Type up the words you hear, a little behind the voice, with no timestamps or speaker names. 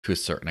to a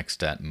certain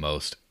extent,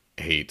 most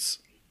hates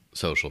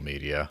social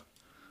media.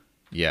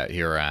 Yet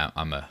here I am.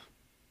 I'm a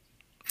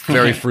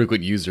very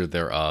frequent user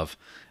thereof,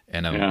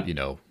 and I'm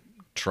Yeah,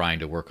 trying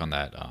to work on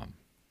that.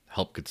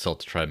 Help consult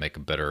to try to make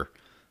a better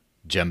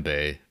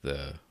Djembe,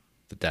 the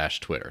Dash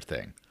Twitter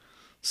thing.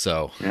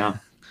 So yeah.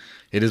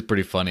 it is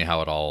pretty funny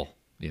how it all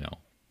it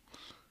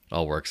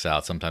all works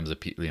out. Sometimes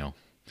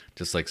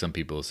just like some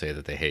people who say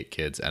that they hate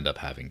kids end up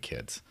having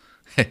kids.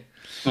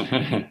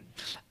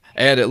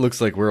 And it looks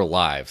like we're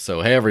alive.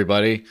 So hey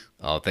everybody,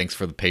 thanks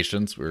for the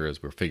patience. We're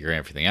figuring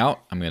everything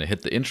out. I'm gonna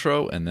hit the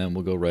intro and then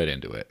we'll go right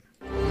into it.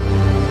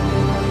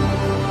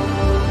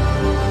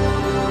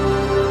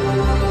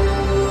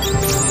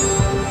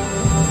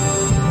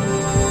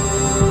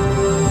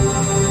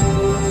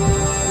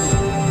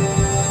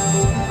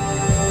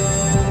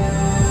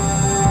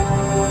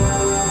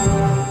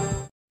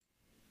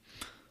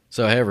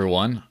 So hey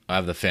everyone, I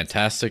have the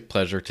fantastic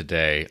pleasure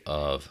today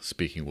of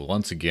speaking with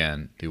once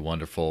again the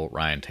wonderful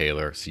Ryan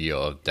Taylor, CEO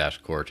of Dash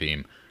Core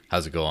Team.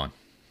 How's it going?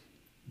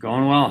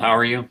 Going well. How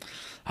are you?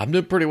 I'm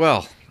doing pretty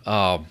well.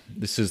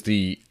 This is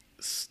the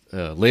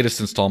latest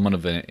installment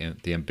of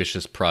the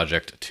ambitious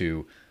project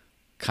to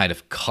kind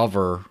of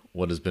cover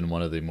what has been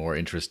one of the more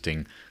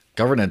interesting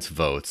governance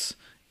votes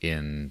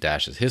in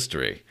Dash's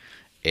history.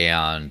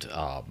 And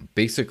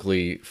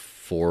basically,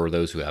 for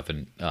those who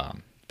haven't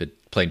been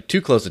paying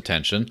too close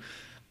attention,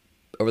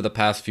 over the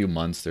past few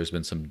months, there's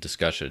been some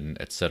discussion,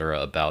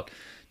 etc., about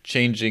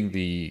changing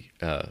the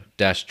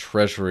Dash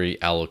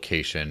Treasury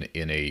allocation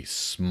in a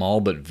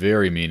small but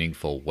very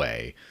meaningful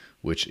way,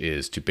 which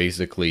is to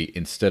basically,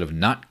 instead of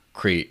not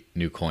create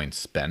new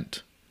coins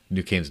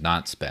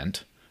not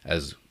spent,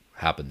 as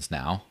happens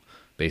now,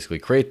 basically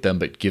create them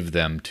but give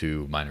them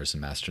to miners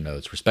and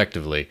masternodes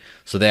respectively,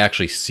 so they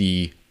actually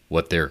see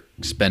what they're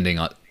spending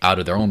out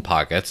of their own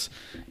pockets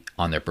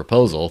on their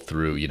proposal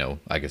through,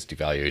 I guess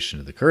devaluation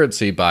of the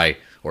currency by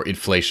or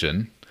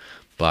inflation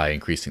by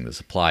increasing the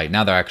supply.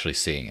 Now they're actually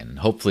seeing it, and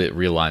hopefully it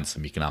realigns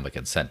some economic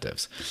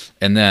incentives.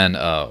 And then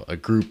a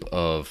group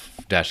of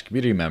Dash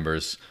community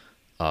members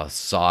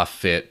saw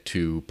fit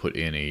to put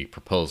in a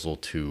proposal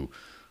to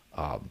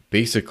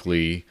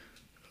basically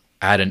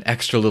add an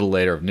extra little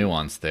layer of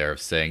nuance there,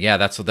 saying, yeah,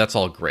 that's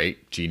all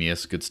great,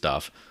 genius, good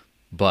stuff,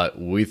 but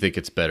we think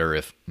it's better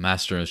if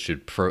masters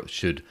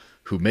should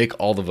who make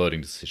all the voting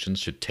decisions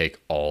should take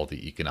all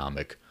the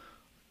economic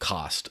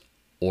cost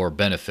or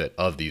benefit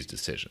of these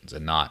decisions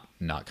and not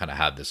kind of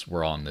have this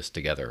we're all in this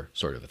together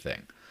sort of a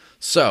thing.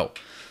 So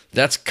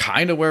that's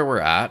kind of where we're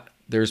at.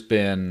 There's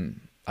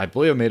been, I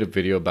believe I made a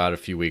video about it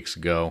a few weeks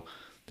ago.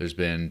 There's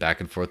been back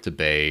and forth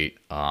debate.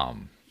 I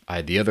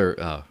had the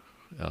other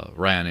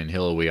Ryan and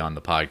Hillary on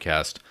the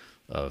podcast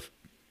a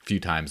few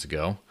times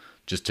ago,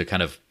 just to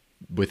kind of,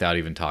 without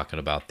even talking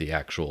about the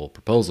actual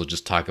proposal,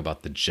 just talk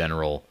about the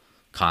general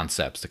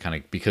concepts to kind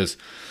of, because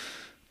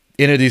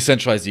in a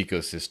decentralized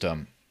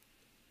ecosystem,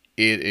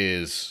 there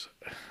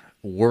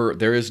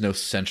is no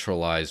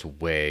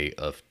centralized way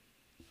of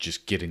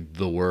just getting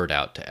the word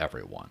out to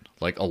everyone.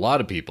 Like a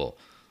lot of people,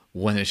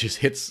 when it just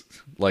hits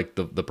like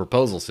the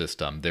proposal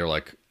system, they're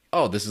like,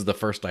 oh, this is the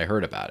first I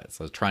heard about it.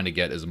 So I was trying to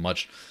get as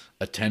much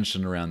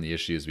attention around the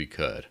issue as we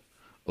could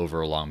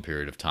over a long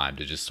period of time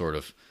to just sort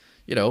of,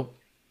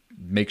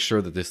 make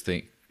sure that this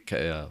thing,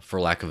 for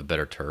lack of a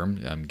better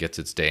term, gets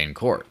its day in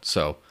court.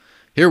 So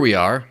here we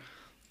are.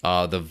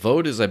 The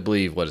vote is, I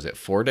believe, what is it,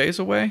 4 days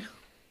away?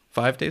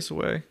 5 days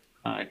away?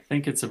 I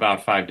think it's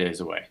about 5 days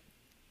away.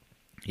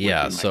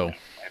 Yeah, Looking right so now.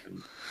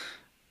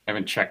 I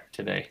haven't checked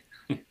today.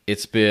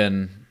 it's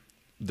been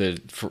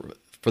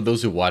for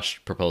those who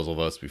watched proposal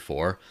votes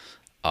before,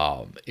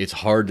 it's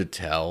hard to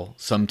tell.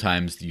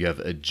 Sometimes you have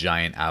a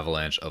giant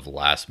avalanche of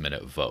last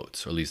minute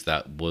votes, or at least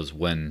that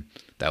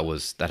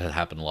had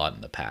happened a lot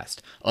in the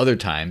past. Other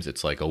times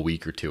it's like a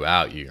week or two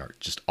out, you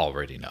just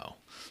already know.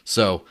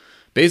 So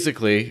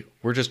basically,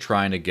 we're just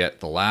trying to get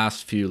the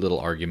last few little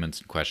arguments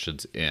and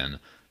questions in,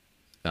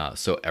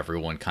 so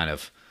everyone kind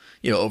of,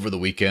 over the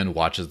weekend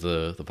watches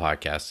the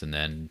podcast and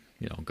then,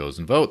 goes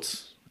and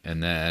votes.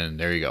 And then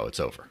there you go, it's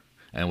over.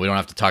 And we don't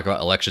have to talk about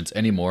elections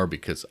anymore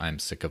because I'm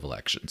sick of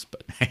elections.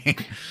 But this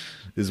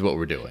is what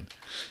we're doing.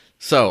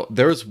 So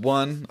there's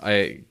one,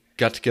 I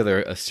got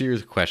together a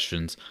series of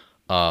questions.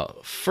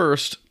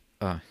 First,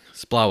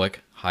 Splawik,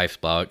 hi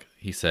Splawik,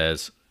 he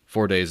says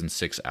 4 days and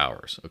 6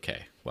 hours.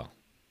 Okay, well,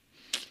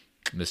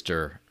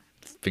 Mr.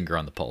 Finger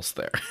on the pulse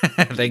there.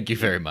 Thank you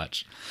very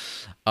much.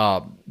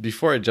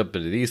 Before I jump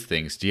into these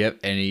things, do you have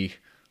any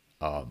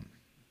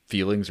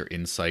feelings or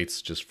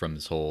insights just from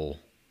this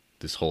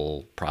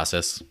whole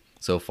process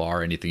so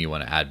far? Anything you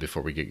want to add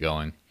before we get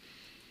going?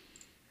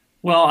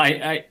 Well,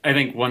 I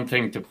think one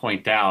thing to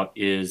point out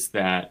is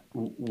that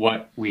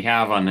what we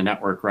have on the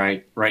network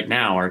right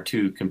now are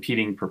two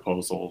competing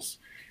proposals,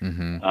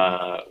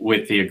 Mm-hmm.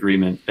 with the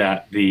agreement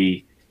that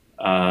the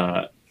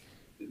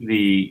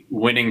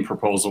winning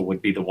proposal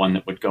would be the one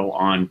that would go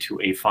on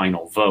to a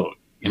final vote.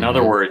 In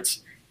other Mm-hmm.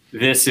 words,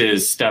 this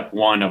is step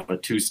one of a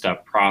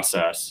two-step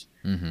process.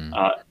 Mm-hmm.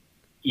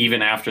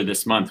 Even after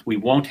this month, we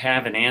won't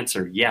have an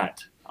answer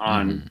yet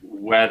on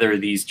whether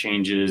these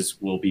changes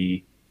will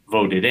be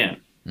voted in.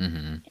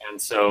 And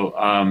so,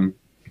 a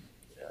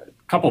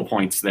couple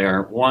points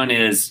there. One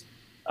is,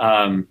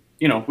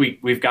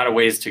 we've got a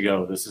ways to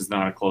go. This is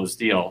not a closed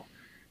deal.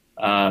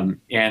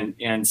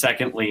 And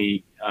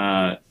secondly,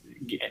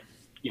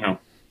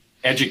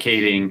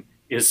 educating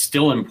is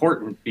still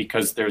important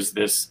because there's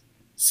this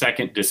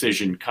second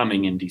decision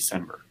coming in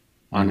December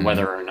on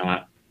whether or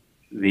not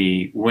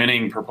the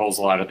winning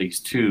proposal out of these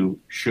two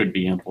should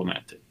be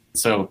implemented.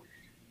 So,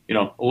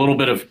 a little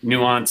bit of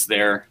nuance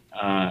there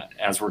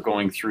as we're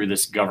going through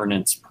this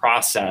governance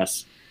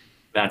process.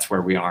 That's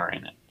where we are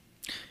in it.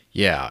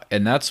 Yeah,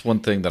 and that's one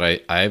thing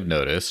that I've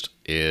noticed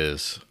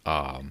is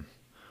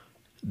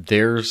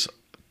there's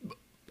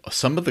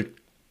some of the,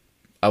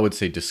 I would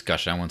say,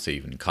 discussion, I won't say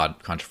even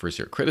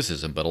controversy or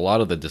criticism, but a lot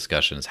of the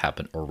discussion has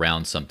happened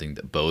around something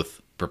that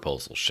both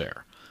proposals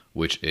share,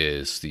 which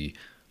is the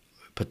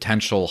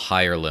potential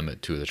higher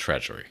limit to the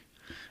Treasury.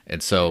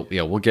 And so,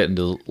 we'll get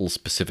into little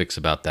specifics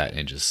about that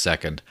in just a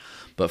second.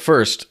 But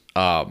first,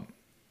 let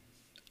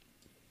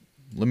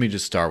me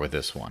just start with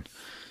this one.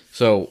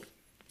 So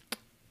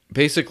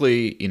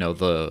basically,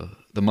 the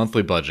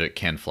monthly budget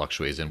can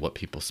fluctuate, and what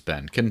people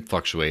spend can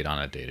fluctuate on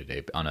a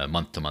day-to-day, on a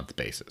month-to-month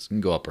basis. It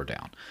can go up or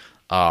down.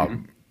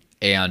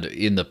 And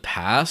in the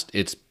past,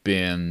 it's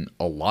been,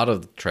 a lot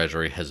of the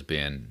Treasury has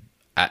been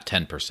at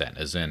 10%,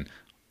 as in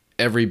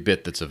every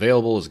bit that's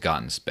available has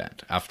gotten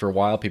spent. After a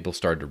while, people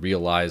started to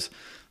realize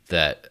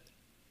that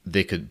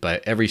they could,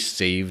 by every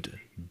saved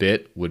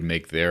bit would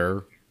make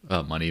their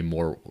money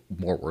more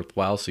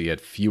worthwhile. So you had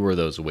fewer of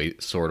those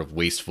sort of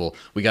wasteful,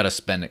 we got to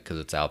spend it because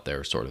it's out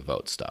there sort of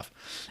vote stuff.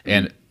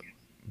 And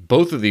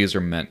both of these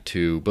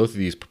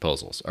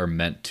proposals are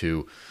meant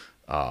to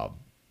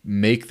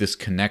make this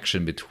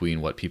connection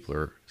between what people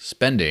are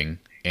spending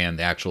and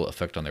the actual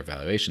effect on their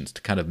valuations,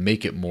 to kind of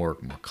make it more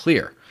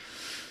clear.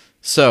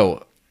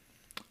 So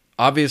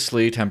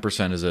obviously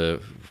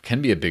 10%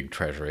 can be a big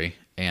Treasury,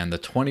 and the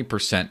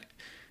 20%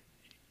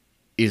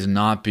 is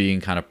not being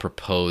kind of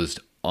proposed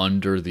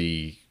under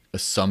the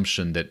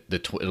assumption that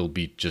it'll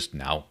be just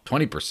now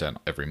 20%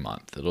 every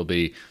month.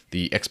 The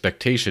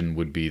expectation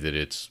would be that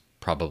it's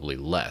probably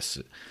less.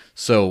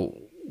 So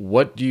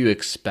what do you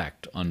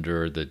expect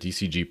under the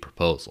DCG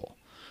proposal?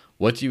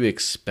 What do you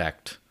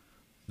expect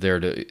there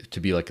to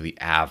be like the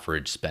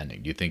average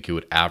spending? Do you think it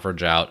would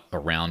average out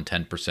around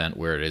 10%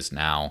 where it is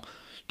now?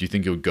 Do you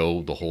think it would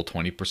go the whole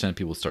 20%?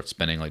 People start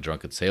spending like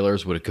drunken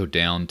sailors? Would it go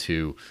down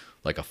to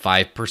like a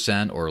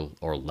 5%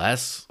 or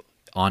less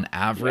on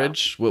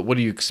average? Yeah. What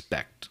do you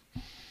expect?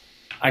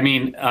 I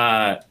mean,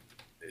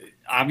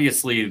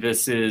 obviously,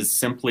 this is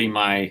simply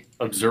my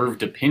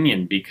observed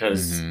opinion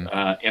because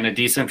in a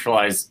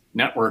decentralized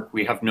network,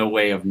 we have no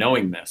way of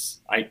knowing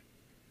this. I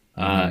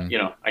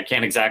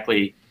can't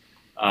exactly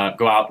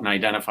go out and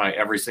identify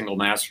every single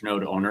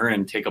masternode owner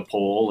and take a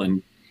poll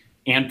and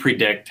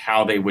predict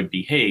how they would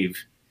behave.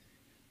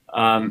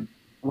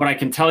 What I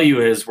can tell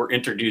you is we're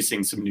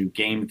introducing some new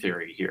game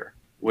theory here,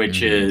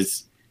 which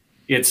is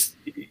in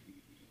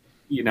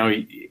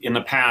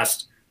the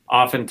past,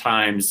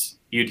 oftentimes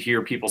you'd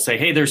hear people say,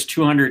 hey, there's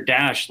 200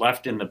 dash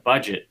left in the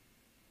budget.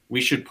 We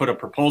should put a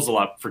proposal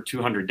up for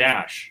 200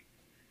 dash.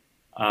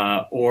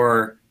 The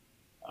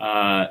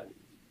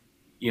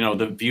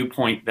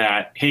viewpoint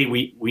that, hey,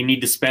 we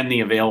need to spend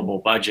the available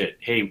budget.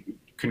 Hey,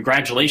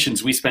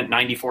 congratulations, we spent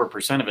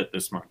 94% of it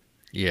this month.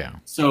 Yeah.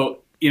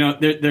 So,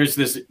 there's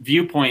this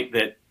viewpoint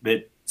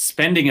that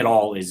spending it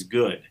all is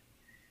good.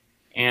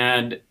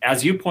 And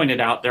as you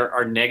pointed out, there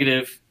are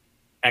negative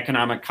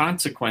economic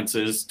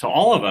consequences to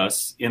all of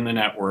us in the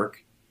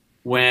network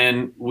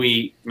when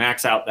we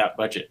max out that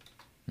budget.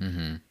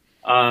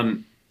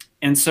 And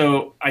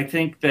so I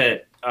think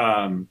that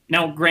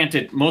now,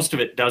 granted, most of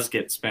it does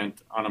get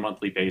spent on a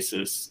monthly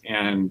basis,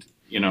 and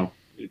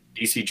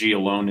DCG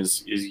alone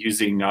is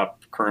using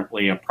up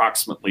currently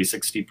approximately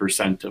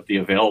 60% of the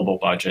available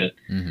budget.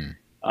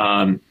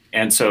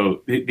 And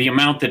so the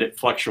amount that it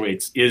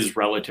fluctuates is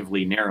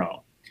relatively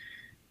narrow.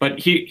 But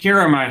here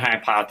are my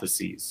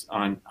hypotheses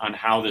on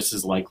how this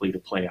is likely to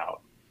play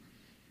out.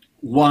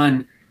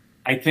 One,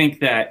 I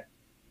think that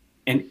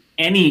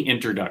any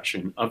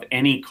introduction of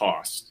any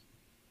cost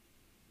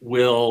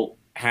will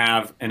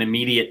have an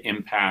immediate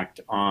impact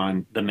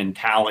on the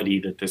mentality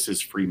that this is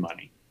free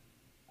money.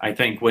 I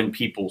think when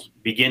people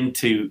begin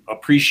to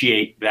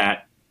appreciate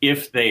that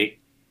if they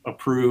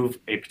approve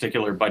a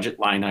particular budget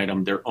line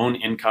item, their own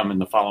income in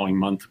the following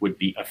month would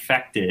be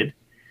affected,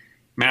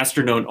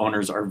 masternode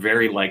owners are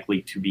very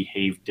likely to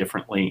behave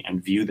differently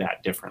and view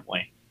that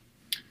differently.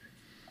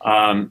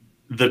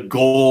 The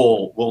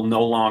goal will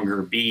no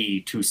longer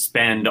be to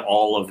spend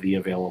all of the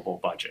available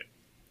budget.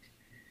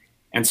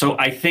 And so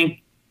I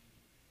think,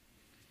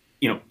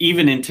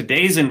 even in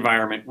today's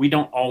environment, we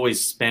don't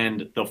always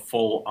spend the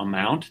full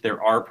amount.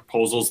 There are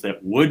proposals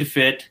that would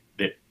fit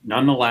that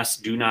nonetheless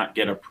do not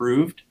get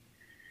approved.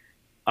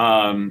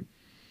 And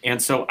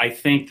so I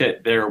think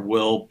that there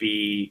will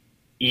be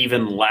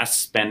even less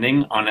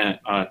spending on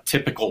a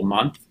typical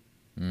month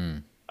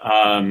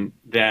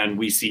than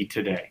we see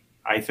today.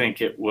 I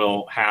think it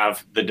will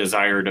have the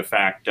desired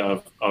effect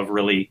of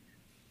really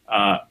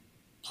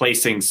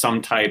placing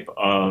some type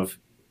of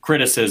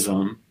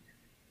criticism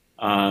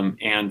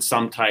and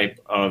some type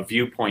of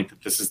viewpoint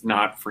that this is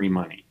not free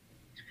money.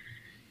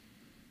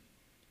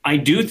 I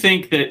do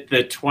think that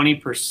the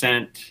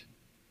 20%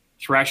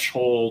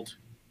 threshold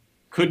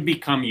could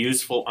become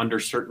useful under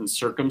certain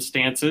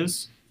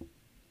circumstances.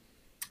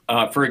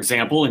 For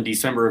example, in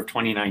December of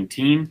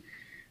 2019,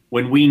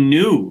 when we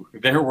knew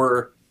there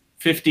were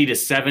 50 to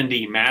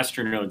 70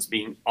 masternodes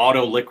being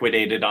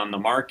auto-liquidated on the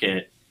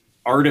market,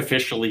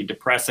 artificially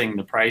depressing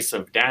the price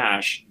of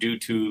Dash due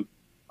to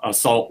a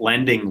salt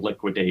lending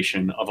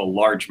liquidation of a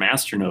large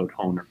masternode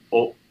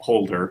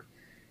holder,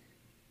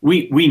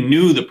 we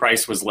knew the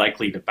price was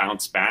likely to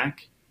bounce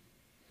back.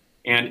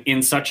 And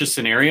in such a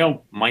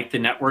scenario, might the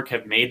network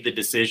have made the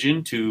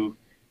decision to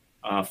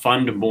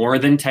fund more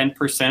than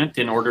 10%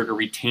 in order to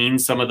retain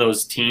some of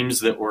those teams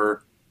that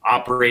were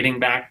operating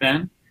back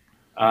then?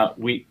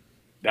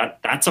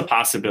 That's a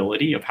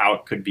possibility of how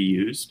it could be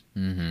used.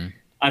 Mm-hmm.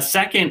 A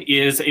second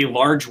is a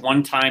large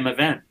one-time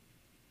event.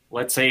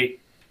 Let's say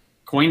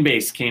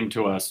Coinbase came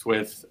to us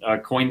with a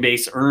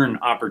Coinbase Earn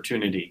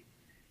opportunity,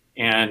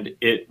 and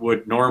it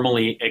would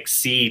normally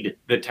exceed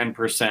the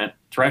 10%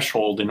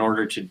 threshold in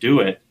order to do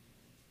it.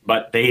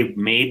 But they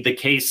made the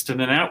case to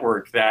the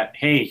network that,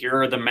 hey,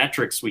 here are the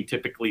metrics we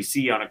typically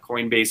see on a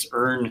Coinbase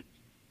Earn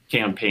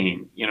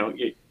campaign.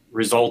 It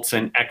results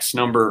in X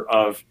number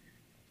of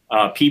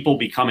people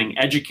becoming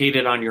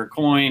educated on your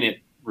coin. It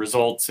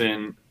results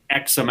in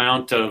X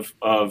amount of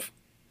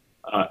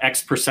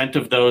X percent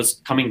of those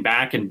coming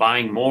back and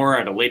buying more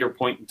at a later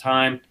point in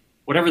time.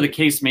 Whatever the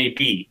case may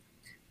be,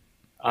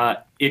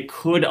 it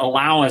could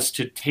allow us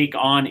to take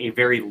on a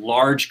very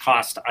large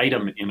cost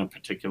item in a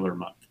particular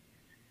month.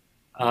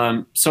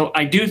 So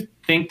I do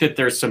think that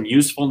there's some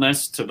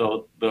usefulness to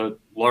the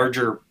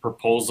larger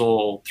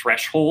proposal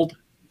threshold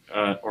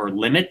or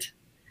limit,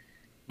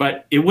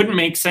 but it wouldn't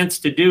make sense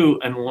to do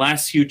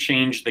unless you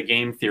change the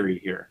game theory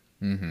here.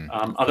 Mm-hmm.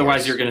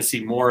 Otherwise, you're going to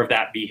see more of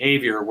that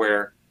behavior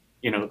where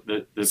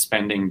the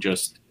spending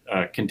just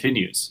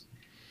continues,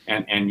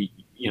 and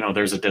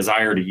there's a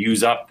desire to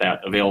use up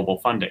that available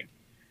funding.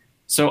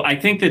 So I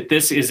think that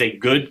this is a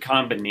good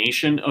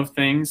combination of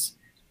things.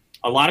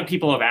 A lot of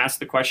people have asked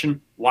the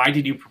question, why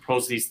did you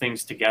propose these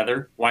things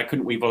together? Why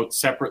couldn't we vote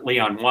separately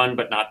on one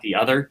but not the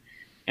other?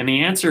 And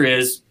the answer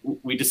is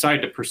we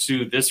decided to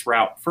pursue this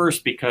route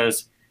first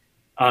because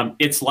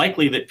it's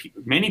likely that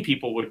many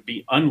people would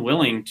be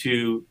unwilling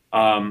to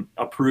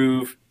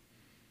approve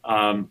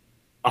a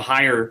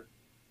higher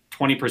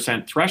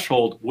 20%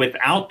 threshold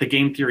without the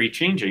game theory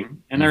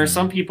changing. And there are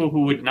some people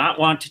who would not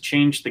want to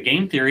change the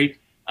game theory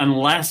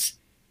unless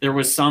there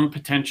was some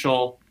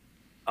potential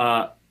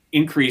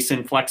increase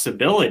in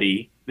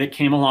flexibility that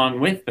came along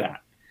with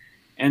that.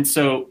 And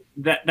so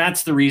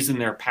that's the reason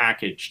they're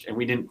packaged, and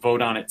we didn't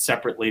vote on it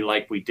separately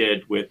like we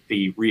did with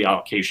the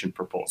reallocation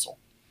proposal.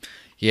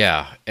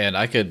 Yeah, and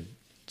I could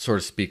sort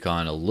of speak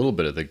on a little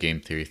bit of the game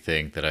theory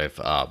thing that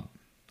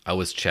I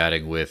was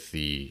chatting with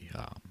a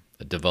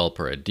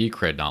developer at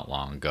Decred not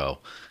long ago,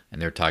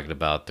 and they're talking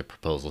about the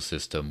proposal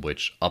system,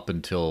 which up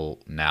until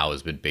now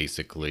has been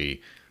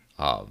basically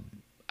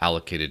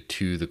allocated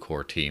to the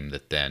core team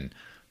that then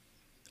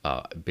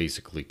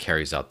basically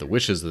carries out the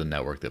wishes of the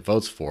network that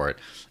votes for it.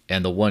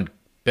 And the one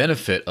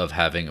benefit of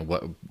having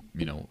what,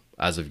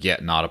 as of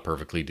yet not a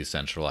perfectly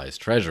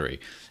decentralized treasury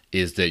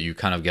is that you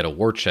kind of get a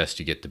war chest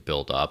you get to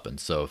build up. And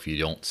so if you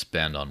don't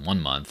spend on 1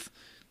 month,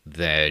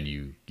 then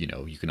you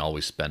can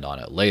always spend on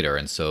it later.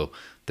 And so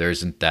there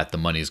isn't that the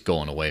money's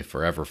going away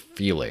forever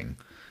feeling.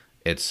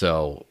 And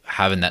so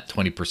having that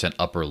 20%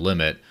 upper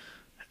limit,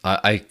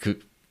 I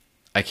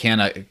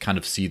can kind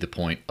of see the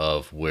point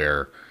of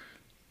where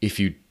if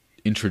you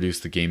introduce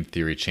the game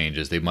theory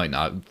changes, they might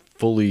not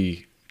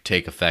fully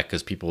take effect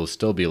because people will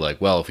still be like,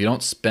 well, if you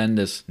don't spend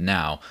this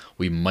now,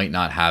 we might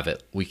not have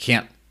it. We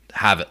can't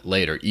have it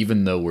later,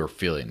 even though we're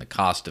feeling the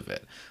cost of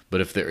it.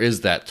 But if there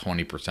is that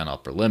 20%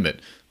 upper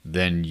limit,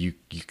 then you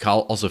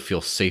also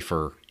feel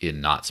safer in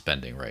not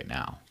spending right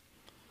now.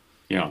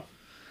 Yeah.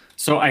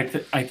 So I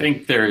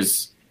think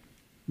there's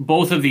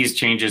both of these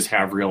changes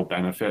have real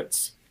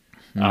benefits.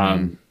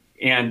 And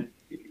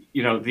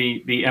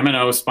the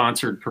MNO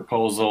sponsored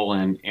proposal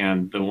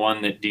and the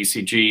one that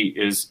DCG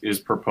is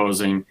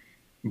proposing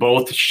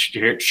both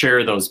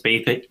share those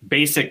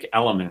basic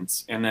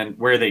elements. And then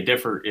where they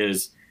differ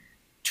is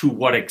to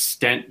what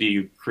extent do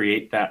you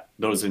create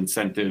those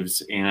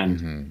incentives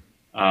and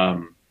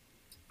how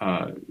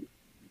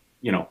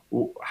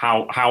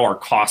are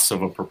costs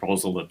of a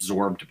proposal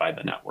absorbed by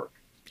the network?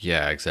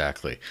 Yeah,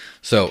 exactly.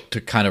 So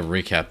to kind of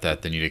recap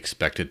that, then you'd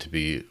expect it to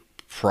be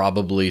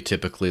probably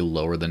typically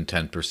lower than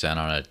 10%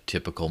 on a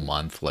typical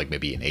month, like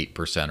maybe an 8%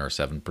 or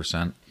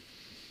 7%.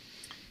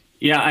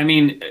 Yeah, I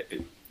mean,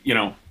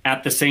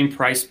 at the same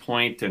price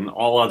point and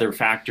all other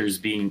factors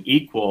being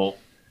equal,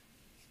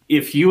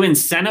 if you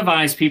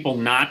incentivize people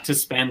not to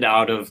spend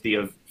out of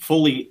the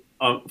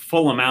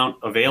full amount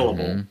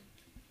available,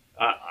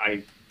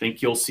 I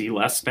think you'll see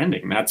less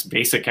spending. That's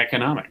basic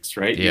economics,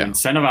 right? Yeah. You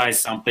incentivize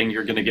something,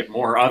 you're going to get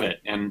more of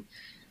it. And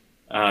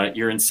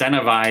you're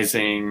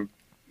incentivizing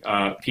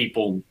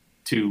people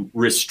to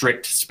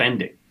restrict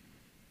spending.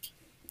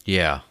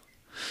 Yeah.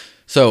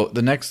 So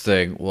the next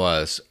thing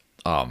was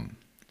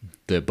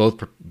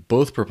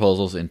both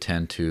proposals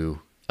intend to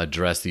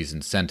address these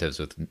incentives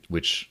with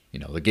which,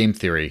 the game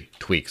theory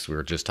tweaks we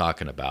were just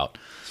talking about.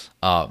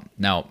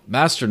 Now,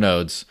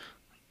 masternodes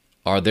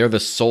they're the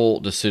sole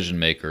decision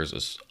makers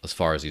as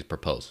far as these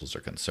proposals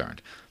are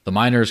concerned. The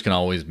miners can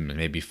always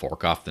maybe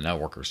fork off the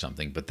network or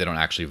something, but they don't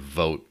actually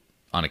vote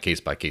on a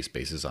case-by-case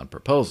basis on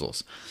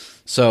proposals.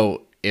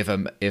 So if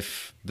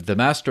the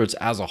masternodes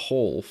as a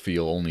whole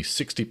feel only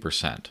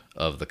 60%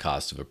 of the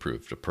cost of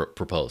approved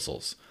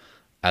proposals,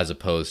 as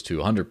opposed to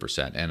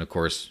 100%, and of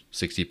course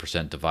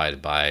 60%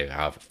 divided by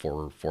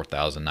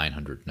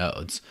 4,900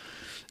 nodes,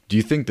 do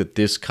you think that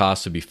this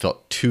cost would be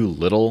felt too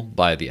little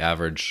by the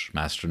average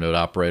masternode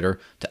operator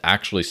to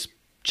actually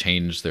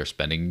change their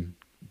spending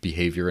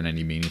behavior in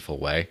any meaningful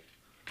way?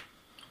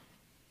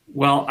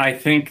 Well, I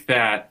think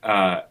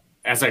that,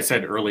 as I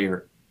said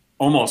earlier,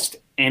 almost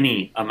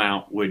any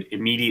amount would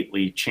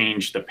immediately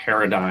change the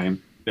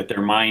paradigm that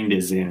their mind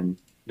is in,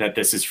 that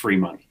this is free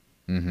money.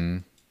 Mm-hmm.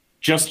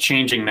 Just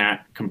changing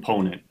that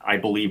component, I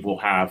believe, will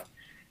have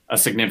a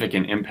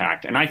significant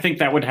impact. And I think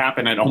that would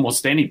happen at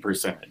almost any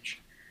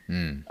percentage.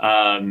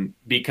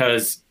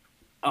 Because,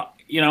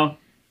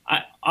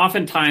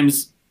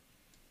 oftentimes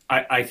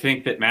I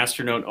think that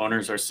masternode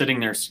owners are sitting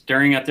there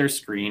staring at their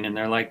screen and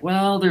they're like,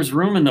 well, there's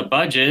room in the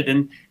budget.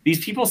 And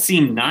these people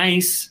seem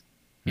nice,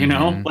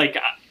 like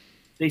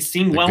they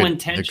seem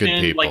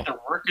well-intentioned, like they're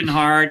working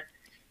hard.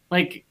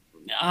 Like,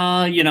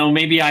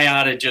 maybe I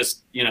ought to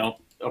just,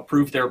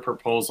 approve their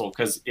proposal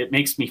because it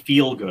makes me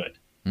feel good,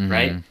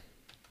 right?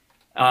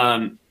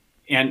 And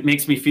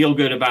makes me feel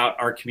good about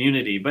our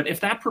community. But if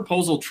that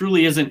proposal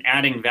truly isn't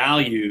adding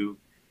value,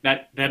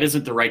 that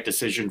isn't the right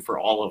decision for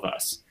all of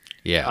us.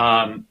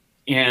 Yeah.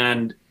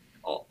 And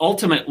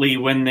ultimately,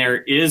 when there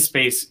is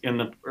space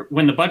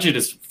when the budget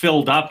is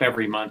filled up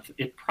every month,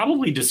 it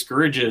probably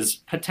discourages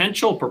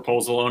potential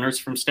proposal owners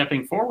from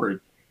stepping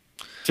forward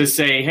to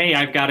say, hey,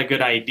 I've got a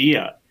good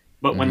idea.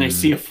 But when they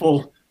see a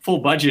full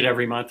budget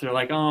every month, they're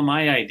like, oh,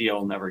 my idea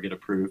will never get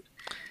approved.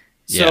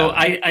 So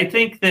I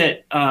think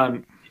that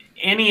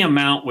any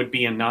amount would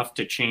be enough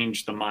to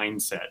change the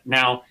mindset.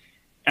 Now,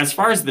 as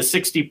far as the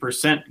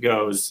 60%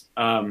 goes,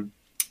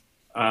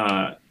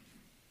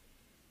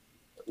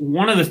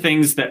 one of the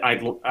things that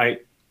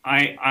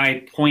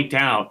I point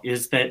out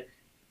is that,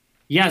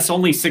 yes,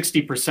 only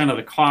 60% of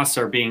the costs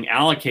are being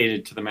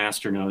allocated to the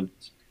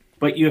masternodes,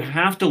 but you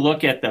have to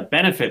look at the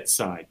benefit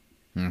side.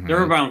 There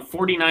are around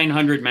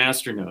 4,900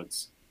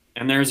 masternodes,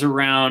 and there's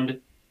around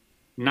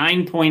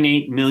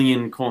 9.8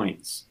 million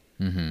coins.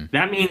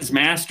 That means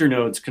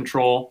masternodes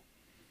control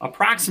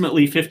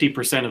approximately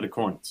 50% of the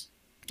coins.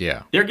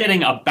 Yeah. They're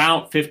getting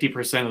about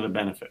 50% of the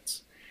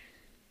benefits.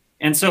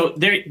 And so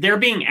they're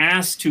being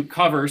asked to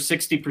cover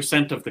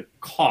 60% of the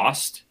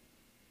cost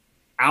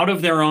out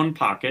of their own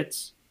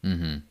pockets,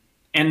 and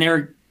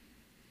they're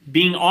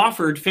being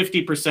offered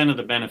 50% of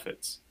the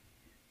benefits.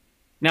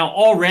 Now,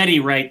 already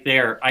right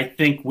there, I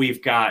think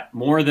we've got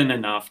more than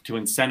enough to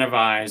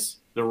incentivize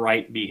the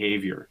right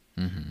behavior.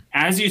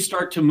 As you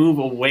start to move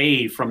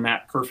away from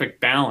that perfect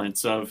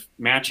balance of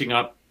matching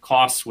up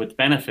costs with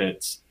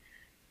benefits,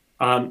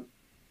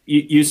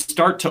 you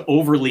start to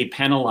overly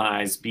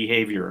penalize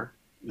behavior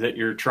that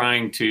you're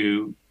trying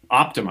to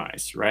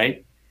optimize,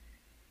 right?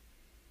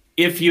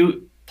 If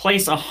you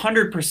place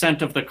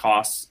 100% of the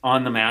costs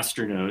on the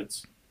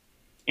masternodes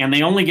and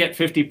they only get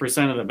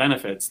 50% of the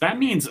benefits, that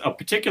means a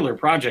particular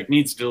project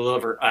needs to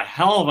deliver a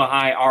hell of a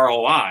high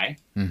ROI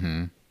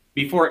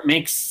before it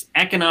makes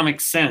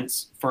economic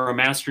sense for a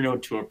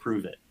masternode to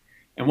approve it.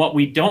 And what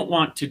we don't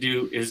want to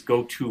do is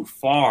go too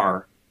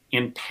far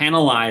in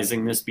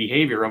penalizing this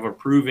behavior of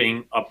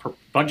approving a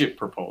budget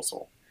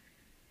proposal.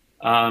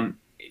 From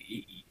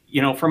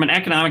an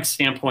economic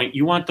standpoint,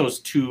 you want those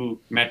two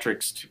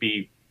metrics to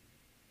be,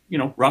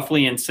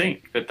 roughly in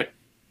sync, that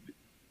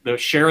the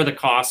share of the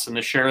costs and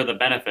the share of the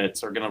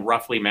benefits are going to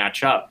roughly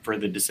match up for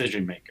the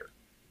decision maker.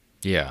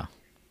 Yeah.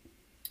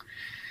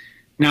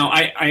 Now,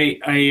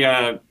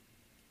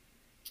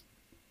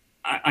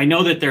 I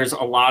know that there's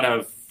a lot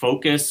of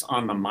focus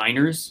on the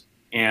miners,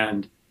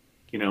 and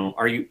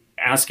are you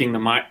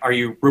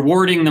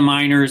rewarding the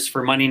miners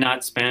for money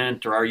not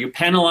spent, or are you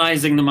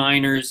penalizing the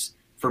miners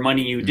for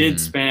money you did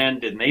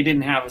spend and they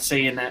didn't have a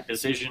say in that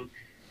decision?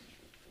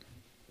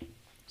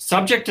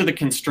 Subject to the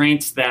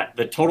constraints that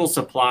the total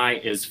supply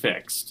is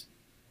fixed,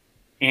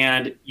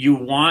 and you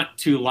want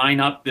to line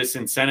up this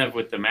incentive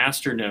with the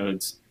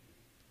masternodes,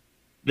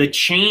 the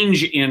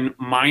change in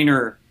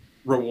miner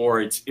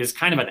rewards is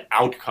kind of an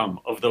outcome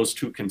of those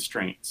two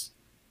constraints.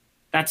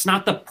 That's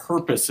not the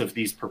purpose of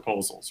these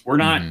proposals. We're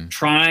not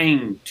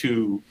trying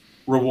to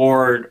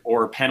reward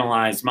or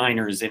penalize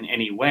miners in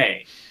any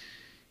way.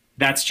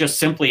 That's just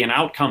simply an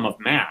outcome of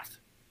math,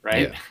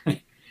 right? Yeah.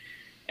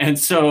 And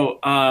so,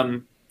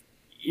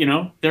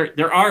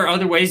 there are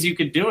other ways you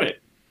could do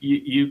it.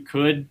 You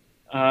could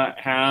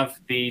have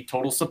the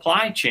total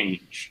supply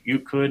change. You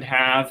could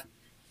have,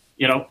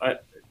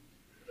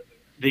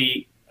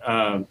 the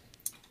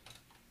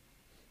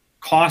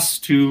costs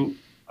to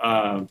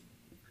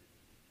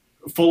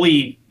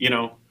fully,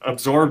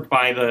 absorbed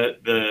by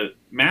the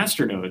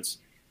master nodes.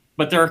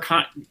 But there are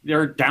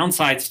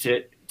downsides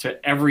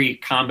to every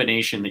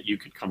combination that you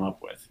could come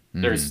up with.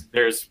 There's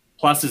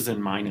pluses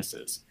and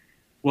minuses.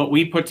 What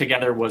we put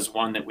together was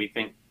one that we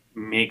think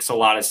makes a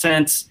lot of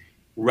sense,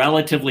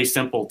 relatively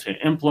simple to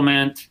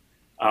implement,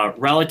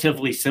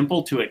 relatively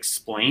simple to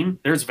explain.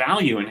 There's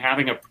value in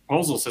having a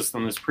proposal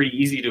system that's pretty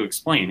easy to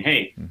explain.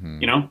 Hey,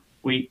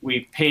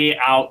 we pay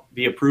out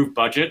the approved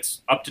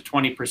budgets up to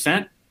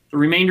 20%. The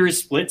remainder is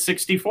split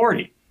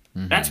 60-40.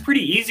 That's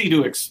pretty easy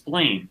to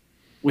explain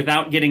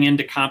without getting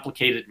into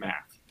complicated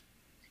math.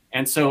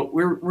 And so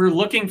we're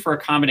looking for a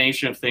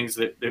combination of things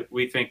that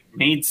we think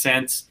made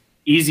sense,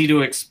 easy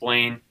to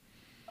explain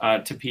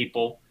to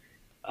people.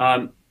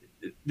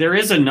 There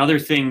is another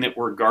thing that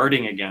we're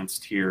guarding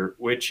against here,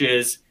 which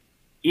is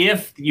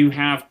if you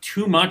have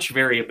too much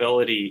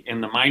variability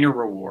in the miner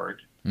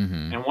reward,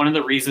 and one of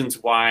the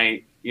reasons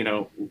why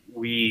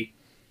we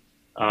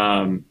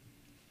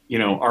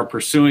are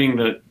pursuing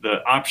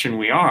the option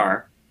we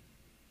are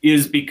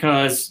is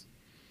because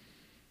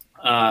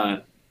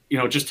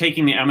just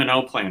taking the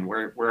M&O plan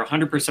where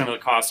 100% of the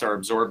costs are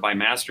absorbed by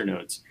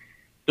masternodes,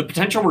 the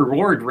potential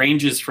reward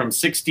ranges from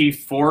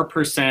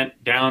 64%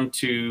 down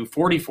to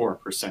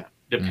 44%,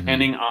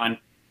 depending on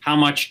how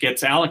much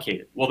gets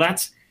allocated. Well,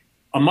 that's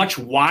a much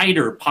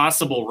wider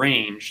possible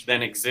range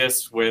than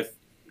exists with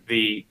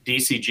the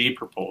DCG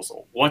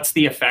proposal. What's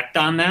the effect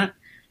on that?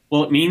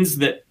 Well, it means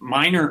that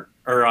masternode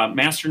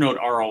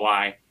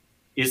ROI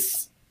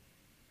is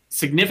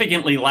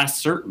significantly less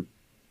certain.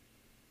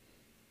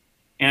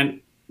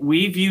 And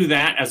we view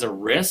that as a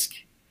risk.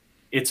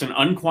 It's an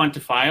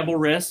unquantifiable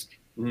risk.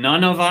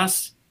 None of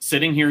us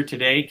sitting here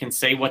today can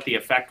say what the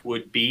effect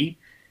would be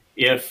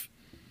if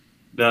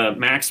the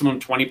maximum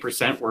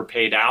 20% were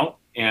paid out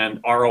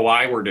and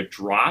ROI were to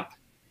drop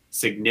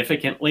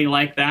significantly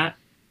like that.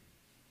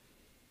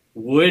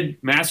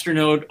 Would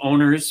masternode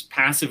owners,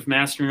 passive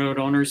masternode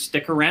owners,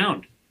 stick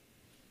around?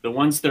 The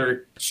ones that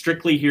are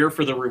strictly here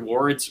for the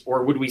rewards,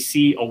 or would we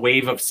see a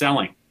wave of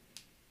selling?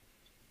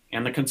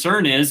 And the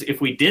concern is,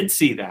 if we did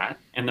see that,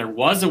 and there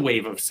was a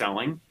wave of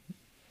selling,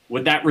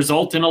 would that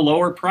result in a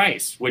lower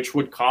price, which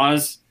would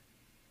cause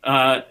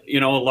a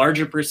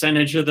larger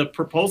percentage of the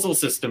proposal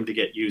system to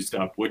get used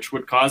up, which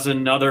would cause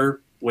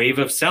another wave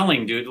of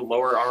selling due to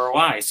lower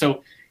ROI?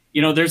 So,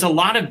 there's a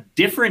lot of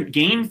different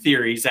game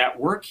theories at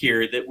work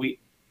here that we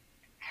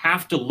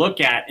have to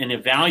look at and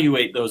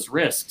evaluate those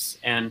risks.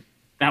 And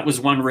that was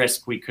one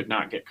risk we could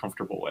not get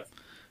comfortable with.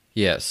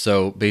 Yeah,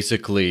 so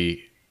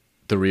basically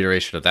the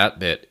reiteration of that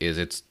bit is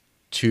it's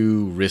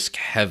too risk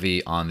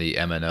heavy on the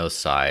M&O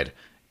side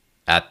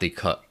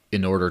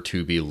in order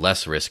to be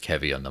less risk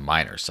heavy on the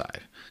miner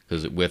side.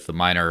 Because with the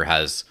miner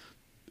has,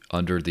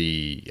 under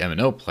the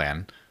M&O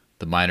plan,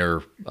 the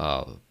miner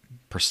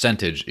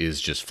percentage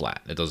is just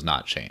flat. It does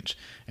not change.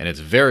 And it's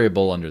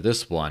variable under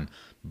this one,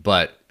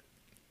 but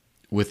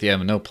with the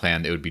M&O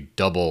plan, it would be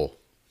double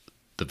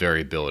the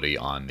variability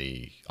on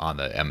the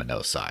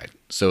M&O side.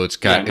 So it's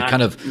got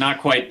not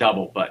quite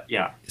double, but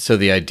yeah. So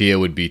the idea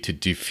would be to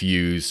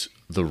diffuse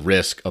the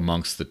risk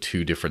amongst the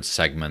two different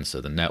segments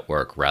of the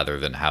network rather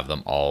than have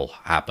them all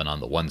happen on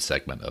the one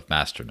segment of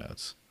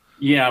masternodes.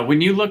 Yeah, when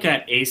you look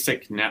at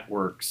ASIC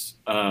networks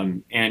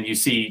and you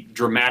see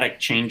dramatic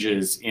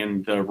changes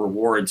in the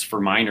rewards for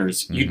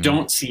miners, you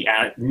don't see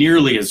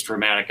nearly as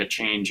dramatic a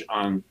change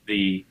on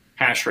the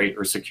hash rate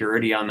or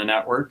security on the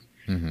network.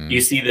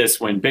 You see this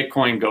when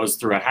Bitcoin goes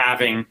through a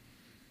halving.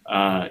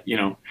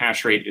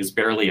 Hash rate is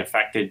barely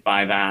affected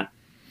by that.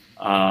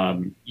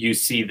 You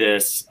see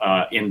this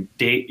in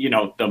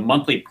the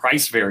monthly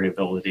price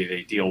variability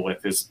they deal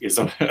with is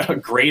a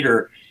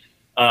greater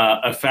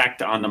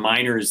effect on the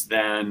miners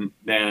than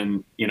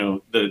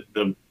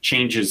the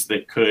changes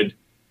that could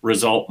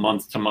result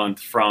month to month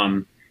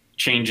from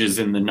changes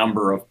in the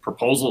number of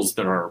proposals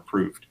that are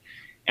approved.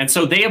 And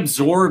so they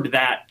absorb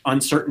that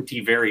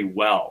uncertainty very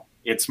well.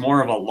 It's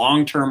more of a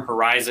long-term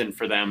horizon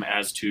for them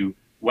as to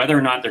whether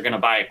or not they're going to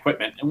buy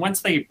equipment. And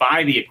once they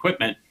buy the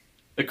equipment,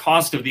 the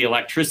cost of the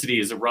electricity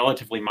is a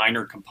relatively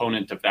minor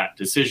component of that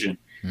decision.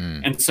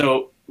 And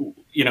so,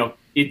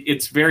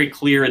 it's very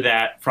clear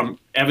that from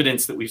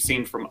evidence that we've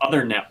seen from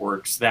other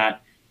networks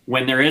that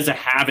when there is a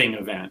halving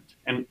event,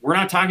 and we're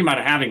not talking about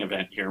a halving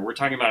event here, we're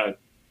talking about a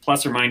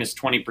plus or minus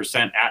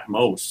 20% at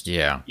most.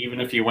 Yeah. Even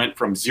if you went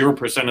from 0%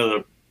 of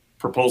the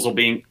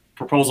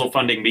proposal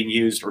funding being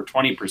used or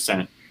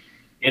 20%,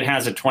 it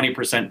has a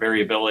 20%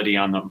 variability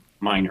on the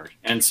miner.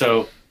 And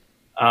so,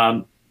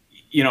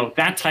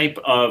 that type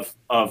of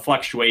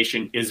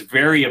fluctuation is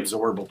very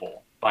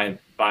absorbable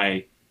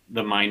by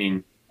the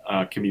mining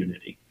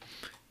community.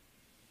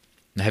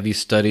 Have you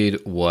studied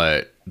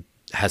what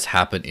has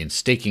happened in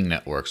staking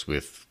networks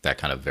with that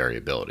kind of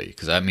variability?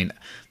 Because,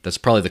 that's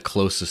probably the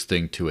closest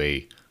thing to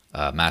a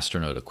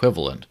masternode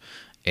equivalent.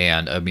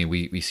 And I mean,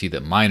 we see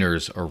that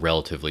miners are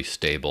relatively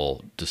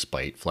stable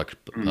despite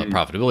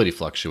profitability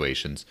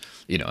fluctuations,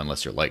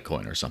 unless you're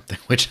Litecoin or something,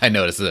 which I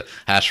notice the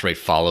hash rate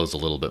follows a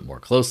little bit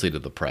more closely to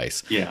the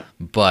price. Yeah.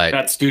 But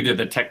that's due to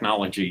the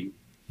technology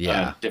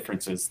yeah,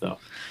 differences, though.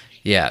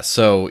 Yeah.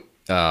 So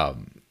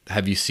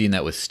have you seen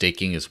that with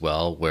staking as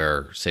well,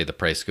 where, say, the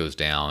price goes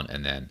down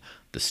and then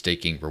the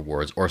staking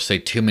rewards, or say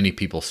too many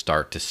people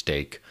start to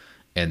stake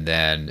and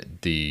then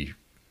the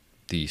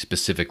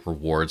specific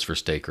rewards for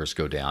stakers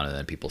go down and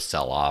then people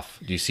sell off?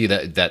 Do you see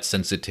that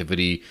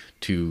sensitivity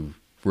to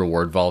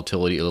reward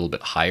volatility a little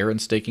bit higher in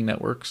staking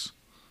networks?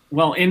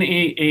 Well, in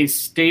a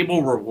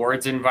stable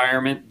rewards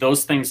environment,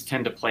 those things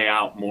tend to play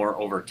out more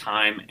over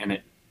time, and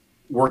it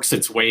works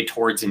its way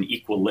towards an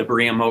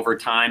equilibrium over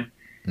time,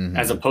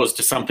 as opposed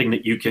to something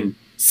that you can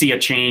see a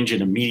change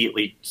and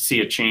immediately see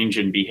a change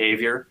in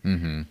behavior.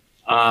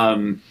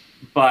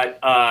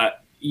 But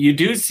you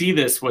do see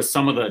this with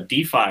some of the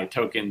DeFi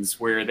tokens,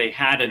 where they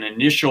had an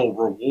initial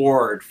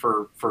reward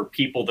for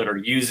people that are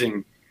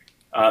using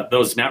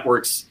those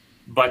networks,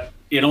 but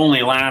it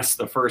only lasts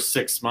the first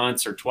 6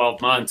 months or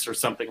 12 months or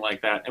something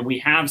like that. And we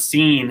have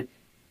seen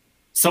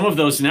some of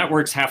those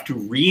networks have to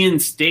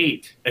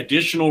reinstate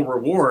additional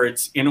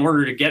rewards in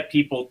order to get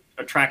people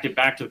attracted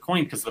back to the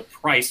coin, because the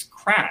price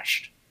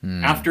crashed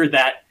after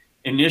that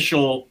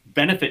initial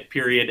benefit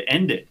period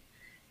ended.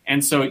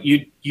 And so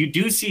you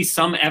do see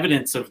some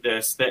evidence of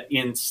this, that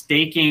in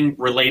staking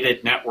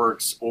related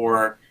networks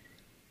or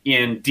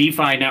in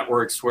DeFi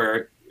networks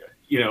where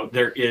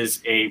there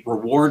is a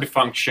reward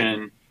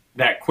function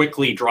that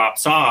quickly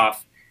drops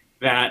off,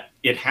 that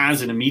it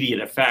has an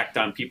immediate effect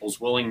on people's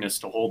willingness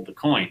to hold the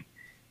coin.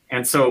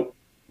 And so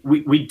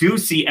we do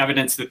see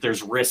evidence that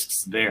there's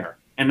risks there.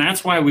 And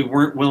that's why we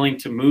weren't willing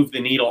to move the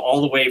needle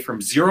all the way from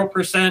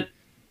 0%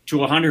 to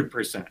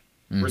 100%.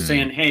 We're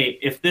saying, hey,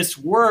 if this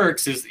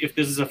works, if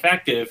this is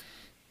effective,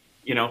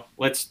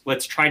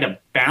 let's try to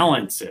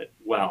balance it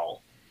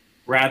well,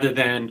 rather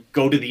than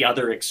go to the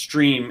other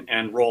extreme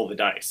and roll the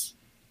dice.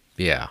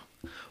 Yeah,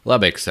 well,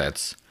 that makes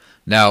sense.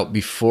 Now,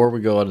 before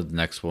we go on to the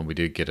next one, we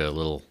did get a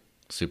little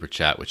super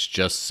chat, which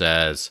just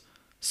says,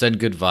 "Send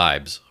good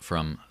vibes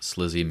from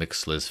Slizzy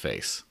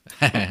McSlizzface."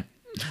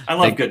 I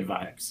love good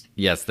vibes.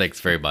 Yes,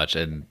 thanks very much.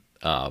 And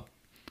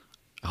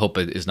I hope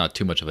it is not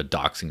too much of a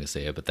doxing to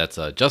say it, but that's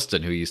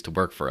Justin, who used to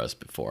work for us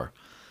before.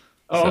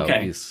 Oh, so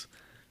okay.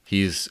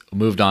 He's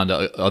moved on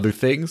to other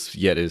things,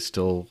 yet is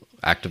still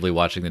actively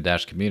watching the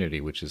Dash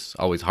community, which is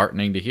always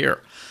heartening to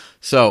hear.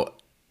 So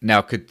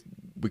now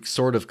we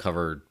sort of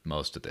covered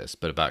most of this,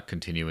 but about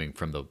continuing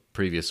from the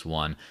previous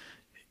one,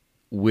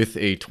 with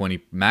a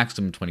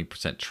maximum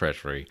 20%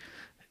 treasury,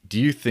 do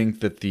you think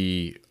that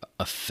the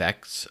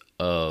effects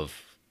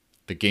of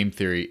the game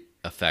theory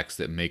effects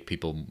that make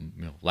people,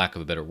 lack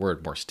of a better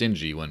word, more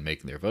stingy when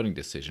making their voting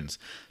decisions,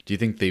 do you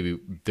think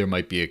there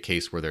might be a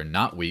case where they're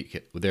not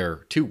weak, they're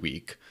too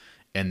weak,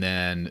 and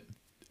then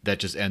that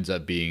just ends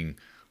up being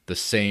the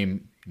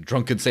same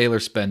drunken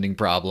sailor spending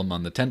problem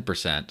on the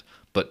 10%,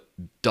 but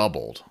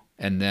doubled,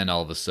 and then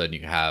all of a sudden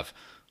you have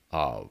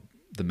the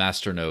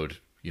masternode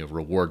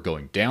reward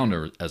going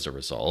down as a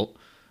result,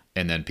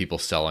 and then people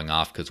selling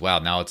off because, wow,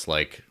 now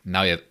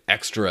you have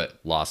extra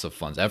loss of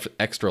funds,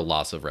 extra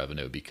loss of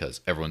revenue because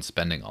everyone's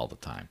spending all the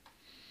time?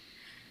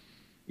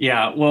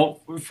 Yeah,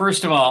 well,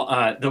 first of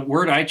all, the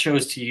word I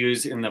chose to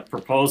use in the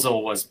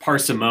proposal was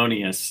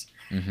parsimonious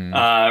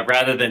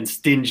rather than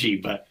stingy.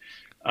 But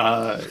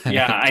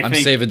yeah, I'm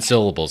saving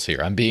syllables here.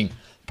 I'm being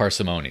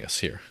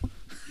parsimonious here.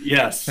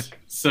 Yes.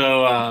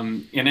 So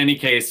in any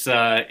case,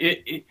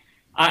 I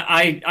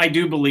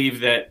do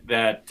believe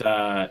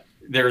that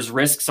there's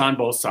risks on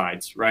both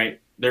sides,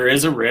 right? There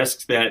is a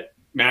risk that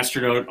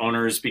masternode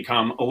owners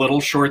become a little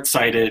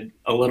short-sighted,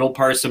 a little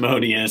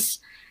parsimonious,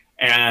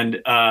 and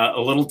a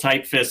little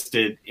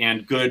tight-fisted,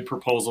 and good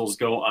proposals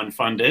go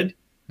unfunded.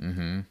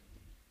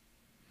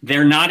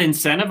 They're not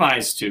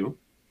incentivized to.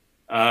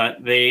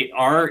 They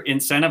are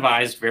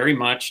incentivized very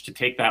much to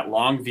take that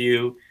long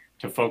view,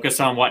 to focus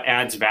on what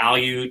adds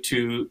value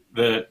to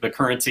the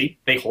currency.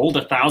 They hold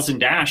 1,000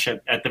 Dash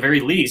at the very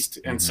least.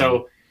 And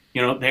so,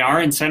 they are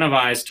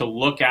incentivized to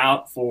look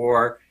out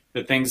for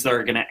the things that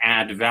are going to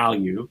add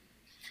value.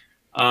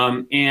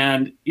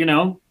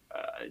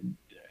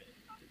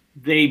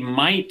 They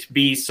might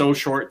be so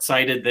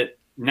short-sighted that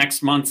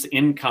next month's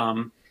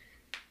income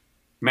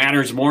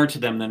matters more to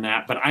them than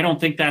that. But I don't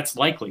think that's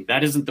likely.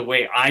 That isn't the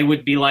way I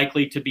would be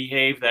likely to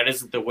behave. That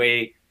isn't the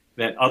way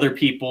that other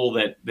people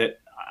that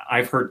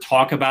I've heard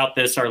talk about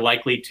this are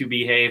likely to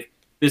behave.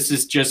 This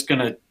is just going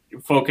to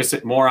focus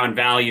it more on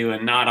value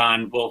and not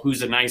on, well,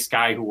 who's a nice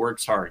guy who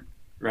works hard,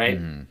 right?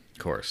 Of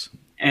course.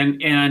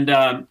 And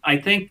I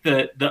think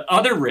the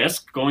other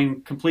risk,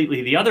 going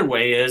completely the other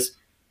way, is,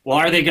 well,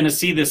 are they going to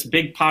see this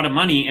big pot of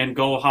money and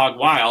go hog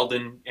wild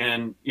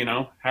and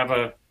have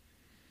a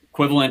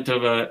equivalent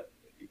of a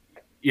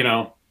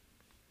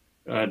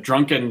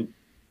drunken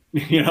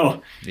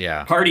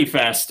party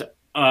fest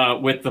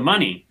with the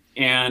money?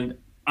 And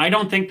I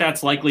don't think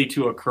that's likely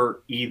to occur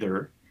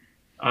either.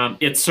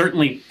 It's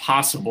certainly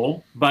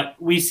possible, but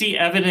we see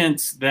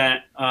evidence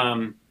that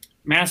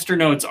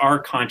masternodes are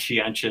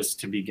conscientious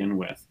to begin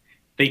with.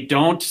 They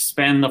don't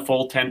spend the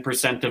full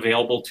 10%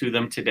 available to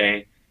them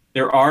today.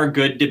 There are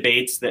good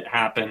debates that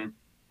happen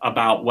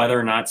about whether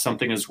or not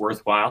something is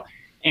worthwhile.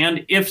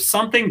 And if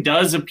something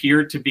does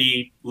appear to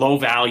be low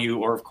value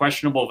or of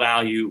questionable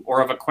value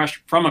or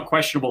from a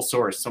questionable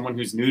source, someone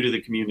who's new to the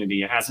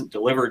community, hasn't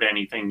delivered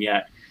anything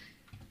yet,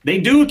 they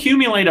do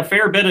accumulate a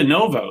fair bit of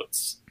no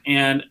votes.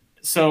 And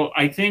so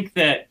I think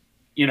that,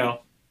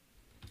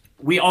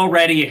 we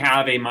already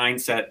have a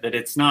mindset that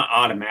it's not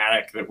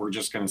automatic that we're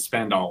just going to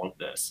spend all of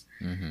this.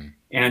 Mm-hmm.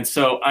 And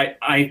so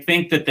I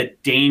think that the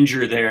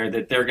danger there,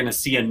 that they're going to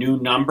see a new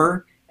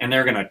number and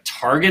they're going to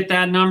target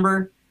that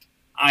number,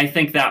 I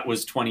think that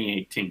was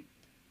 2018.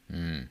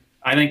 Mm.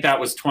 I think that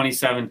was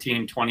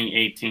 2017,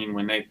 2018,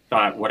 when they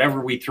thought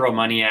whatever we throw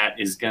money at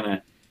is going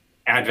to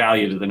add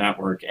value to the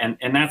network. And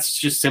that's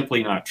just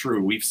simply not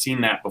true. We've seen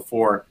that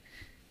before,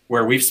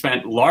 where we've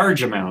spent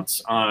large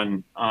amounts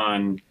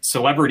on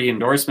celebrity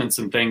endorsements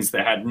and things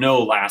that had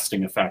no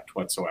lasting effect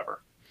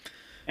whatsoever.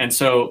 And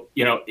so,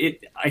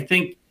 I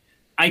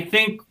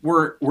think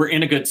we're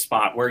in a good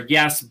spot where,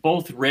 yes,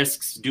 both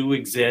risks do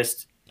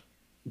exist,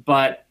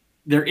 but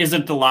there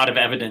isn't a lot of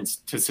evidence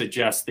to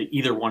suggest that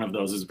either one of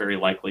those is very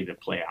likely to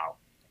play out.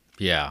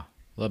 Yeah,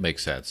 well, that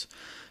makes sense.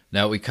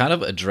 Now, we kind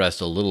of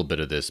addressed a little bit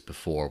of this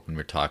before when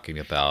we're talking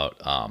about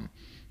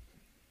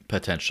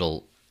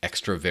potential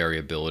extra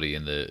variability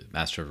in the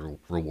master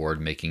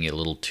reward, making it a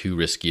little too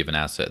risky of an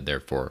asset,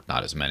 therefore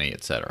not as many,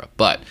 etc.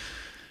 But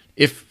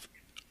if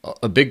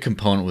a big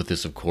component with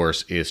this, of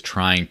course, is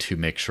trying to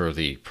make sure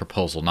the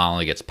proposal not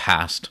only gets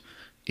passed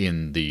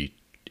in the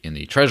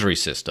treasury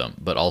system,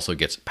 but also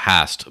gets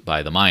passed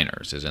by the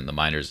miners, as in the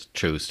miners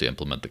chose to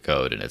implement the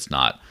code, and it's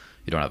not,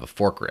 you don't have a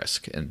fork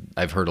risk. And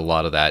I've heard a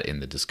lot of that in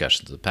the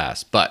discussions of the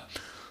past. But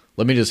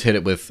let me just hit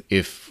it with,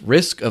 if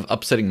risk of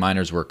upsetting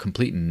miners were a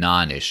complete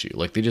non-issue,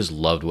 like they just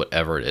loved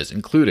whatever it is,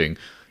 including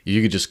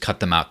you could just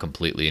cut them out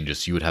completely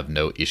and you would have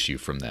no issue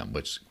from them,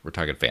 which we're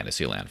talking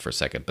fantasy land for a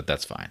second, but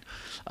that's fine.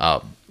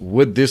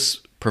 Would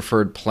this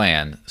preferred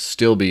plan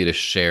still be to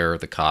share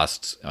the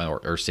costs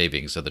or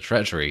savings of the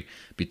treasury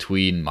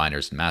between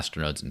miners and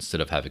masternodes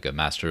instead of having a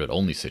masternode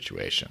only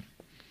situation?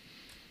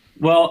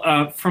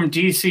 Well, from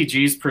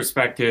DCG's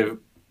perspective,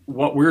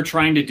 what we're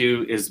trying to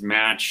do is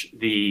match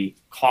the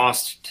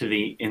cost to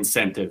the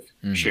incentive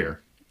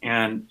share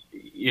and,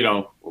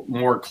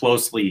 more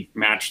closely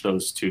match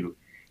those two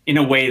in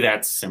a way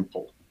that's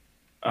simple.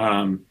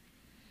 And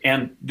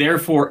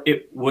therefore,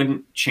 it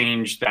wouldn't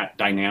change that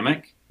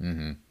dynamic.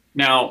 Mm-hmm.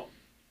 Now,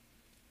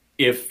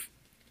 if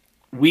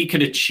we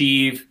could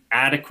achieve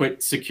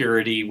adequate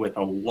security with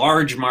a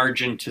large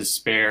margin to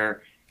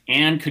spare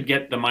and could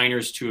get the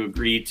miners to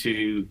agree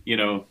to,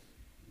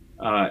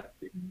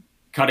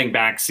 cutting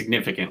back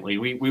significantly.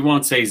 We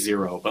won't say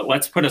zero, but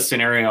let's put a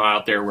scenario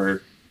out there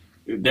where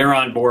they're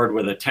on board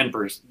with a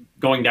 10%,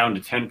 going down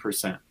to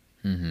 10%.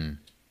 Mm-hmm.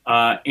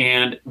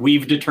 And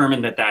we've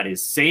determined that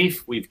is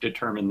safe. We've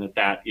determined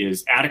that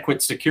is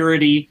adequate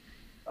security,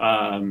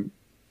 and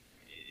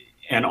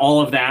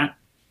all of that.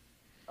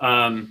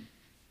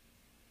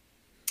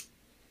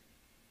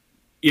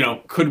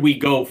 Could we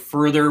go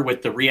further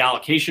with the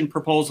reallocation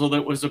proposal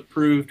that was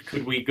approved?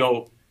 Could we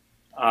go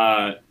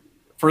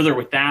further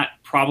with that?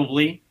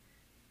 Probably.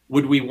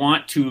 Would we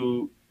want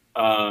to,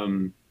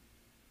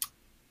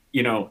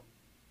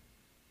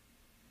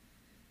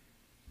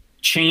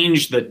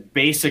 change the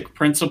basic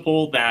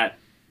principle that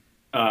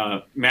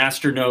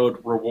masternode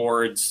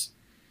rewards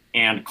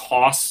and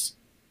costs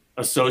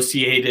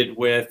associated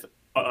with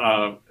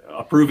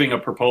approving a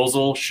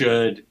proposal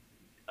should,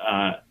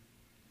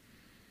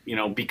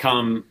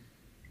 become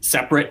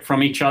separate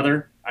from each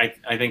other?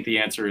 I think the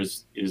answer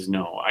is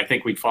no. I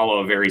think we'd follow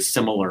a very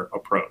similar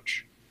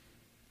approach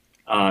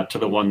to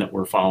the one that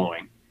we're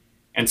following.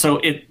 And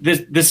so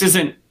this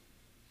isn't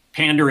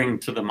pandering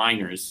to the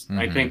miners. Mm-hmm.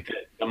 I think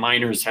that the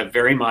miners have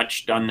very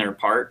much done their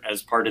part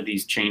as part of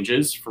these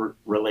changes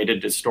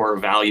related to store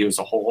of value as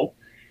a whole.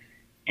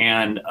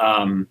 And,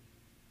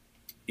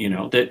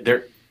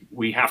 that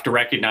we have to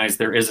recognize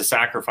there is a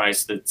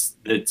sacrifice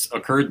that's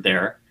occurred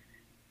there.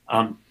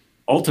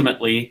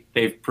 Ultimately,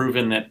 they've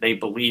proven that they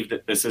believe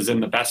that this is in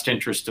the best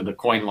interest of the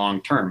coin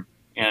long term,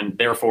 and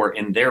therefore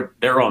in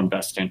their own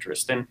best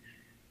interest. And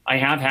I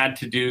have had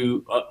to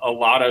do a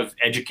lot of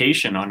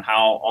education on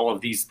how all of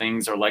these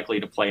things are likely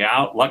to play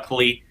out.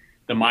 Luckily,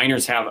 the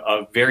miners have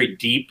a very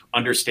deep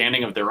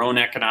understanding of their own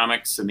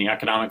economics and the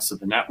economics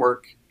of the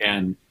network,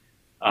 and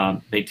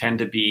they tend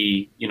to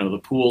be,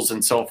 the pools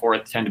and so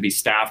forth tend to be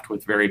staffed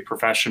with very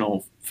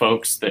professional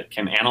folks that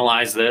can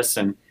analyze this,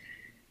 and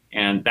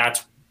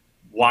that's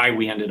why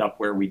we ended up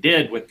where we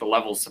did with the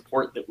level of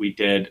support that we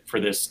did for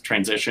this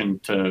transition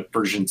to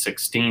version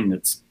 16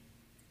 that's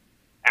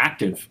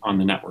active on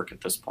the network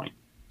at this point.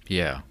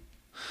 Yeah.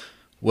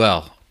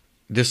 Well,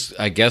 this,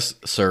 I guess,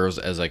 serves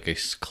as like a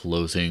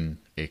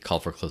call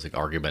for closing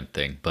argument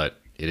thing, but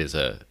it is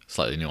a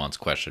slightly nuanced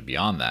question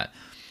beyond that.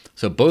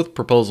 So both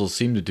proposals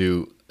seem to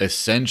do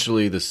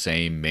essentially the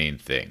same main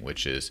thing,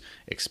 which is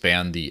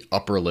expand the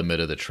upper limit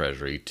of the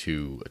treasury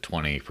to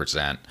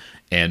 20%,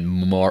 and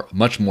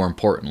much more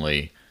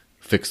importantly,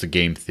 fix the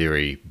game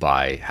theory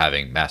by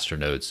having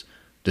masternodes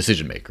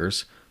decision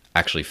makers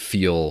actually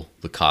feel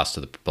the cost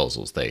of the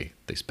proposals they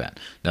spent.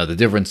 Now the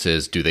difference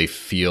is, do they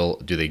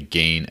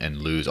gain and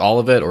lose all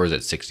of it, or is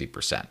it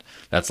 60%?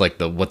 That's like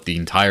what the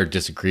entire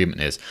disagreement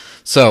is.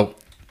 So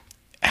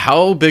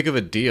how big of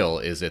a deal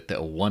is it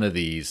that one of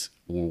these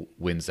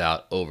wins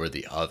out over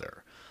the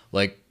other?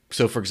 Like,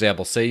 so for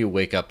example, say you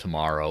wake up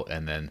tomorrow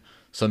and then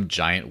some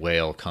giant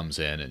whale comes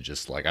in and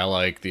just like, I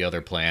like the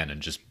other plan,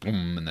 and just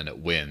boom, and then it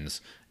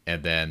wins,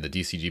 and then the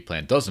DCG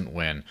plan doesn't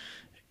win.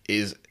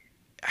 Is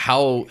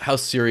how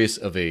serious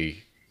of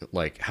a,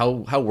 like,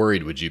 how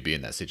worried would you be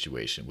in that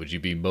situation? Would you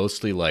be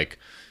mostly like,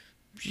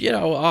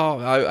 oh,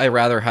 I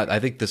rather had, I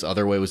think this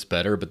other way was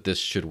better, but this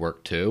should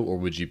work too? Or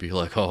would you be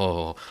like,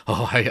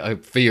 I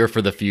fear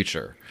for the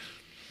future?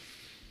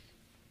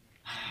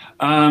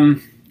 I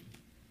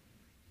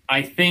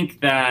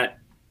think that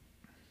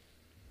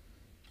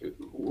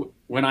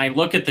when I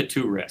look at the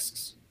two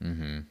risks,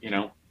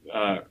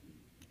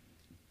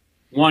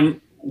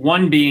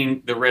 one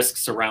being the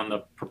risks around the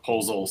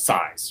proposal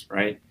size,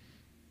 right?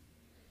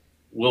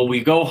 Will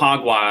we go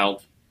hog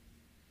wild?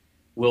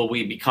 Will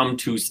we become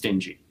too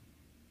stingy?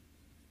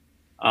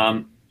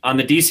 On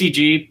the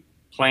DCG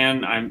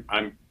plan,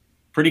 I'm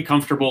pretty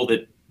comfortable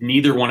that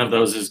neither one of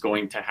those is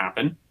going to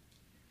happen.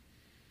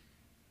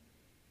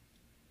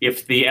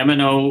 If the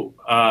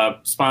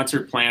MNO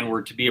sponsored plan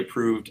were to be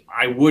approved,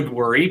 I would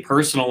worry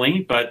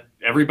personally, but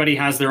everybody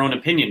has their own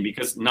opinion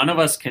because none of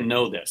us can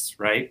know this,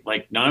 right?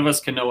 Like, none of us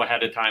can know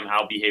ahead of time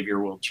how behavior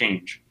will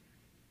change.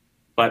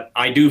 But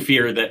I do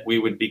fear that we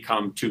would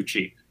become too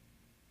cheap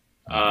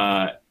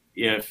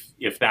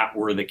if that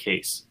were the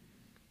case.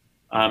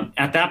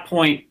 At that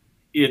point,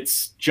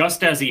 it's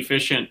just as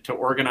efficient to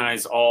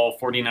organize all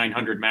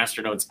 4,900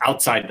 masternodes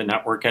outside the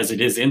network as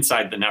it is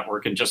inside the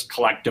network and just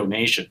collect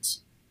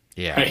donations.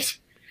 Yeah. Right.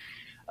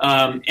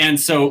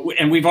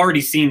 And we've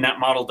already seen that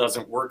model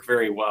doesn't work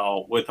very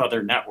well with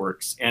other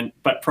networks.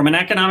 But from an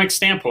economic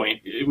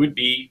standpoint, it would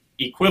be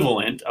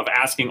equivalent of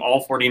asking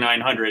all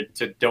 4,900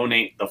 to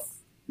donate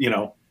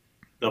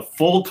the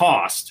full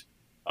cost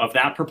of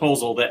that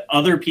proposal that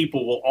other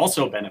people will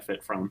also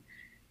benefit from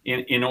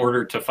in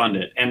order to fund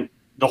it. And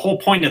the whole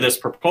point of this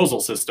proposal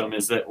system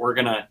is that we're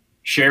going to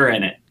share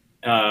in it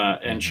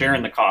and share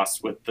in the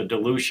costs with the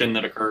dilution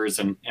that occurs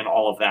and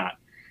all of that.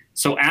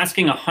 So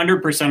asking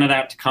 100% of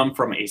that to come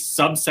from a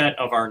subset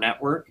of our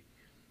network,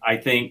 I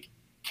think,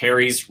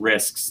 carries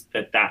risks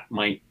that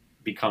might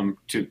become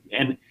too.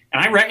 And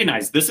I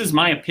recognize this is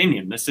my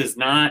opinion. This is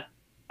not,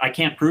 I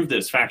can't prove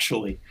this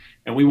factually,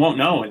 and we won't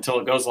know until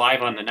it goes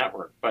live on the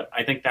network. But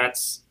I think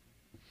that's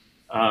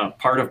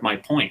part of my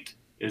point,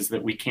 is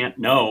that we can't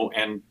know.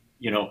 And,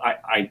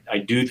 I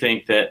do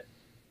think that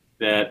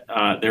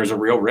there's a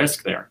real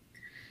risk there.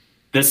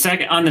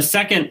 On the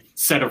second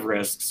set of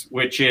risks,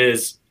 which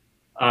is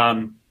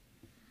around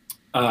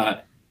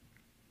the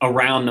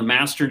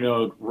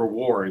masternode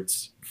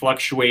rewards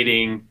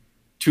fluctuating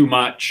too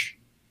much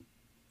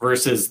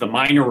versus the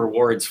minor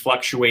rewards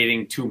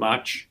fluctuating too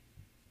much.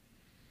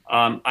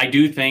 I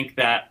do think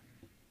that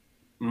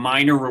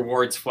minor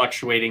rewards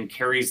fluctuating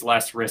carries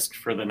less risk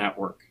for the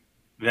network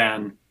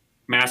than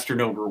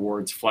masternode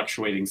rewards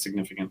fluctuating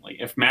significantly.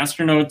 If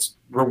masternode's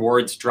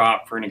rewards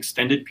drop for an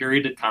extended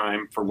period of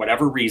time for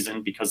whatever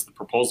reason, because the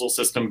proposal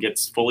system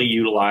gets fully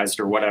utilized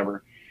or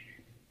whatever,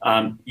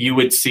 you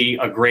would see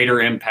a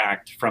greater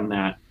impact from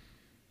that.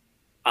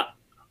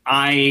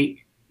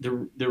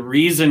 The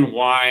reason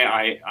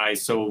why I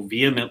so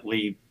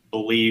vehemently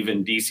believe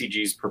in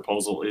DCG's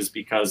proposal is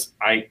because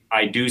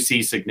I do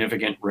see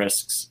significant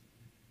risks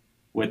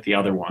with the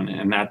other one,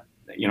 and that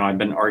I've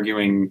been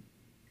arguing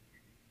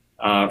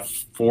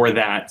for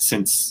that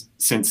since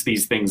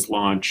these things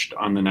launched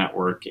on the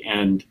network,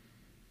 and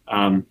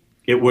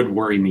it would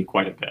worry me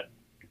quite a bit.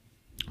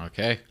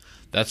 Okay,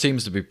 that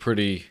seems to be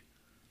pretty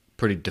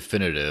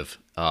definitive,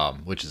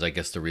 which is, I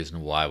guess, the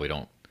reason why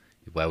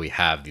we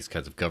have these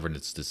kinds of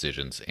governance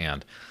decisions.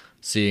 And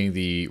seeing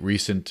the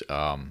recent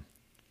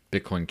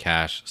Bitcoin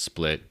Cash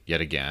split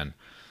yet again,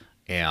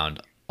 and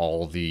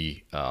all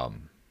the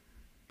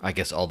I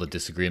guess all the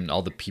disagreement,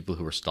 all the people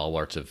who were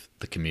stalwarts of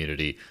the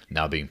community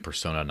now being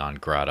persona non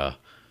grata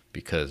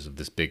because of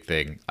this big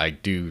thing, I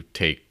do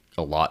take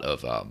a lot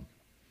of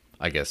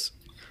I guess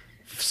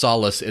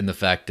solace in the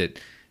fact that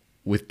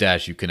with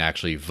Dash you can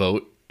actually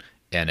vote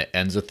and it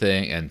ends a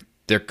thing, and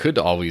there could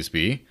always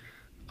be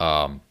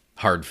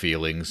hard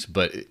feelings,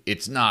 but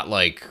it's not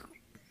like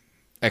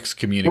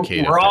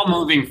excommunicated. We're all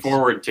moving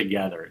forward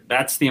together.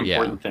 That's the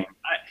important thing.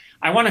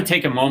 I want to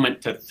take a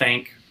moment to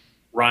thank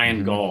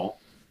Ryan Gull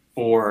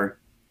for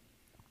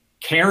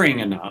caring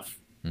enough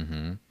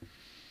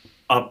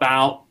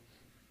about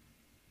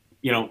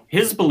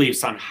his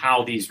beliefs on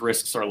how these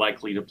risks are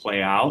likely to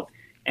play out,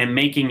 and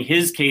making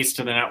his case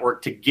to the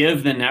network to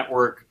give the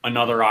network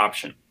another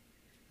option.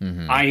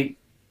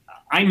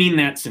 I mean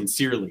that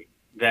sincerely,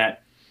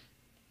 that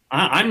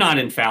I'm not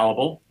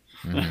infallible.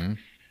 Mm-hmm.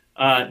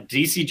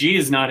 DCG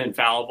is not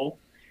infallible.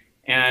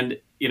 And,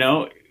 you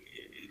know,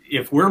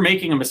 if we're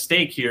making a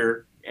mistake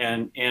here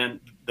and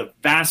the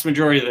vast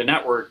majority of the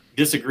network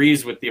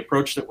disagrees with the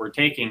approach that we're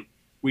taking,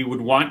 we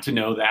would want to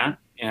know that.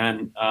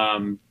 And,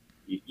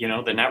 you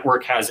know, the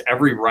network has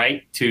every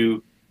right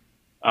to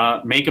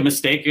make a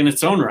mistake in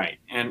its own right.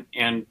 And,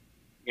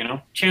 you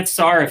know, chances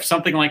are if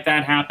something like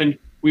that happened,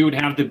 we would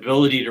have the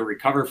ability to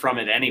recover from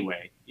it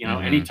anyway. You know,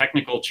 any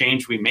technical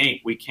change we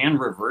make, we can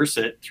reverse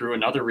it through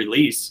another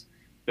release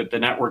that the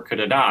network could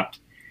adopt.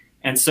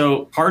 And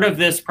so part of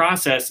this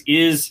process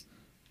is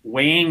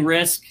weighing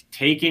risk,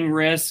 taking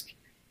risk,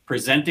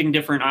 presenting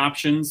different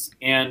options.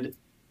 And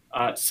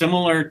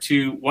similar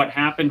to what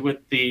happened with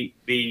the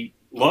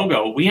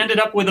logo, we ended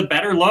up with a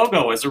better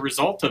logo as a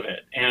result of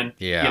it. And,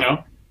 you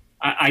know,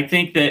 I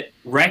think that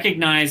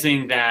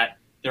recognizing that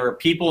there are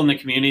people in the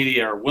community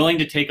that are willing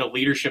to take a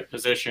leadership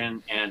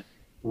position and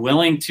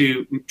willing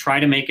to try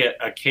to make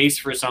a case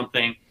for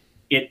something,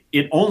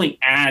 it only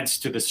adds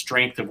to the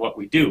strength of what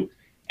we do.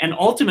 And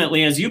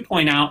ultimately, as you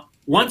point out,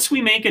 once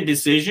we make a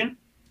decision,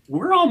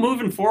 we're all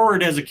moving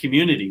forward as a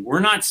community. We're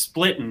not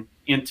splitting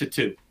into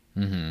two.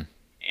 Mm-hmm.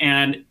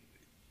 And,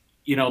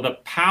 you know, the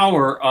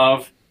power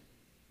of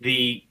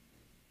the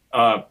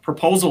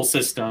proposal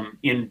system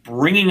in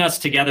bringing us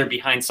together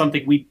behind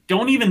something we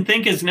don't even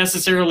think is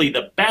necessarily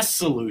the best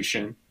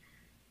solution,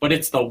 but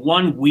it's the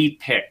one we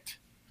picked.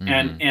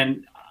 Mm-hmm.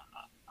 And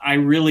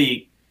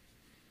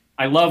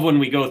I love when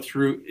we go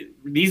through,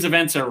 these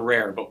events are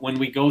rare, but when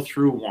we go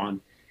through one,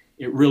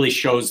 it really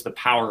shows the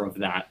power of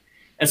that,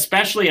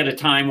 especially at a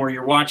time where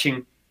you're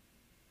watching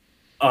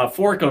a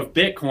fork of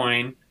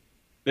Bitcoin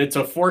that's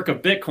a fork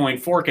of Bitcoin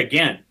fork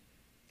again.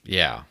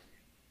 Yeah.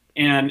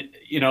 And,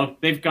 you know,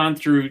 they've gone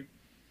through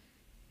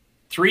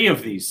 3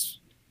 of these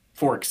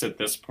forks at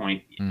this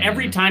point. Mm-hmm.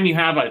 Every time you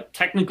have a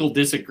technical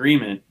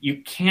disagreement,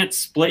 you can't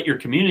split your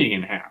community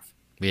in half.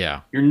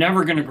 Yeah. You're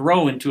never going to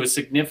grow into a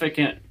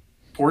significant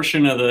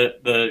portion of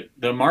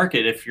the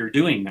market if you're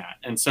doing that.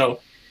 And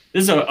so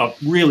this is a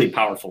really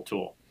powerful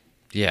tool.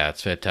 Yeah,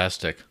 it's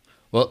fantastic.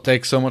 Well,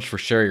 thanks so much for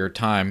sharing your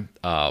time.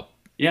 We're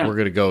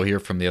going to go hear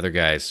from the other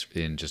guys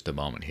in just a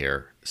moment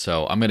here.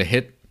 So I'm going to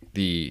hit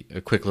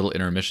a quick little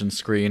intermission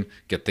screen,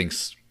 get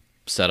things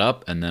set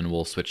up, and then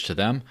we'll switch to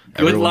them.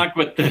 Good luck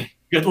with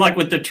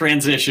the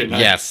transition.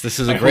 Yes, this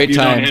is a great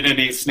time. I hope you don't hit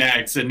any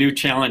snags. A new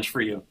challenge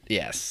for you.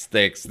 Yes,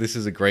 thanks. This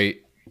is a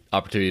great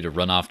opportunity to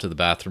run off to the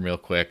bathroom real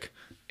quick,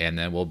 and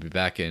then we'll be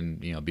back in,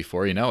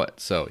 before you know it.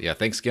 So yeah,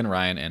 thanks again,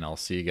 Ryan, and I'll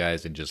see you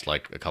guys in just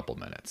like a couple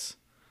minutes.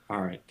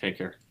 All right, take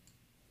care.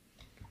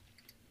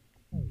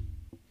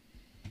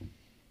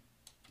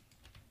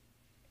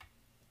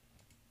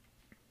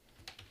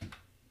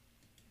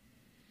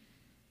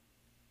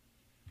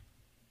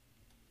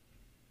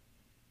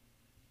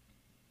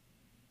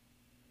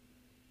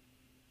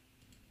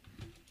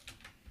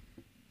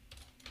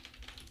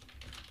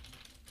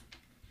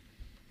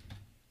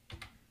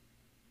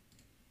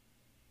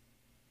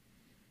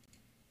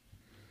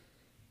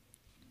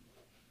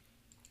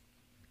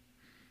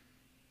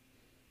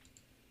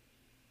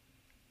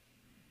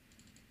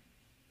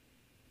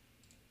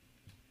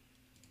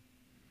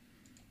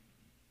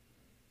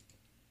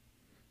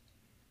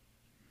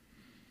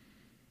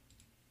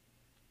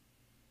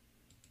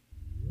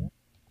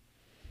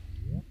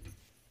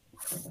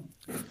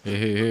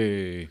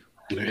 Hey.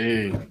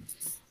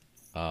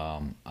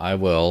 I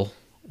will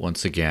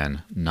once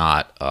again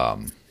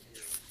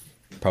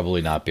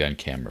probably not be on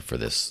camera for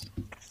this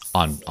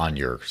on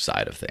your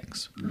side of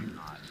things.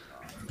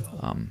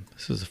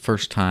 This is the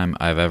first time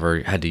I've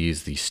ever had to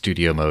use the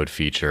studio mode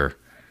feature.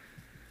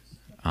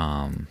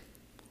 We're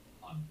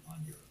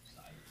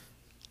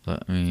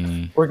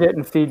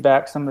getting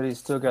feedback. Somebody's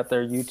still got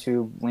their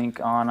YouTube link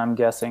on, I'm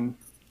guessing.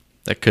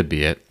 That could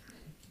be it.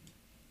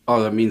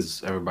 Oh, that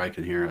means everybody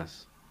can hear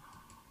us.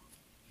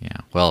 Yeah.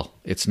 Well,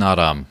 it's not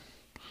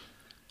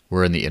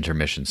we're in the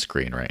intermission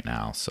screen right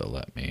now, so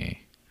let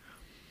me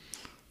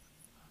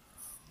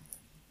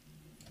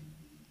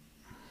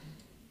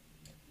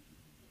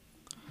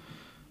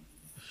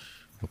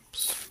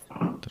Oops.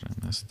 Did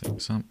I mess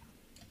things up?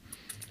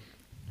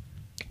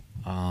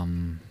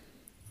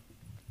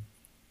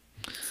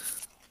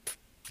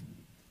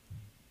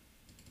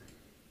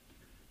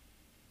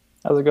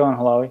 How's it going,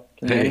 Halawi?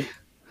 Can you hear me?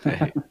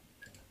 Hey.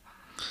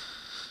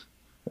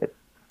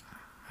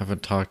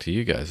 Haven't talked to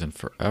you guys in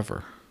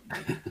forever.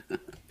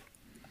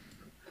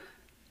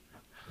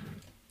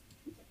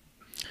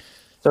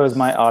 So is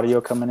my audio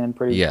coming in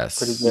pretty good?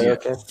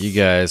 Okay. You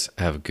guys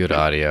have good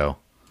audio.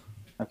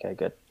 Okay,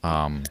 good.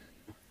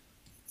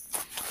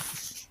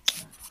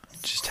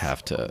 Just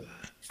have to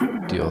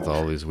deal with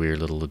all these weird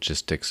little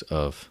logistics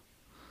of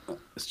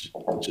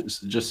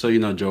just so you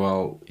know,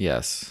 Joel.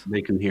 Yes.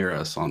 They can hear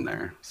us on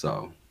there.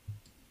 So.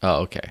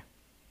 Oh, okay.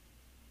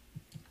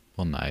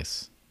 Well,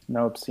 nice.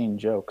 No obscene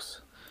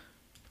jokes.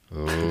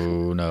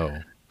 Oh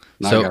no.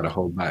 Now I gotta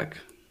hold back.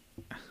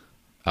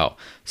 Oh,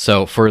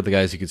 so for the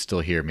guys who can still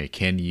hear me,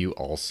 can you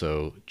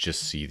also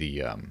just see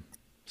the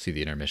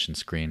intermission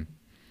screen?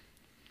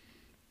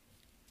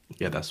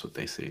 Yeah, that's what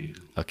they see.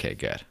 Okay,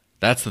 good.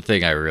 That's the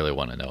thing I really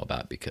want to know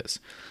about, because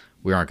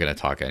we aren't going to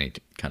talk any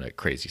kind of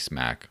crazy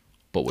smack.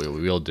 But what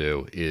we will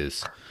do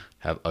is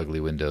have ugly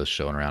windows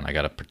showing around. I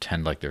got to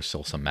pretend like there's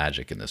still some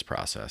magic in this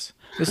process.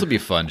 This will be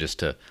fun, just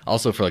to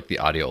also for like the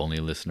audio only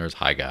listeners.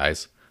 Hi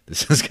guys,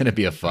 this is going to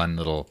be a fun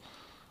little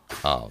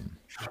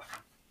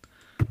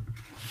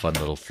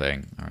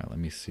thing. All right, let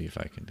me see if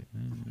I can do.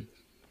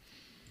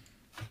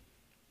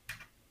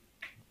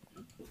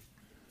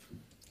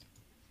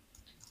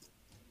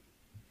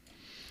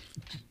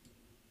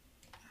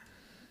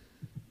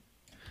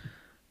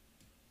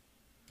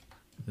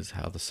 This is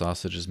how the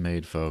sausage is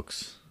made,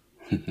 folks.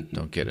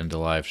 Don't get into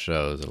live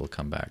shows. It'll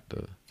come back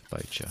to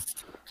bite you.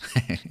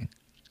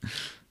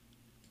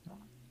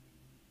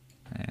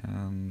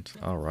 And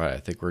all right, I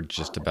think we're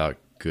just about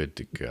good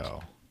to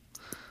go.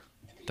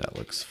 That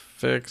looks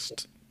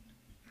fixed.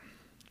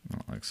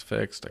 That looks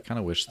fixed. I kind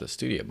of wish the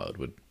studio mode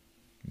would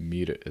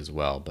mute it as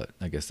well, but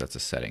I guess that's a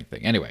setting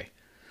thing. Anyway,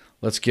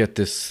 let's get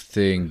this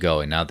thing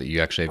going now that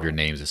you actually have your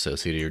names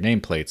associated, your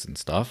nameplates and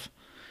stuff.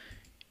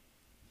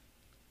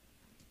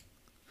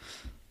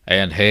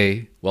 And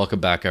hey,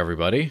 welcome back,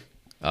 everybody.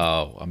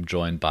 I'm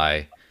joined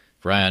by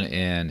Ryan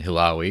and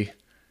Hilawi. You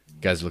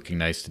guys looking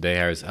nice today.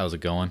 How's it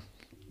going?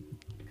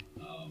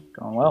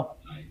 Going well.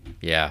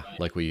 Yeah,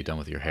 like what you done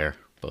with your hair,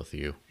 both of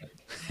you.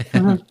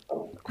 Mm-hmm.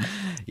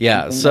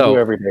 Yeah, Things I so do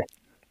every day.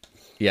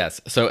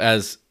 yes, so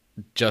as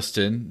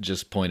Justin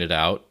just pointed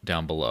out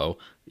down below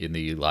in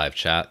the live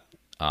chat,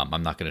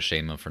 I'm not going to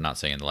shame him for not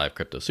saying the live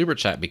crypto super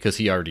chat because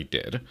he already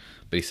did.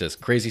 But he says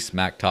crazy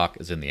smack talk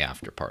is in the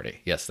after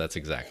party. Yes, that's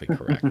exactly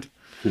correct.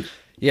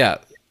 Yeah.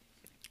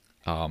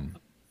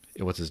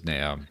 What's his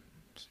name?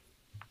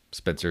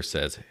 Spencer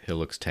says he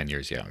looks 10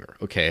 years younger.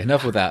 Okay,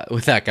 enough with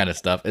that kind of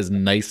stuff. As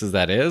nice as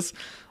that is,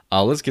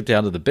 let's get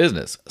down to the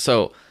business.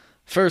 So,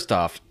 first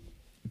off,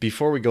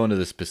 before we go into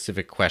the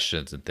specific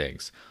questions and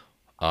things,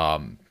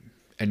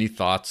 any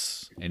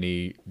thoughts?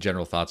 Any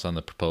general thoughts on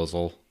the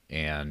proposal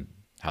and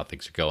how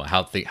things are going?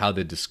 How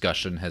the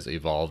discussion has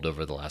evolved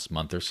over the last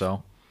month or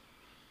so?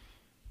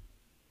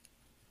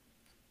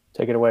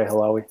 Take it away,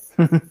 Hilawi.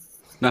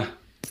 Nah.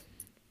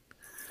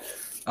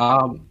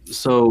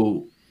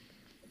 So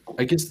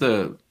I guess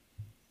the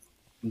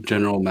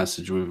general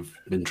message we've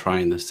been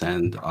trying to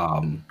send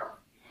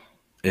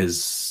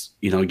is,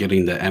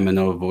 getting the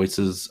MNO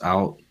voices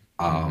out.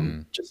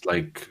 Just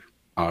like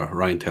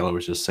Ryan Taylor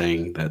was just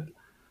saying, that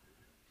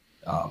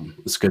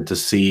it's good to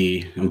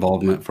see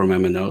involvement from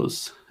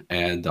MNOs.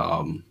 And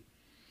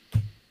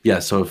yeah,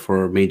 so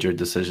for major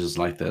decisions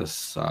like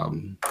this,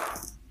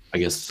 I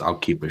guess I'll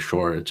keep it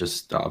short.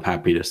 Just I'm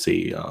happy to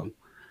see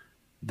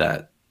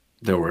that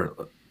there were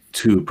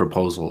two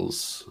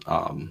proposals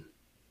that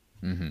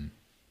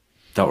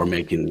were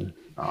making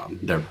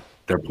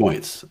their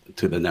points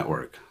to the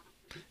network.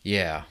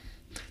 Yeah,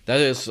 that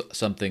is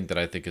something that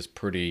I think is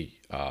pretty,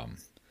 I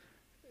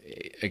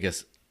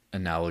guess,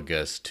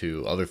 analogous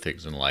to other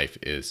things in life.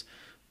 Is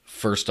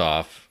first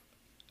off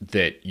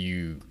that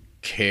you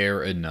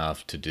care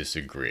enough to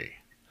disagree,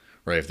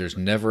 right? If there's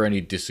never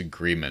any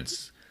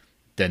disagreements,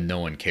 then no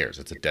one cares.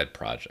 It's a dead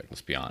project.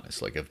 Let's be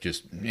honest. Like if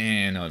just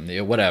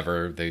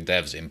whatever, the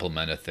devs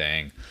implement a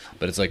thing,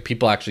 but it's like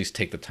people actually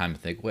take the time to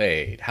think,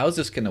 wait, how is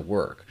this going to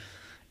work?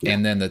 Yeah.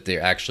 And then that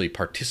they're actually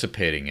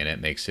participating in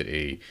it makes it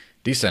a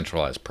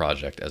decentralized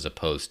project as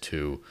opposed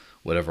to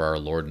whatever our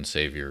Lord and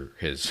Savior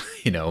has,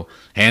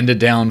 handed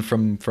down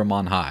from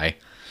on high.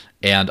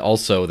 And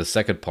also the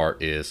second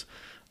part is,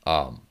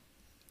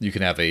 you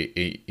can have a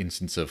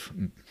instance of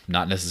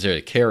not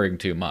necessarily caring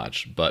too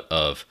much, but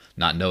of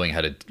not knowing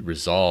how to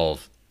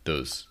resolve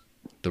the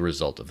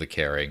result of the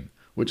caring,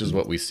 which is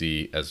what we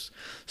see as,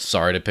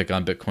 sorry to pick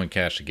on Bitcoin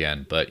Cash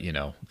again, but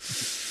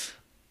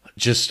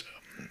just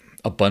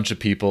a bunch of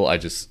people.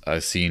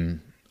 I've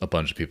seen a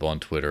bunch of people on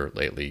Twitter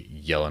lately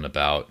yelling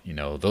about,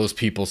 those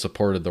people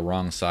supported the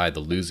wrong side,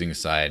 the losing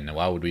side, and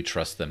why would we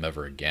trust them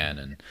ever again?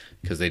 And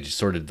because they just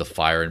sort of the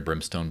fire and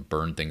brimstone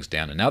burned things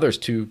down. And now there's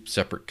two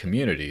separate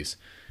communities.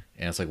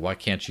 And it's like, why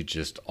can't you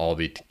just all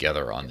be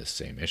together on this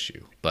same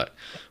issue? But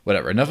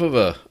whatever. Enough of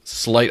a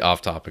slight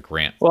off-topic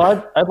rant.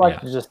 Well, I'd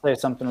like to just say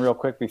something real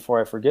quick before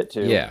I forget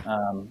to.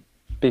 Yeah.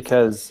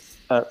 Because,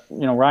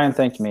 Ryan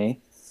thanked me.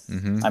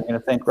 Mm-hmm. I'm going to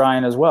thank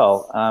Ryan as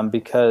well,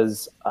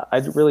 because I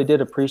really did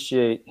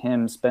appreciate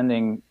him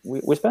spending.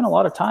 We spent a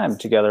lot of time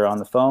together on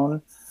the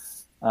phone,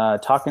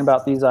 talking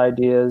about these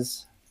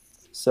ideas.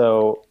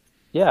 So,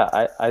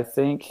 yeah, I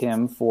thank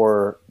him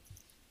for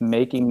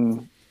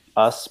making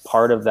us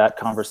part of that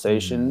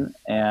conversation.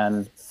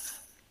 And,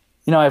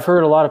 I've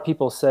heard a lot of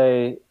people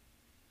say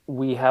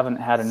we haven't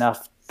had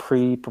enough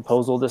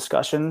pre-proposal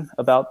discussion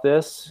about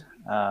this.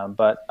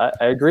 But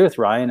I agree with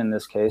Ryan in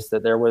this case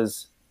that there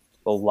was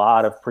a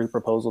lot of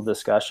pre-proposal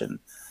discussion.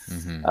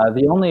 Mm-hmm.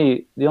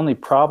 The only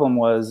problem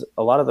was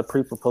a lot of the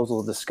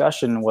pre-proposal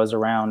discussion was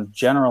around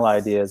general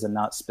ideas and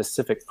not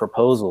specific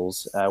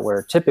proposals,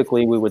 where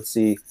typically we would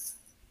see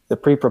the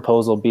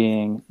pre-proposal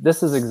being,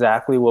 this is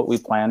exactly what we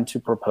plan to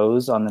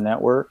propose on the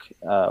network.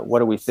 What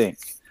do we think?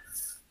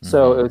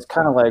 So it was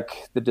kind of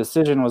like the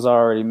decision was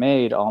already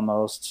made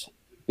almost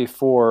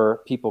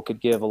before people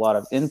could give a lot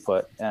of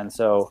input. And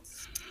so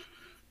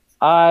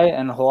I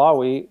and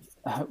Huawei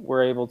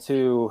were able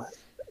to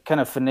kind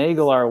of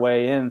finagle our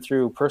way in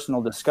through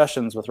personal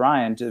discussions with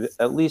Ryan to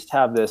at least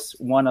have this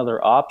one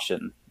other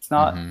option. It's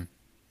not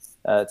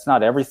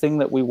everything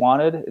that we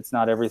wanted. It's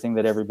not everything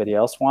that everybody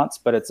else wants,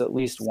 but it's at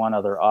least one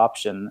other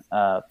option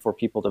for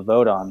people to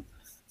vote on.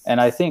 And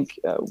I think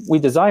we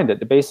designed it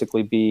to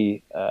basically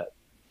be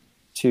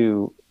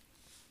to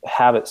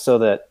have it so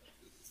that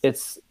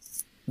it's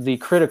the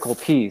critical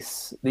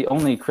piece. The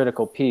only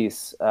critical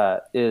piece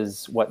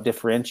is what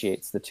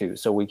differentiates the two.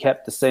 So we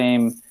kept the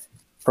same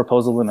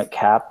proposal limit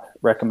cap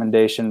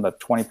recommendation, but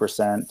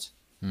 20%.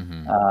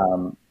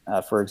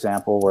 For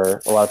example,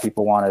 where a lot of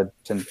people wanted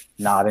to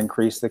not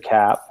increase the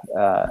cap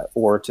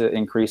or to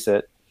increase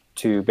it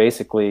to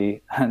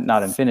basically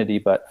not infinity,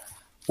 but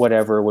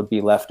whatever would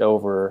be left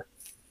over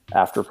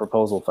after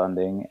proposal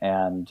funding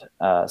and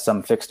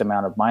some fixed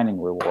amount of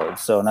mining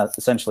rewards. So not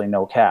essentially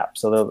no cap.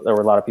 So there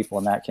were a lot of people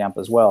in that camp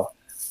as well.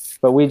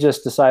 But we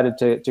just decided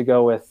to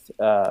go with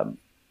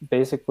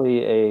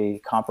basically a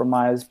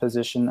compromise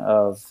position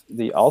of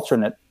the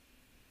alternate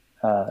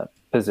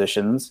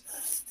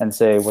positions and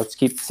say, let's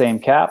keep the same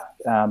cap,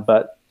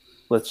 but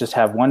let's just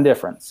have one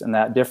difference. And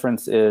that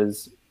difference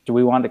is, do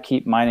we want to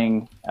keep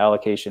mining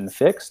allocation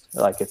fixed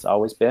like it's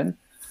always been?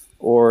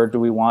 Or do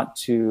we want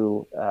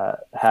to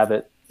have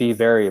it be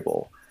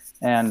variable?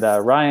 And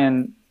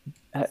Ryan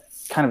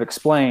kind of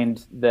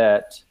explained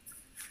that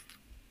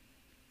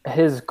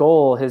his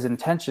goal, his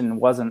intention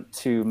wasn't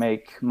to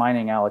make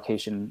mining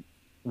allocation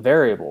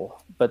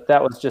variable, but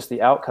that was just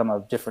the outcome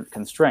of different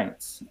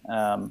constraints.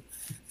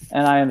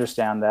 And I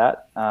understand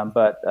that,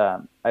 but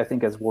I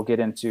think as we'll get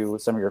into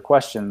some of your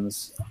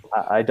questions,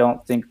 I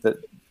don't think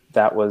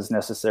that was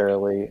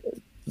necessarily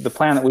the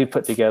plan that we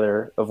put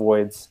together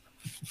avoids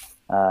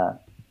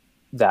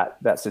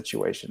that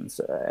situation,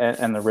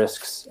 and the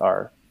risks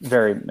are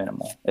very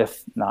minimal,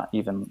 if not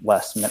even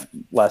less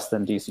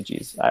than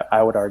DCG's.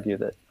 I would argue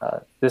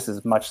that this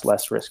is much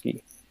less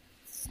risky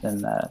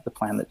than the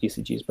plan that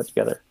DCG's put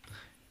together.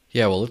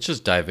 Yeah, well, let's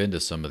just dive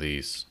into some of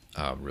these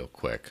real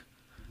quick.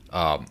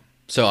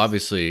 So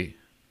obviously,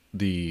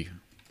 the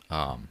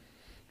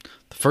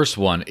first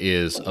one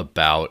is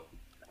about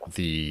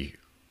the,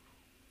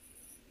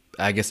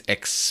 I guess,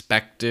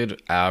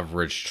 expected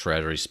average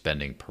treasury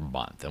spending per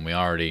month, and we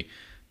already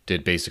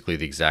did basically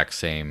the exact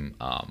same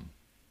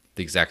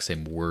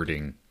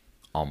wording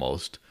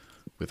almost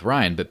with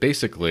Ryan. But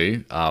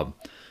basically,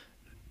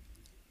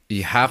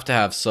 you have to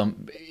have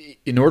some,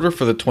 in order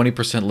for the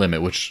 20%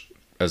 limit, which,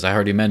 as I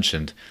already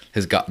mentioned,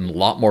 has gotten a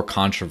lot more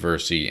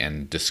controversy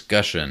and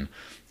discussion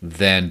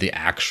than the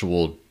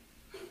actual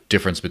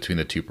difference between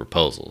the two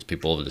proposals.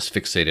 People have just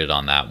fixated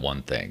on that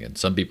one thing, and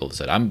some people have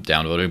said, "I'm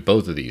down voting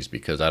both of these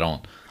because I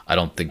don't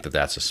think that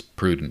that's a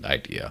prudent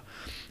idea."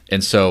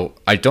 And so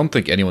I don't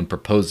think anyone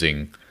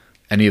proposing,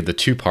 any of the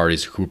two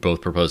parties who are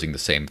both proposing the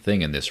same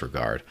thing in this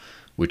regard,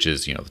 which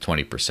is, the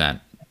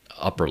 20%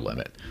 upper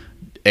limit,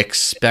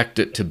 expect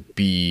it to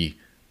be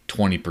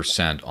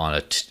 20%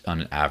 on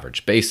an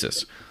average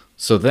basis.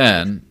 So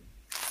then,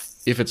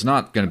 if it's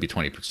not going to be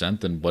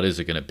 20%, then what is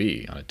it going to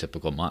be on a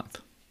typical month?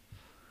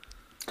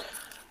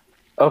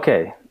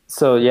 Okay,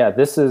 so yeah,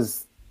 this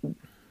is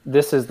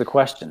the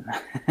question.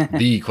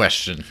 The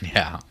question,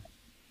 yeah.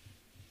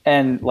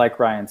 And like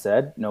Ryan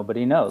said,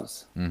 nobody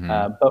knows.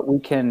 But we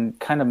can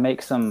kind of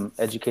make some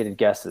educated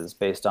guesses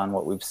based on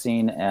what we've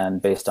seen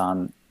and based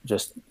on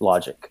just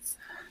logic.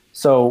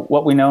 So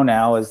what we know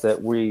now is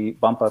that we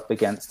bump up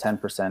against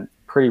 10%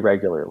 pretty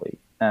regularly.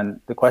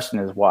 And the question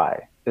is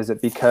why? Is it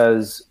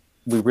because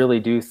we really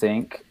do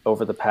think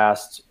over the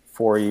past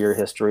 4-year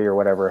history or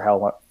whatever,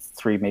 how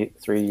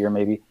 3-year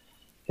maybe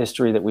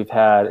history that we've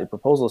had a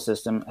proposal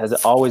system, has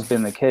it always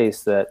been the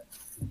case that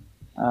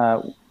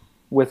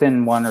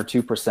within 1 or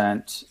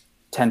 2%,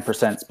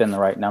 10%'s been the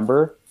right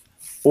number?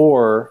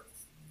 Or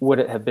would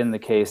it have been the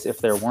case if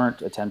there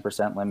weren't a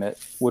 10% limit,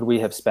 would we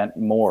have spent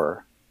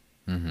more?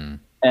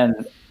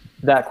 And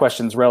that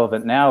question's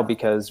relevant now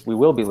because we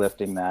will be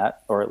lifting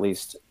that, or at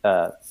least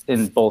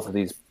in both of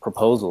these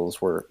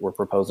proposals, we're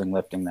proposing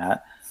lifting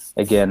that.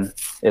 Again,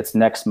 it's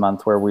next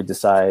month where we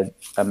decide,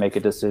 make a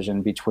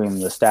decision between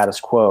the status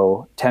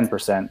quo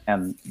 10%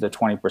 and the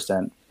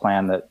 20%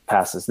 plan that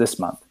passes this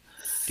month.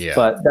 Yeah.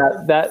 But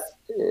that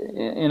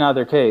in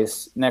either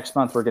case, next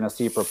month we're going to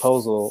see a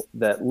proposal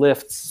that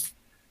lifts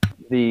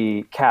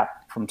the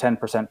cap from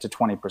 10% to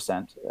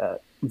 20%,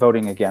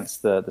 voting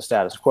against the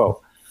status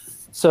quo.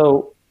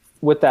 So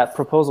with that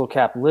proposal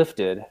cap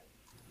lifted,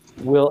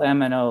 will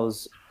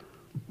MNOs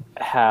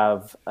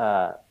have,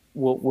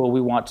 will we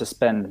want to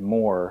spend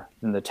more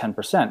than the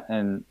 10%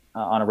 and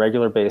on a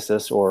regular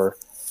basis, or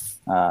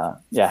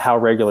how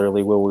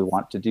regularly will we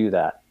want to do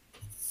that?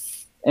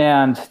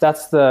 And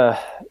that's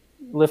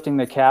lifting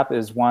the cap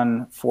is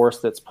one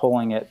force that's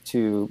pulling it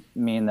to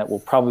mean that we'll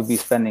probably be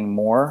spending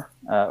more,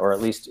 or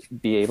at least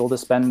be able to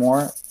spend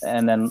more.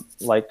 And then,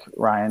 like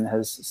Ryan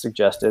has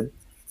suggested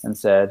and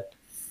said,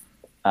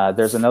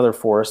 there's another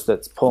force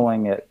that's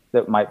pulling it,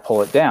 that might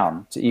pull it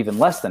down to even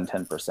less than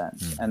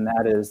 10%. And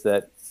that is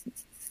that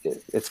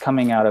it's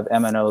coming out of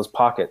MNO's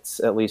pockets,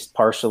 at least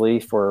partially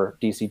for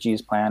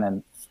DCG's plan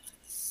and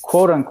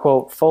quote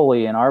unquote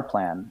fully in our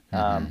plan.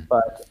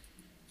 But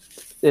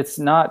it's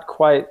not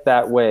quite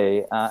that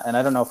way. And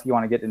I don't know if you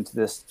want to get into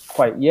this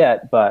quite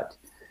yet, but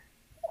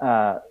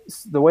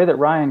the way that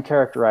Ryan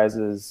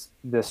characterizes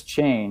this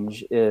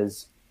change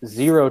is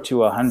 0 to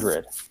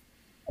 100.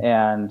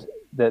 And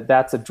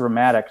that's a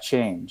dramatic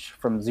change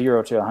from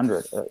 0 to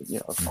 100.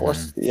 Of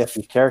course, if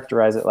you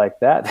characterize it like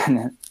that,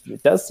 then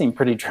it does seem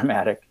pretty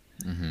dramatic.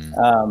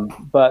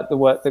 But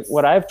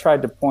what I've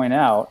tried to point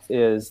out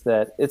is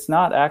that it's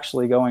not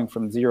actually going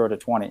from 0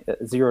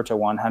 to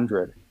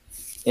 100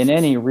 in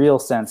any real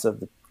sense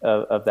of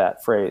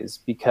that phrase,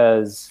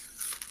 because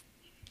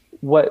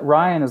what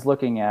Ryan is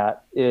looking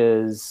at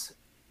is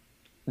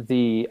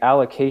the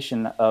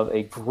allocation of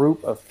a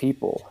group of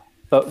people.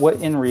 But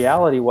in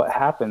reality, what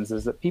happens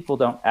is that people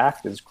don't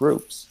act as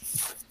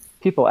groups.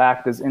 People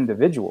act as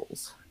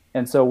individuals.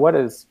 And so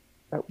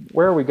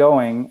where are we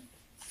going?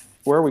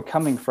 Where are we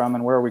coming from,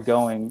 and where are we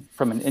going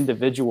from an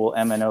individual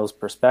MNO's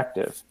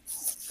perspective,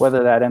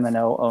 whether that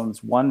MNO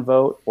owns 1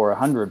 vote or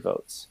 100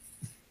 votes?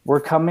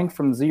 We're coming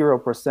from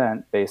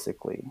 0%,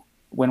 basically.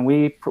 When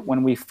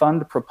we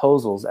fund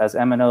proposals as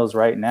MNOs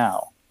right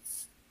now,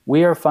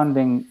 we are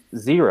funding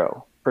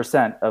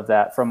 0% of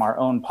that from our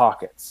own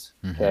pockets,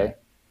 okay?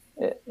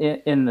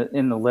 In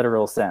the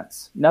literal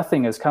sense.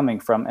 Nothing is coming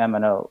from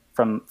MNO,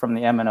 from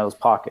the MNO's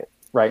pocket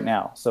right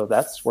now. So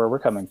that's where we're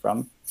coming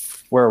from.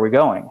 Where are we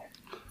going?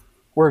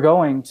 We're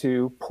going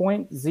to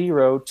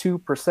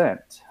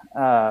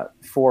 0.02%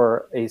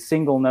 for a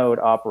single node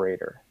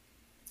operator.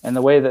 And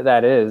the way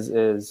that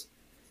is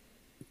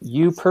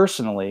you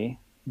personally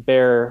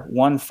bear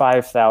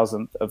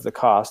 1/5000th of the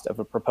cost of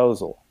a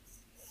proposal.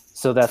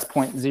 So that's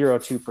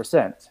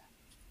 0.02%.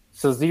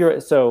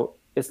 So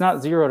it's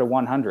not 0 to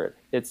 100.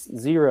 It's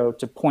 0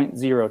 to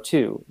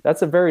 0.02.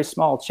 That's a very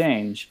small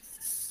change.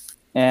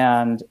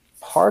 And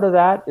part of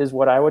that is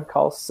what I would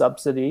call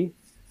subsidy.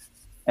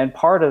 And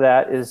part of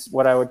that is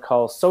what I would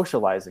call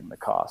socializing the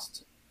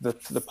cost.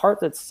 The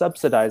part that's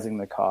subsidizing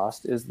the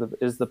cost is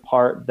the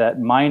part that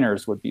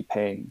miners would be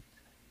paying,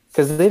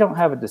 because they don't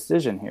have a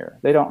decision here.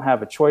 They don't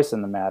have a choice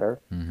in the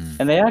matter.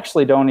 And they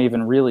actually don't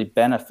even really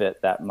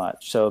benefit that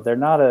much. So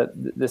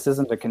this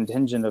isn't a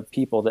contingent of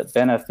people that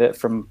benefit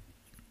from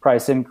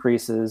price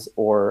increases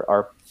or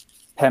are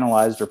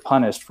penalized or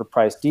punished for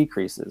price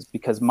decreases,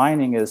 because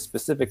mining is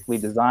specifically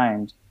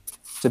designed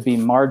to be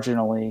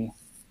marginally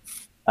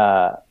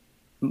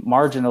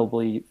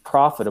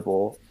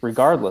profitable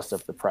regardless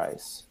of the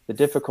price. The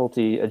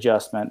difficulty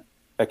adjustment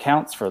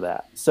accounts for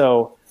that.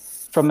 So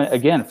from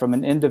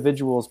an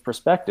individual's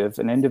perspective,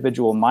 an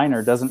individual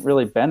miner doesn't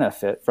really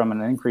benefit from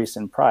an increase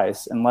in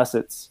price unless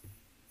it's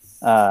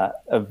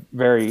a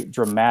very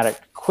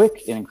dramatic,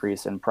 quick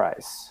increase in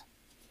price.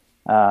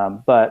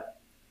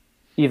 But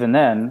even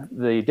then,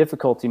 the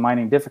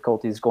mining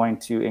difficulty is going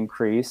to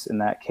increase in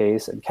that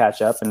case and catch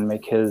up and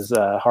make his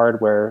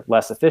hardware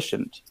less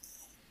efficient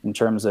in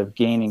terms of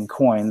gaining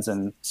coins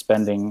and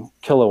spending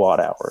kilowatt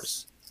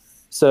hours.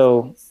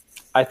 So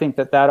I think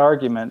that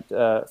argument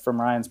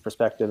from Ryan's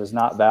perspective is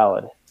not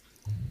valid.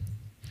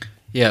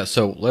 Yeah,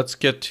 so let's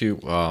get to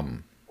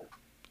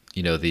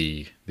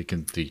the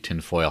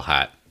tinfoil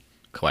hat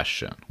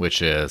question,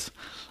 which is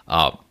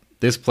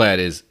this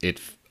plan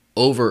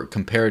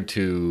compared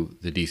to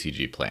the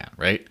DCG plan,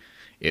 right?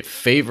 It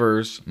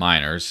favors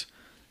miners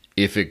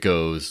if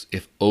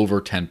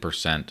over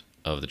 10%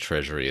 of the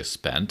treasury is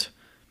spent,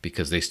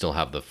 because they still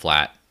have the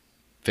flat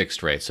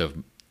fixed rate. So if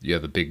you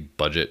have a big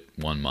budget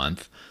 1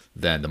 month,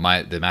 then the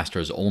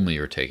masters only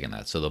are taking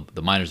that. So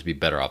the miners would be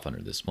better off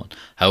under this one.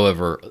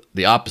 However,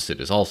 the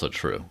opposite is also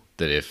true,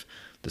 that if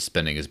the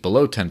spending is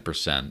below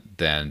 10%,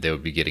 then they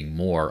would be getting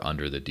more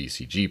under the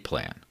DCG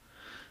plan.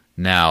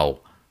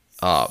 Now,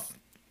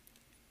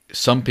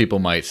 some people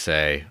might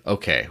say,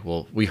 okay,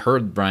 well, we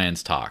heard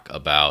Brian's talk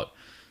about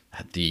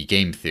the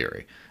game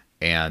theory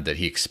and that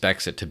he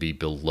expects it to be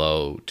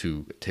below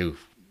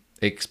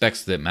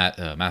expects that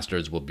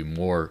masters will be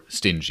more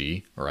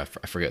stingy, or I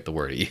forget the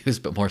word he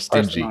used, but more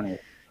stingy.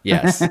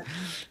 Yes.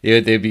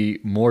 They'd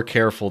be more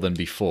careful than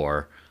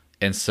before.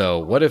 And so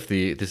what if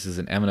this is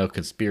an MNO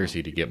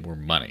conspiracy to get more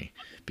money?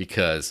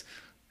 Because,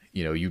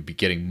 you'd be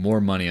getting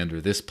more money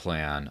under this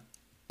plan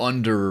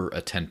under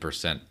a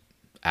 10%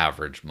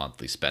 average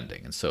monthly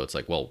spending. And so it's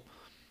like, well,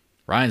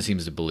 Ryan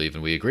seems to believe,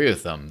 and we agree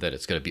with them, that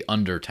it's going to be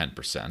under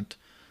 10%.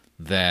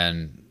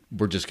 Then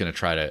we're just going to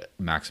try to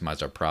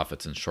maximize our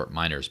profits and short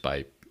miners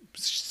by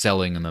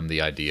selling them the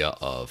idea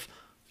of,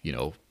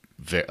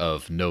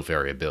 of no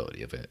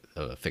variability of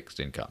a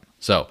fixed income.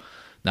 So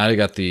now you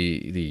got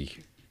the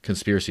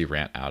conspiracy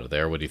rant out of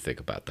there. What do you think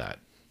about that?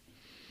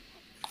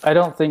 I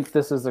don't think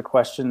this is a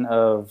question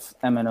of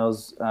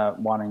MNOs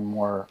wanting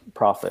more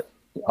profit,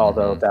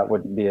 although that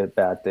wouldn't be a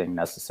bad thing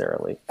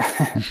necessarily.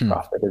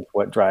 Profit is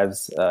what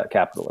drives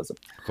capitalism.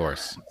 Of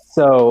course.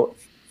 So,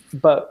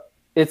 but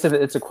it's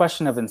a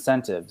question of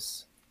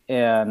incentives.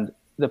 And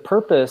the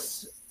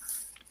purpose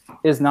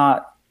is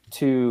not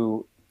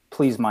to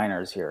please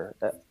miners here.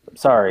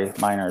 Sorry,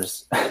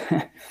 miners.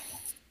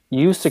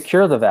 You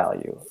secure the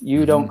value.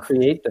 You don't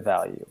create the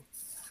value.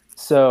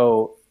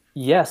 So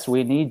yes,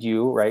 we need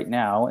you right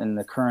now in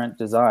the current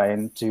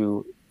design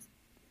to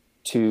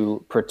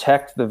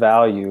protect the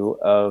value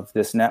of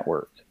this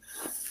network.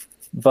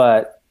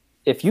 But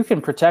if you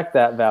can protect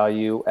that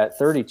value at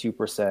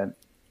 32%,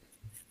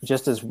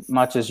 just as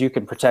much as you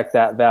can protect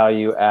that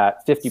value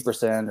at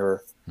 50%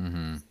 or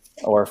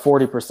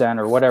 40%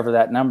 or whatever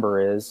that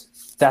number is,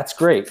 that's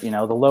great. The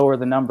lower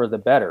the number, the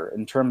better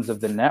in terms of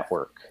the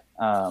network.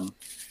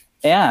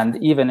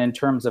 And even in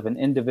terms of an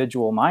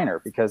individual miner,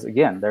 because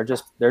again, they're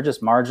just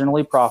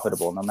marginally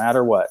profitable no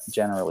matter what,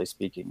 generally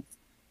speaking.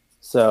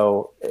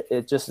 So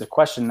it's just a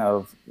question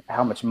of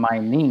how much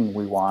mining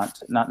we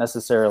want, not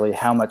necessarily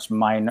how much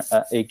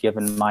a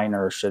given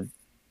miner should,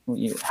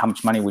 how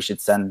much money we should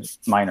send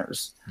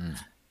miners.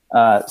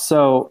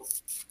 So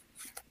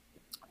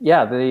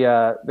yeah,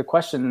 the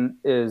question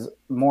is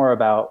more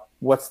about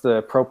what's the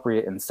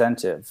appropriate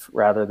incentive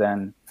rather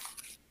than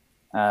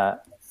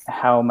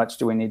how much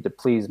do we need to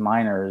please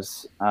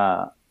miners.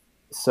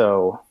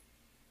 So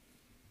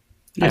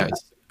yes,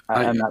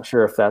 I'm not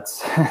sure if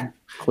that's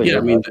clear. Yeah,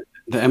 I mean,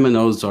 the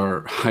MNOs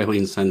are highly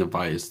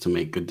incentivized to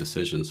make good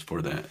decisions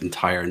for the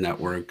entire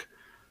network,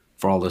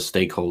 for all the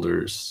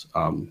stakeholders.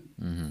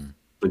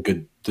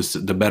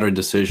 The better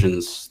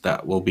decisions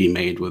that will be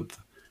made with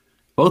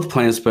both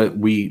plans, but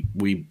we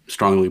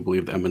strongly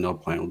believe the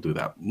MNO plan will do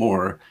that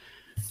more.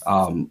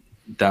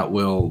 That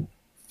will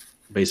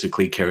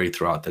basically carry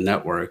throughout the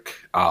network.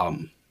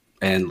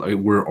 And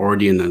we're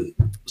already in a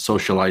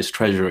socialized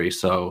treasury,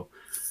 so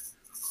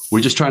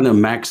we're just trying to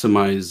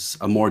maximize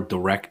a more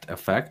direct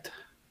effect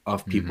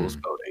of people's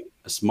voting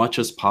as much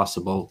as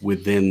possible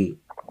within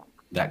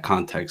that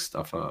context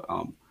of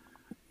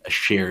a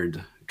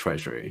shared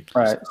treasury.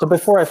 Right. So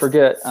before I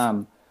forget, there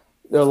are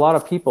a lot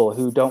of people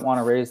who don't want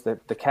to raise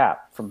the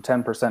cap from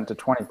 10% to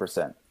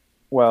 20%.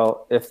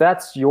 Well, if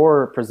that's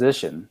your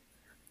position,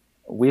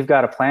 we've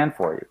got a plan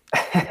for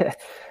you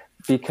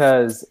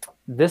because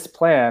this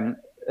plan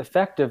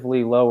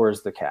effectively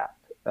lowers the cap.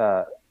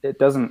 It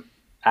doesn't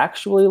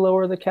actually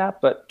lower the cap,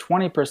 but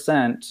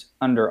 20%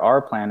 under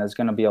our plan is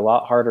going to be a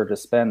lot harder to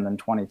spend than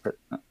 20%.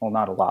 Well,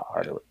 not a lot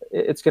harder.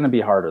 It's going to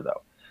be harder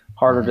though,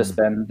 harder to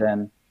spend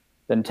than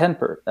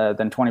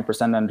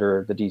 20%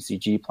 under the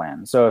DCG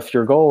plan. So if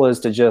your goal is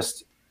to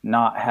just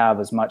not have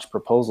as much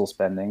proposal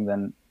spending,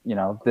 then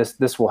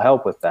this will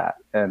help with that.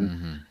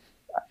 And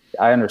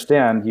I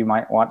understand you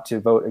might want to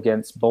vote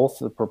against both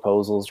the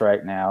proposals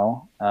right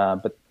now,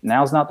 but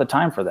now's not the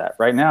time for that.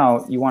 Right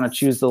now, you want to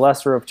choose the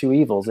lesser of two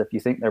evils if you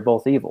think they're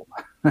both evil.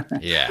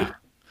 Yeah.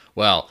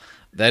 Well,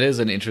 that is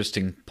an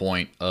interesting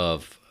point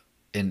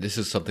and this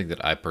is something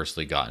that I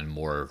personally gotten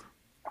more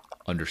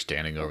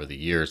understanding over the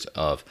years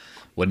of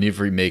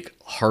whenever you make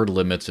hard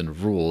limits and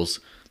rules,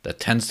 that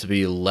tends to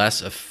be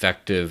less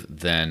effective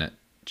than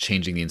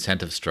changing the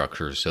incentive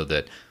structure so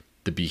that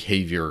the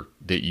behavior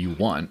that you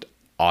want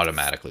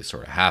automatically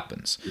sort of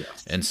happens.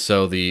 Yes. And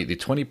so the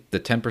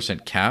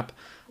 10% cap,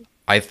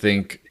 I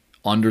think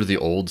under the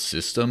old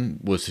system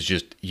was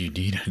just you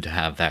needed to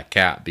have that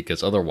cap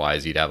because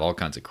otherwise you'd have all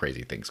kinds of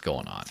crazy things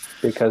going on.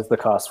 Because the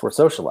costs were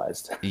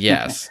socialized.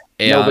 Yes.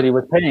 Nobody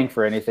was paying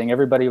for anything.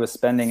 Everybody was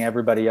spending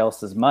everybody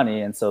else's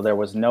money. And so there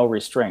was no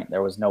restraint.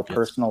 There was no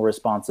personal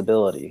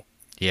responsibility.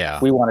 Yeah.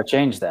 We want to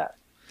change that.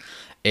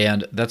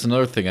 And that's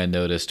another thing I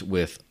noticed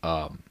with,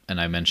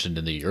 and I mentioned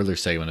in the earlier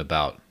segment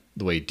about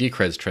the way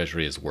Decred's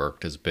treasury has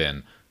worked has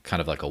been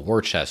kind of like a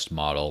war chest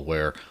model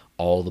where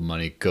all the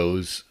money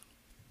goes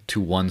to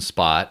one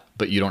spot,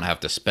 but you don't have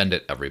to spend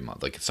it every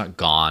month. Like it's not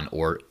gone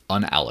or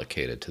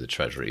unallocated to the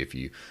treasury if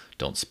you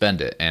don't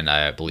spend it. And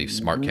I believe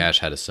Smart Cash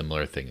had a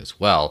similar thing as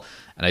well.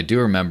 And I do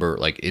remember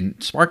like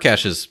in Smart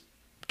Cash's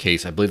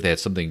case, I believe they had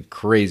something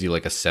crazy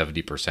like a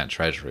 70%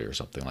 treasury or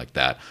something like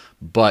that.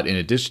 But in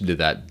addition to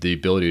that, the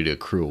ability to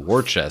accrue a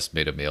war chest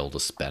made them able to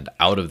spend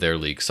out of their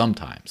league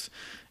sometimes.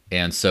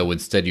 And so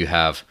instead you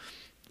have,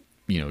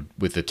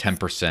 with the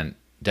 10%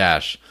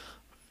 dash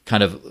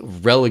kind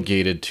of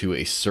relegated to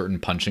a certain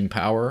punching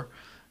power,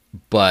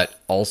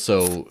 but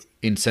also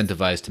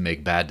incentivized to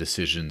make bad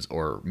decisions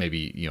or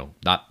maybe,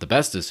 not the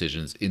best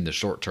decisions in the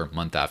short term,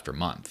 month after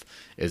month.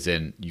 As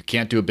in you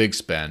can't do a big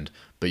spend,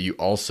 but you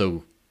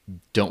also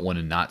don't want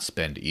to not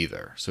spend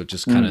either. So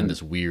just kind of in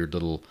this weird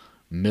little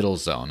middle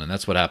zone. And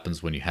that's what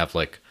happens when you have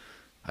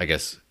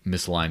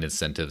misaligned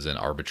incentives and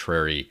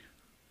arbitrary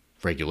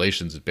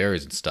regulations and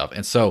barriers and stuff.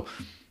 And so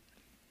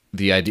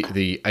the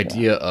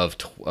idea of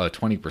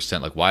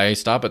 20%, like why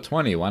stop at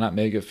 20? Why not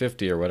make it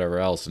 50 or whatever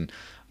else? And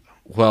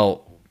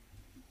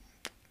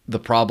the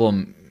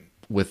problem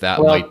with that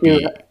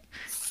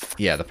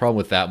the problem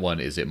with that one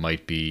is it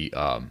might be,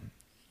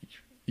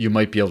 you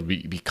might be able to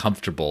be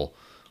comfortable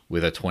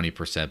with a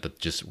 20%, but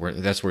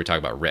that's where we talk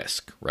about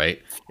risk,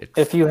 right?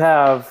 If you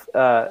have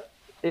a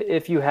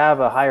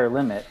higher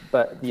limit,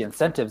 but the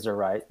incentives are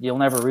right, you'll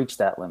never reach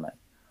that limit.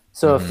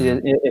 So if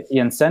the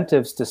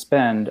incentives to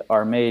spend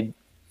are made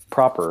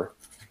proper,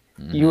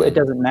 it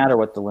doesn't matter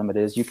what the limit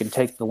is. You can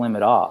take the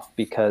limit off,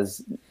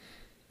 because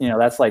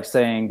that's like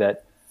saying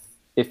that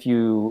if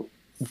you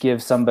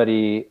give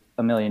somebody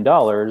 $1 million,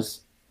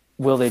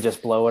 will they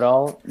just blow it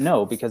all?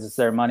 No, because it's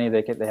their money.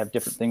 They have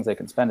different things they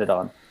can spend it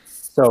on.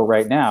 So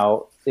right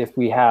now, if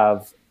we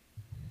have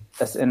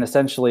an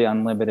essentially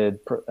unlimited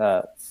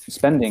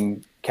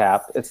spending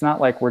cap, it's not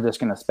like we're just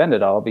going to spend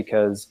it all,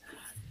 because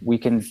we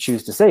can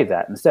choose to save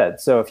that instead.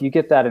 So if you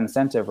get that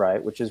incentive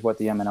right, which is what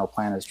the M&O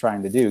plan is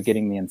trying to do,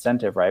 getting the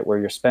incentive right, where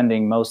you're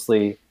spending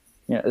mostly,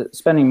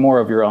 spending more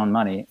of your own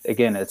money.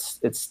 Again, it's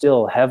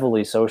still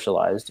heavily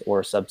socialized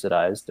or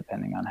subsidized,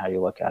 depending on how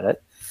you look at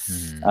it.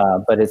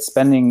 But it's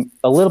spending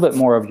a little bit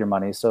more of your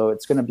money, so you're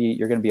going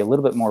to be a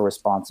little bit more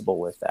responsible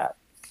with that.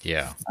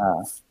 Yeah.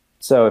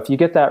 So if you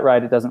get that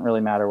right, it doesn't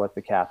really matter what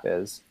the cap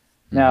is.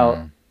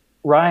 Now,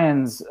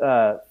 Ryan's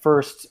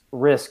first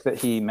risk that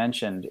he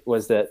mentioned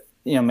was that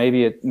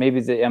maybe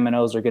the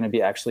M&Os are going to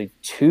be actually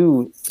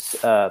too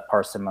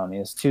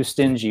parsimonious, too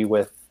stingy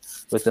with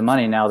the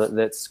money now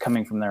that's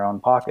coming from their own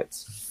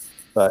pockets.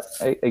 But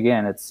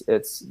again, it's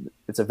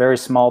a very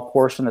small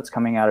portion that's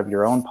coming out of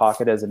your own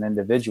pocket as an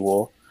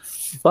individual.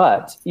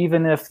 But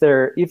even if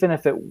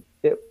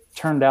it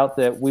turned out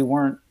that we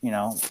weren't,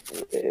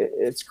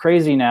 it's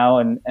crazy now,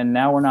 and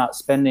now we're not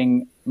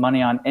spending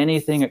money on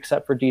anything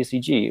except for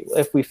DCG.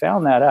 If we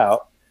found that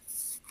out,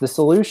 the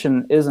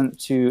solution isn't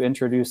to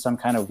introduce some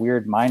kind of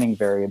weird mining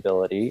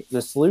variability.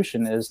 The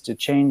solution is to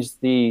change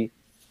the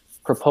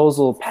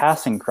proposal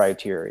passing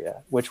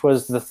criteria, which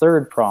was the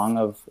third prong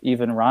of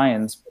even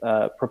Ryan's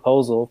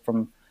proposal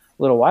from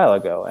a little while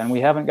ago, and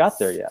we haven't got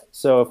there yet.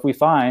 So if we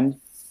find,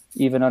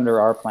 even under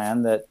our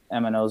plan, that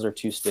M&Os are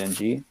too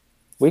stingy,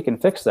 we can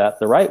fix that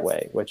the right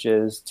way, which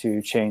is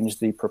to change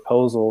the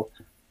proposal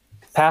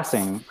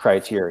passing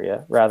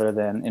criteria rather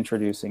than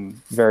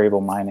introducing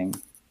variable mining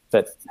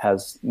that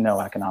has no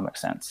economic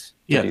sense.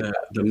 Yeah,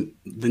 the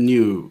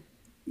new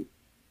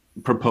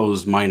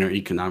proposed miner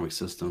economic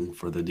system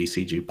for the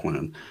DCG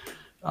plan.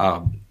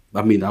 I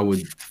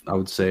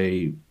would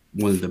say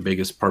one of the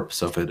biggest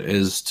purpose of it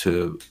is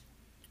to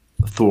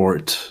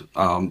thwart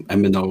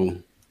M&O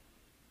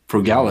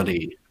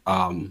frugality.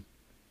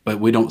 But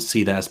we don't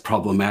see that as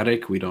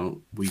problematic. We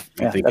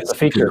think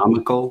it's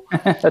economical.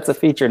 That's a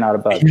feature, not a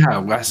bug.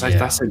 Yeah,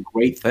 that's a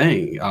great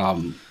thing,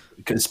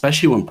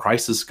 especially when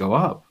prices go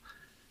up.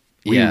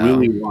 We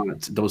really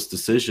want those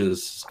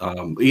decisions,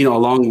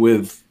 along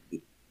with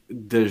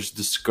there's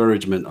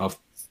discouragement of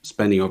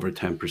spending over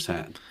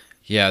 10%.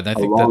 Yeah, and I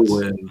think along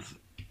with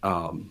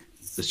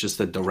it's just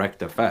a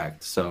direct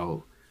effect.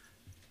 So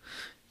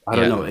I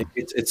don't know.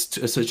 It's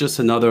just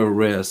another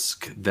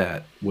risk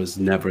that was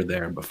never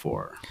there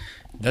before.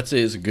 That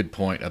is a good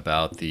point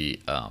about the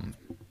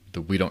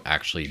we don't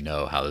actually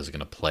know how this is going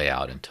to play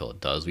out until it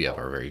does. We have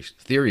our various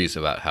theories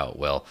about how it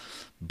will,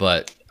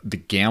 but the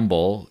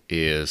gamble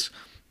is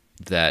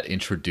that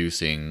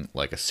introducing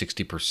like a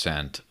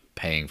 60%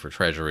 paying for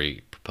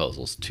treasury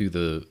proposals to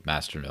the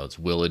masternodes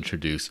will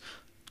introduce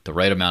the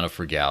right amount of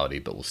frugality,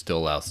 but will still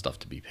allow stuff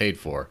to be paid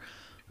for.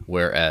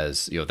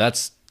 Whereas,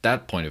 that's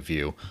that point of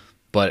view.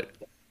 But,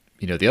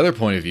 the other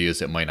point of view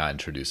is it might not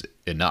introduce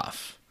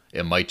enough.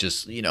 It might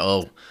just,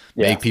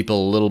 make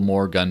people a little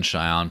more gun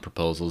shy on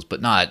proposals,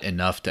 but not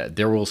enough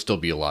there will still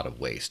be a lot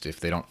of waste if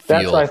they don't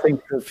feel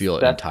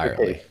it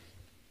entirely.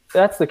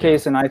 That's the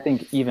case, and I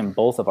think even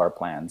both of our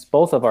plans,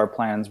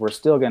 we're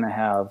still going to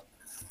have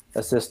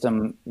a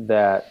system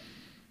that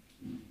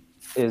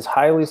is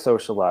highly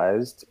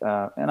socialized,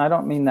 and I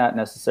don't mean that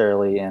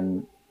necessarily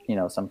in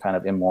some kind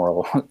of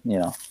immoral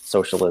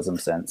socialism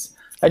sense.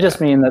 I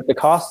just mean that the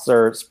costs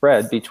are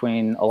spread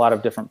between a lot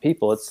of different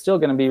people. It's still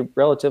going to be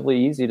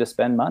relatively easy to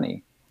spend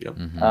money. Yep.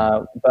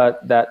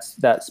 But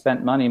that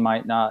spent money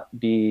might not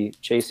be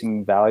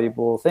chasing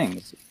valuable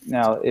things.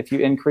 Now, if you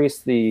increase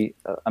the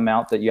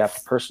amount that you have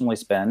to personally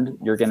spend,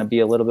 you're going to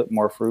be a little bit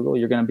more frugal.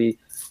 You're going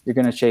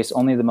to chase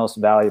only the most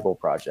valuable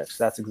projects.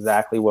 That's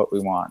exactly what we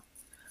want.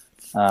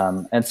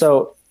 And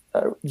so,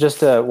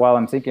 while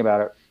I'm thinking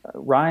about it,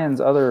 Ryan's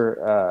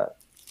other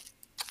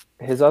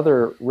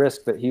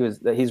risk that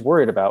he's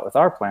worried about with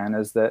our plan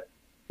is that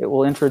it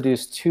will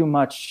introduce too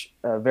much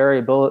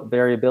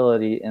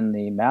variability in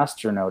the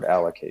masternode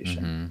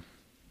allocation.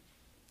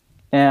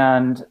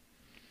 And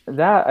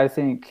that, I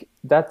think,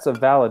 that's a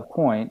valid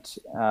point.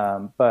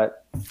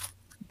 But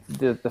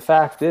the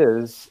fact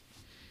is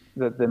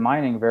that the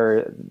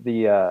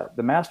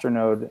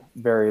masternode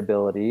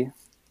variability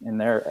in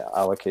their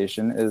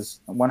allocation is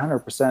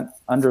 100%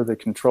 under the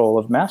control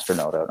of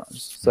masternode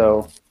owners.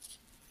 So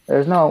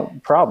there's no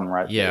problem,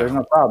 right? Yeah. There's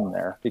no problem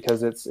there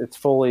because it's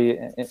fully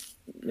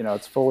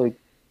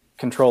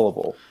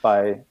controllable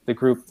by the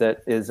group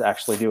that is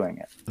actually doing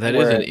it. That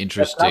is an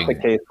interesting. That's not the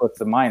case with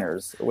the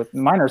miners.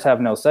 Miners have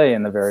no say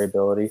in the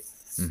variability.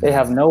 They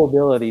have no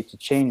ability to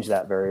change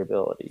that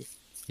variability.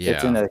 Yeah.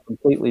 It's in a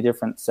completely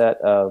different set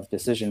of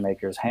decision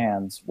makers'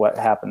 hands what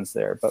happens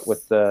there. But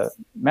with the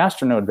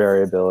masternode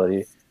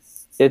variability,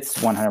 it's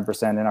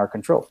 100% in our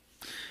control.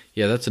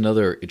 Yeah, that's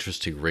another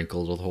interesting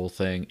wrinkle to the whole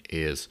thing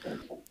is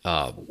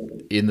uh,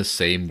 in the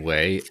same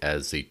way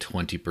as the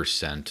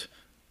 20%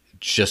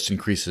 just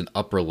increase an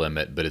upper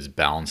limit, but is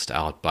balanced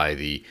out by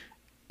the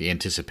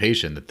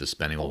anticipation that the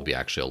spending will be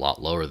actually a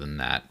lot lower than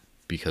that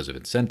because of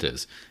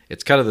incentives.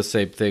 It's kind of the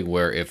same thing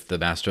where if the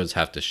masternodes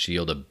have to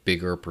shield a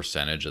bigger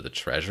percentage of the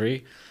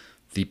treasury,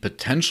 the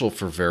potential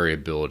for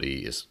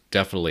variability is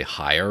definitely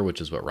higher,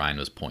 which is what Ryan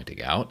was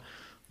pointing out,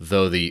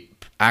 though the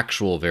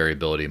actual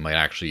variability might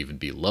actually even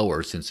be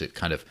lower since it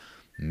kind of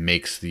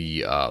makes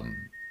it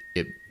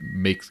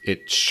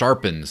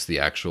sharpens the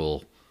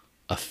actual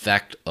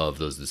effect of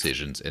those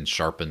decisions and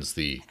sharpens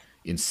the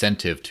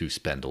incentive to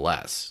spend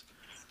less.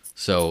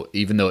 So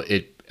even though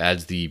it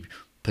adds the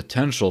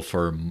potential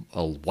for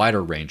a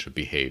wider range of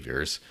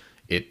behaviors,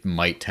 it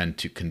might tend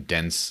to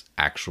condense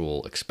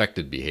actual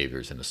expected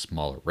behaviors in a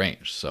smaller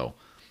range. So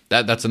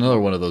that's another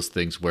one of those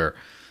things where,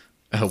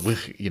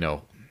 you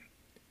know,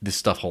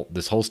 this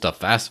whole stuff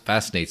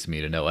fascinates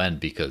me to no end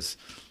because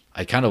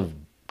I kind of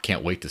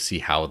can't wait to see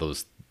how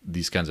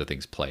these kinds of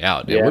things play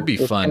out. Yeah, it would be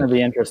it's fun. It's going to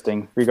be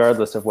interesting,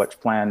 regardless of which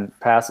plan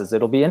passes.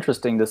 It'll be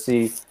interesting to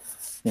see.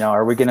 You know,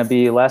 are we going to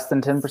be less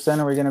than 10%?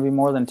 Or are we going to be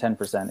more than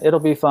 10%? It'll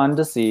be fun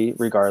to see,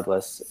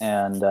 regardless.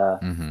 And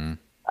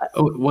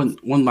one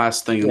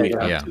last thing let me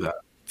add to that.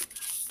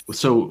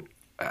 So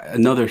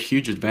another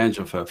huge advantage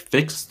of a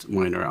fixed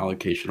minor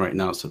allocation right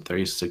now is at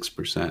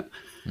 36%.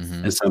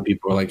 And some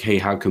people are like, hey,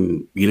 how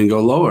come you didn't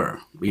go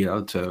lower, you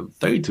know, to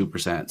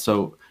 32%?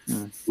 So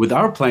with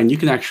our plan, you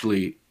can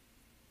actually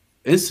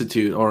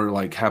institute or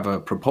like have a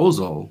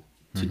proposal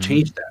to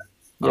change that.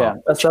 Yeah,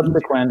 a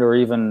subsequent or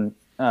even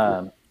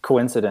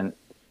coincident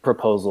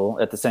proposal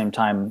at the same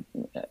time.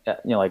 You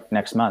know, like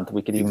next month,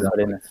 we could even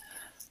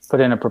put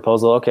in a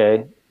proposal.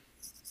 Okay,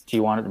 do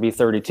you want it to be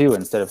 32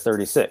 instead of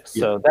 36?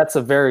 Yeah. So that's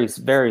a very,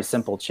 very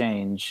simple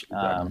change.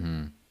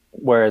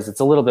 Whereas it's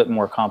a little bit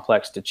more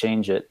complex to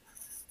change it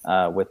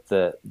with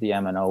the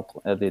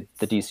MNO,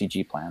 the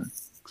DCG plan.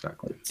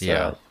 Exactly.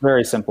 It's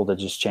very simple to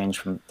just change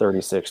from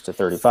 36 to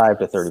 35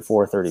 to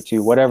 34,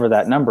 32, whatever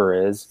that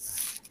number is.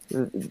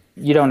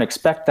 You don't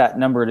expect that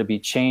number to be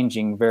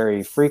changing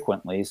very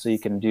frequently, so you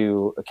can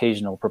do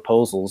occasional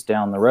proposals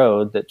down the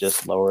road that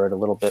just lower it a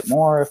little bit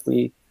more if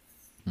we,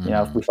 you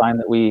know, if we find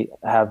that we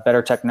have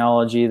better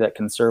technology that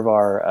can serve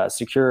our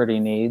security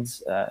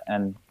needs,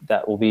 and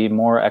that will be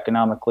more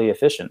economically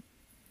efficient.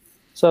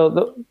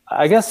 So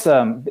I guess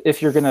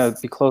if you're going to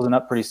be closing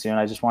up pretty soon,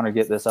 I just want to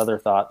get this other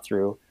thought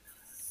through.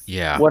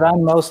 Yeah. What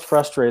I'm most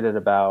frustrated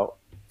about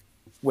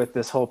with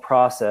this whole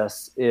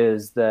process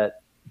is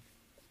that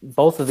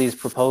both of these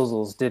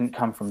proposals didn't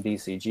come from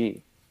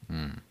DCG.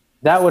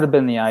 That would have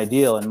been the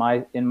ideal in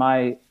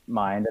my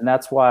mind, and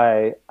that's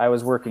why I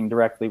was working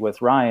directly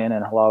with Ryan,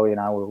 and Halawi and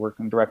I were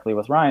working directly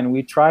with Ryan.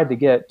 We tried to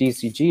get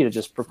DCG to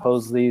just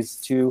propose these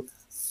two,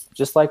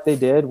 just like they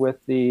did with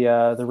the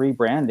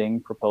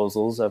rebranding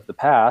proposals of the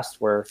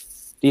past, where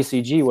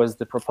DCG was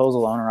the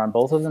proposal owner on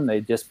both of them. They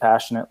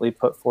dispassionately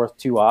put forth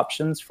two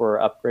options for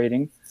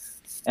upgrading,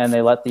 and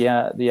they let the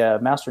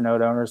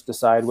masternode owners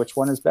decide which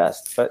one is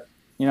best. But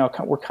you know,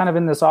 we're kind of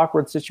in this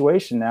awkward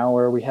situation now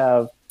where we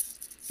have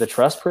the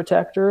trust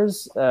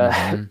protectors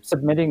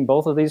submitting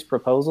both of these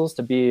proposals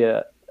to be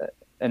an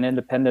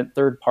independent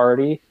third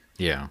party.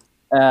 Yeah.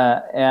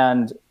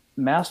 And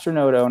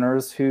masternode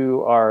owners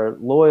who are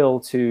loyal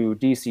to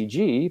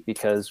DCG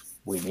because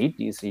we need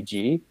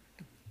DCG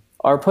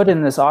are put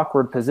in this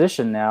awkward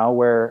position now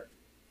where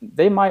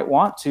they might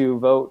want to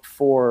vote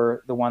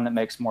for the one that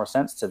makes more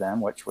sense to them,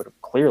 which would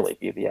clearly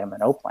be the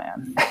MNO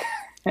plan.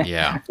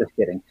 Yeah. Just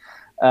kidding.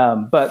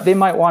 But they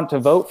might want to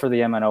vote for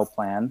the MNO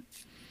plan,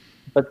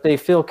 but they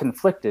feel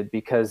conflicted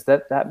because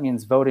that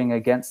means voting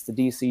against the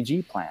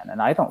DCG plan.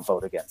 And I don't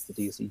vote against the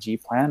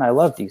DCG plan. I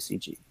love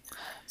DCG.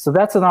 So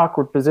that's an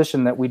awkward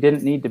position that we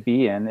didn't need to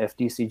be in if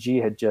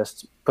DCG had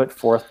just put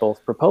forth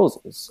both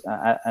proposals.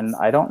 And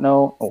I don't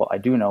know, well, I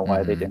do know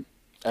why they didn't.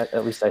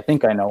 At least I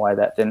think I know why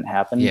that didn't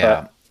happen.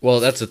 Yeah. But well,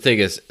 that's the thing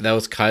is that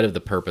was kind of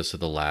the purpose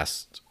of the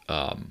last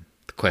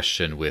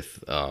question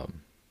with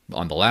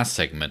on the last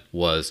segment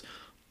was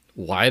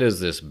why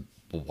does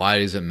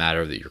it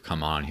matter that you're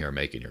coming on here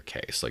making your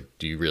case? Like,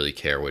 do you really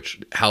care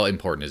how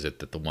important is it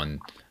that the one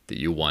that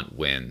you want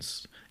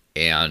wins?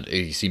 And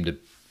you seem to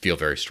feel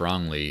very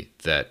strongly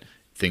that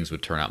things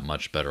would turn out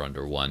much better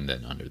under one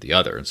than under the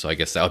other. And so I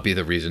guess that would be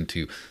the reason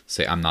to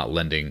say I'm not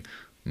lending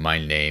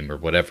my name or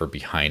whatever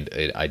behind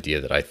an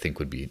idea that I think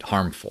would be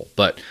harmful.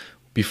 But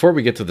before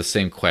we get to the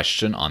same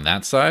question on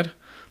that side,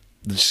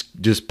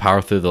 just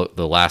power through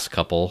the last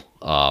couple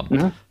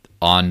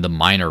on the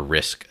minor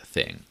risk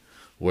thing,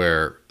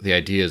 where the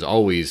idea is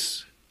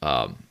always,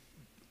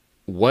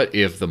 what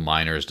if the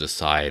miners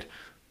decide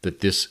that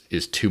this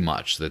is too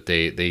much, that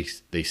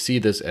they see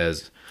this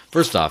as,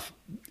 first off,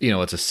 you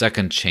know, it's a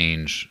second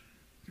change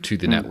to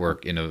the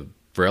network in a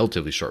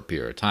relatively short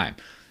period of time.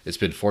 It's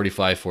been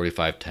 45,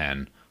 45,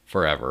 10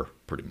 forever,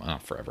 pretty much,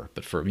 not forever,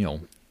 but for,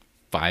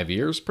 5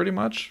 years pretty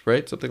much,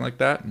 right? Something like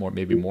that,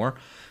 maybe more.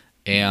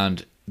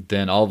 And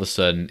then all of a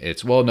sudden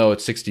it's, well, no,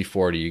 it's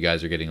 60-40. You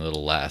guys are getting a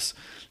little less.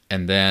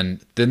 And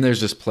then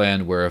there's this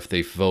plan where if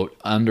they vote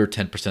under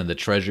 10% of the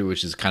treasury,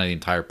 which is kind of the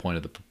entire point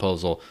of the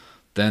proposal,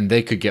 then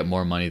they could get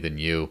more money than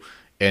you.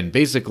 And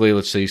basically,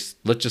 let's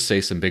just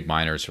say some big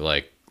miners are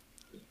like,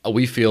 oh,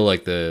 we feel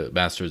like the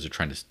masters are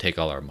trying to take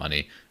all our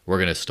money. We're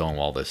going to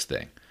stonewall this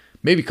thing.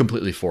 Maybe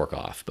completely fork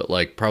off, but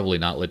like probably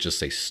not. Let's just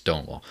say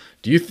stonewall.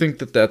 Do you think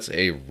that that's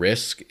a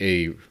risk,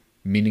 a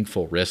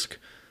meaningful risk,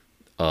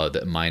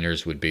 that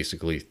miners would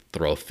basically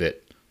throw a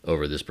fit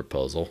over this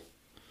proposal?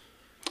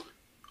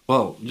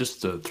 Well,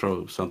 just to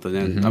throw something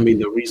in, I mean,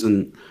 the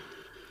reason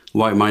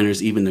why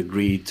miners even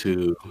agreed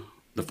to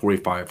the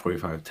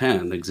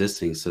 45-45-10, the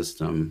existing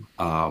system,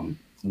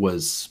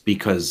 was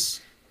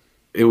because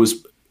it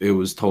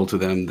was told to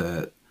them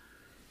that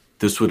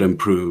this would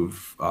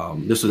improve,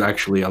 this would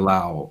actually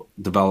allow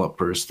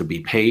developers to be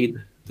paid.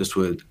 This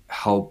would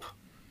help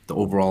the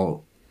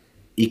overall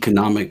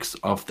economics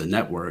of the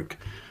network.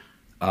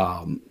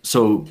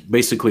 So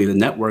basically, the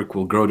network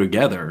will grow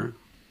together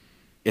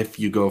if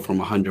you go from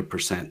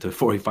 100% to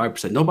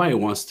 45%. Nobody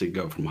wants to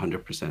go from 100%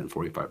 to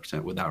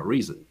 45% without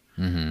reason.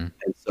 And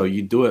so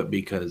you do it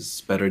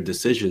because better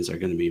decisions are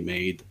going to be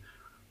made.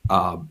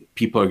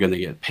 People are going to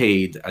get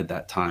paid at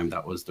that time.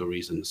 That was the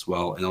reason as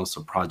well. And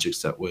also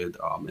projects that would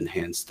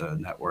enhance the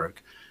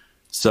network.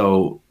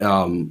 So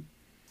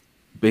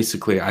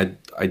basically,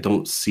 I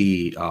don't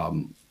see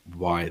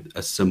why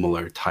a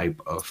similar type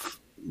of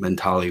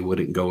mentality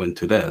wouldn't go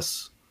into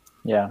this.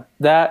 Yeah,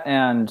 that,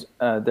 and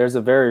there's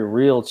a very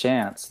real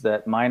chance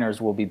that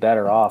miners will be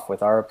better off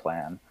with our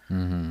plan.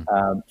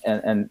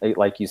 And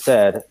like you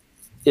said,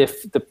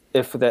 if the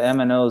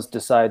MNOs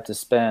decide to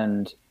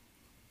spend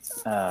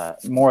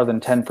more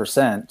than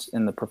 10%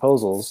 in the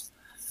proposals,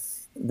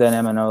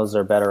 then MNOs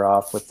are better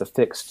off with the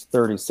fixed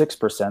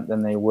 36%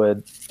 than they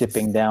would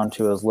dipping down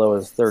to as low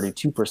as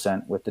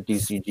 32% with the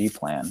DCG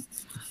plan.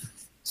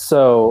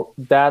 So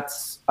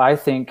that's, I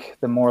think,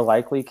 the more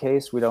likely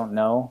case. We don't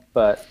know,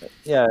 but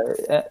yeah,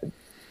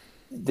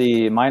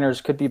 the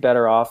miners could be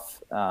better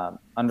off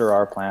under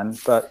our plan.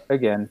 But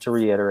again, to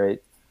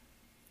reiterate,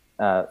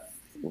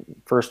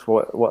 first,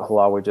 what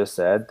Halawi just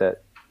said,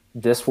 that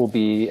this will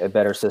be a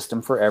better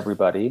system for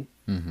everybody.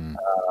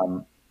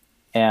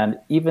 And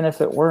even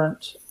if it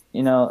weren't,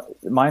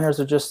 miners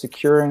are just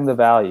securing the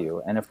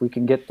value. And if we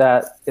can get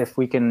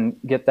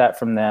that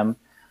from them,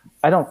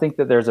 I don't think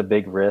that there's a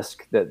big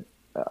risk. That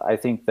I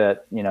think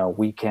that,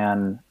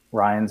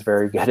 Ryan's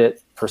very good at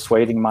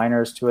persuading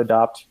miners to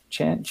adopt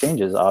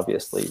changes.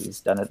 Obviously, he's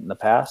done it in the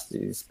past.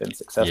 He's been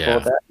successful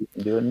at that. He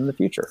can do it in the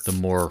future. The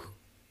more,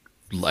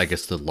 I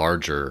guess, the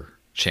larger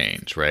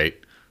change, right?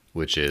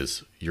 Which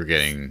is you're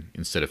getting,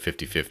 instead of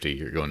 50-50,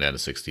 you're going down to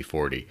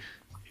 60-40,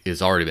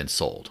 is already been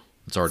sold.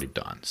 It's already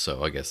done.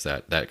 So I guess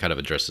that kind of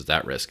addresses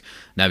that risk.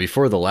 Now,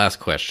 before the last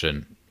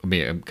question,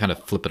 I'm kind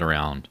of flipping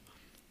around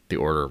the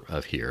order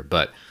of here,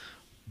 but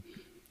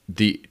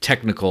the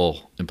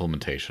technical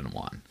implementation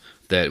one,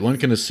 that one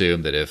can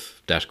assume that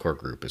if DashCore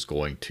Group is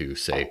going to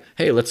say,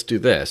 hey, let's do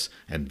this,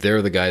 and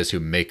they're the guys who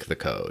make the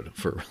code,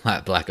 for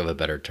lack of a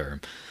better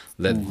term,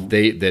 that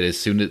that as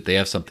soon as they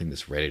have something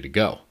that's ready to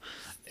go.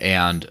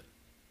 And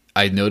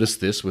I noticed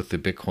this with the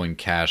Bitcoin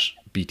Cash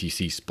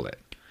BTC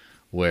split,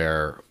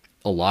 where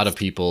a lot of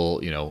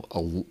people,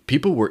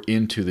 people were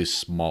into the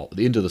small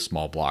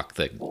block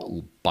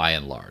thing by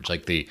and large.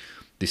 Like the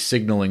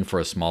signaling for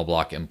a small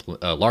block,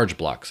 large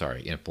block,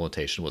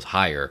 implementation was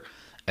higher.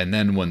 And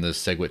then when the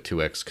SegWit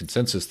 2x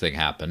consensus thing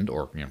happened,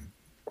 or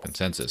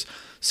consensus,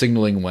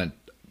 signaling went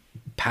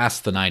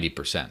past the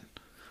 90%.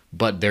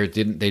 But they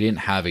didn't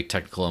have a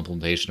technical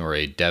implementation or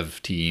a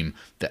dev team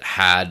that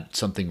had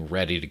something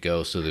ready to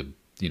go. So the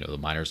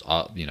miners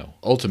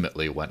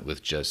ultimately went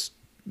with just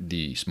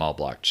the small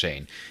block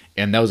chain,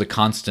 and that was a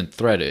constant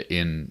thread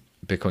in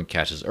Bitcoin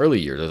Cash's early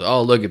years.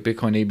 Oh, look at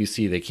Bitcoin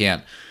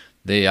ABC,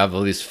 they have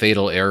all this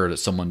fatal error that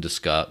someone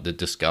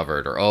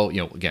discovered, or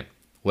again,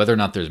 whether or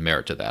not there's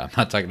merit to that, I'm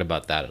not talking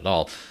about that at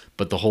all.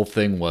 But the whole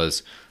thing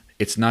was,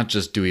 it's not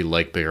just do we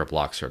like bigger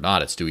blocks or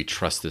not, it's do we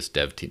trust this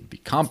dev team to be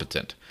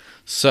competent.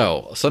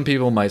 So some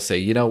people might say,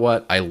 you know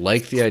what, I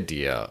like the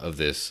idea of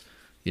this,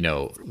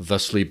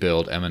 thusly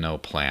build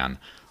MNO plan.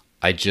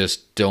 I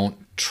just don't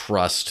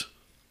trust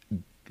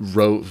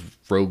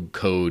rogue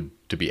code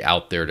to be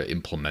out there to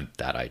implement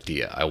that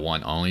idea. I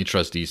only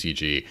trust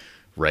DCG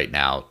right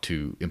now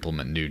to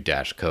implement new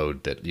Dash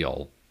code that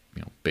y'all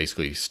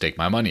basically stake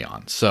my money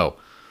on. So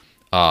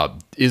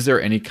is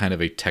there any kind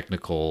of a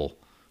technical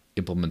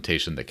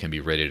implementation that can be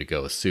ready to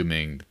go,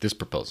 assuming this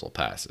proposal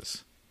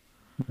passes?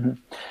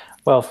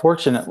 Well,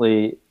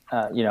 fortunately,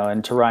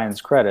 and to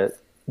Ryan's credit,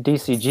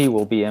 DCG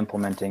will be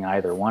implementing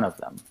either one of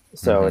them.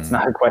 So it's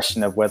not a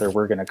question of whether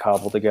we're going to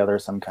cobble together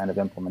some kind of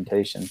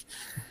implementation.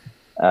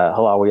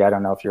 Halawi, I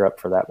don't know if you're up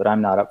for that, but I'm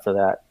not up for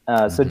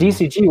that. So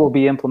DCG will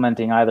be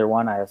implementing either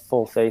one. I have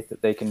full faith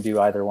that they can do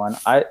either one.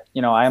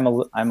 I'm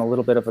a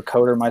little bit of a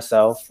coder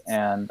myself,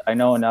 and I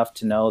know enough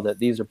to know that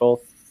these are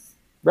both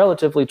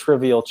relatively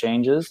trivial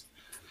changes.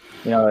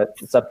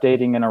 it's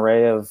updating an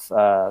array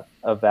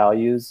of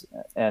values,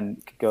 and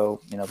it could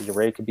go, the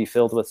array could be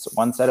filled with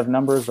one set of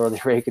numbers, or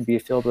the array could be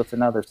filled with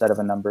another set of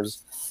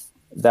numbers.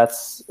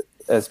 That's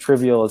as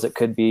trivial as it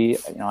could be.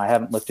 I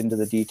haven't looked into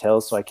the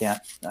details, so I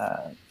can't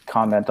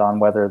comment on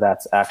whether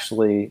that's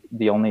actually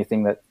the only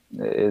thing that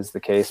is the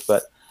case.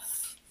 But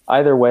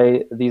either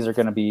way, these are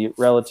going to be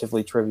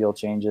relatively trivial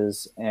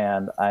changes,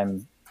 and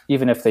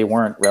even if they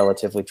weren't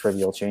relatively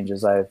trivial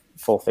changes, I have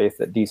full faith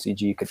that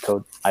DCG could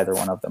code either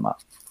one of them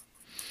up.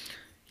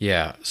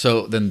 Yeah.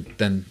 So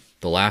then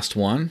the last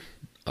one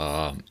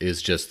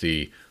is just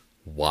the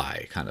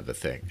why kind of a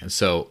thing. And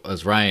so,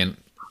 as Ryan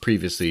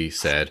previously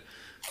said,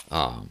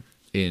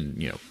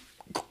 in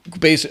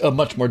a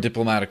much more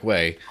diplomatic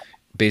way,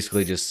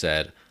 basically just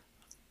said,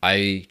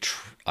 I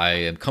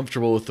am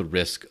comfortable with the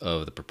risk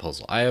of the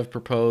proposal I have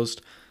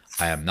proposed.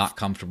 I am not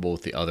comfortable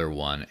with the other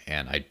one,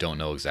 and I don't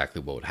know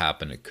exactly what would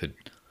happen. It could,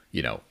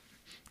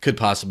 could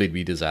possibly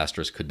be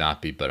disastrous, could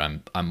not be, but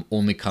I'm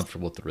only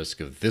comfortable with the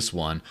risk of this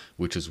one,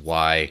 which is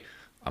why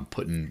I'm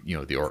putting,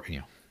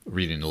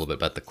 reading a little bit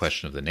about the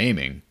question of the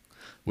naming,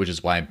 which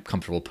is why I'm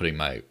comfortable putting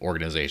my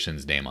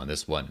organization's name on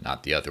this one,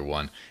 not the other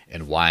one,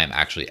 and why I'm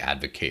actually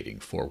advocating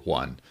for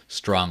one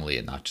strongly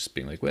and not just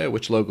being like, well,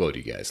 which logo do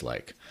you guys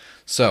like?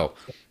 So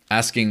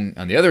asking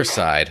on the other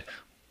side,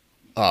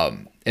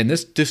 and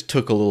this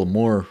took a little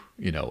more,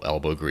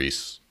 elbow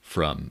grease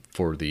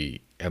for the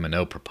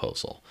MNO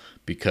proposal,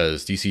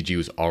 because DCG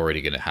was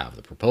already going to have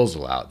the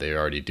proposal out. They're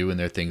already doing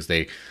their things.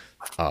 They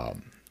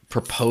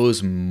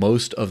propose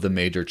most of the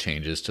major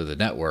changes to the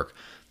network.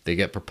 They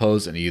get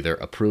proposed and either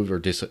approved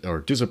or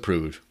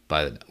disapproved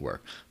by the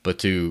network. But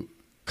to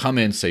come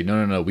in and say,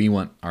 no, we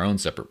want our own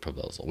separate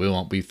proposal. We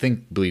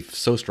believe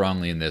so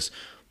strongly in this.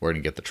 We're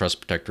going to get the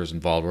trust protectors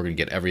involved. We're going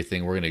to get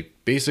everything. We're going to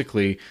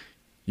basically,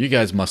 you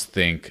guys must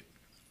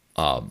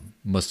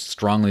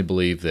strongly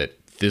believe that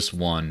this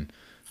one,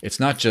 it's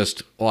not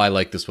just, I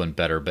like this one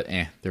better, but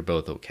they're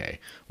both okay.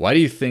 Why do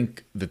you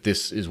think that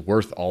this is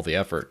worth all the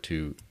effort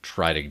to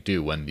try to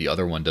do when the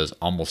other one does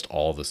almost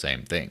all the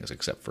same things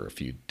except for a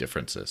few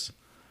differences?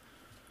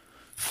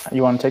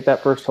 You want to take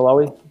that first,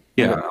 Halawi?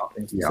 Yeah.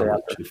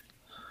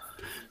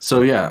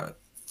 So,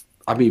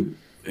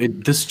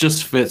 this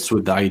just fits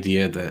with the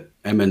idea that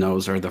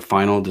MNOs are the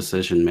final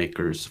decision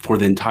makers for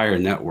the entire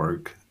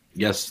network.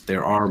 Yes,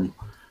 there are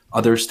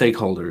other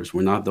stakeholders.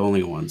 We're not the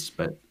only ones,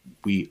 but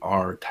we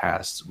are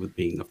tasked with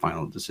being the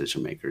final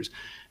decision makers.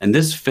 And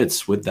this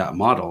fits with that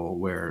model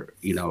where,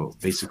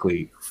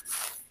 basically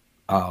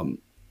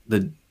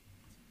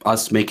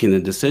us making the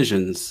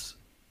decisions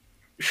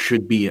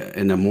should be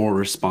in a more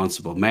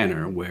responsible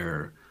manner,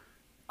 where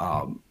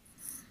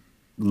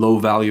low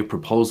value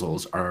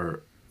proposals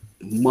are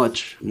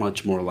much,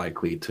 much more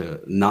likely to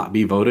not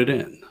be voted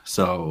in.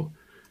 So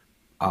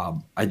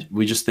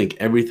we just think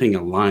everything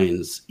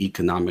aligns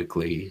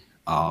economically.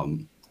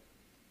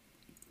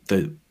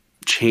 The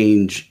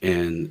change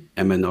in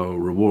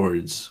MNO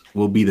rewards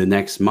will be the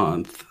next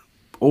month,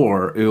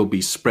 or it will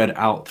be spread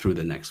out through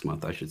the next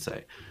month, I should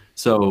say.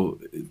 So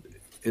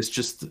it's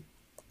just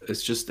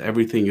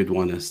everything you'd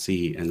want to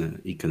see in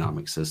an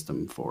economic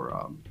system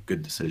for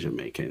good decision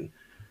making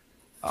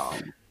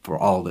for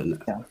all the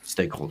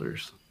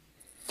stakeholders.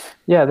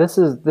 Yeah, this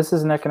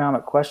is an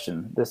economic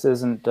question. This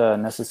isn't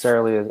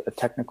necessarily a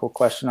technical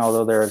question,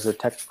 although there is a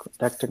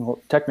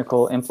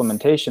technical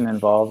implementation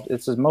involved.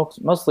 It's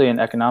mostly an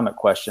economic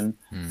question,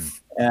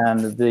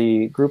 and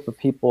the group of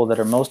people that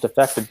are most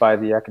affected by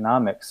the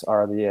economics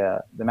are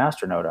the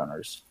masternode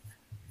owners.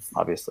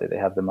 Obviously, they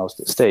have the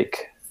most at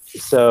stake.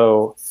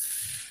 So,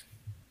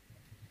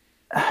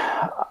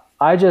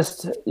 I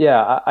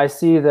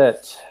see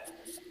that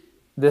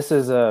this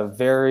is a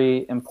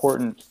very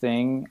important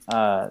thing.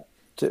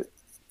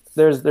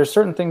 There's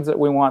certain things that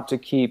we want to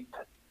keep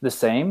the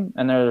same,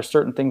 and there are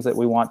certain things that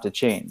we want to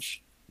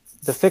change.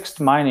 The fixed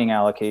mining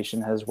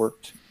allocation has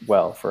worked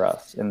well for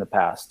us in the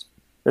past.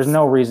 There's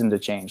no reason to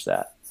change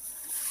that,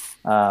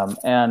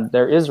 and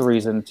there is a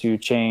reason to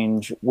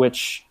change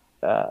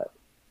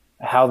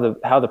how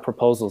the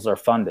proposals are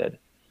funded.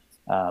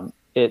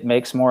 It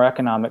makes more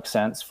economic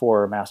sense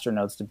for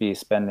masternodes to be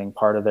spending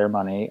part of their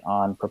money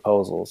on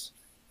proposals.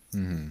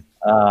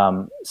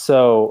 Mm-hmm.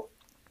 So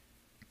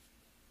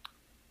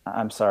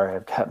I'm sorry,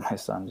 I've got my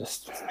son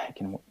just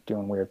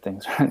doing weird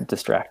things,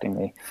 distracting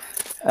me.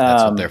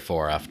 That's what they're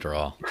for, after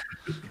all.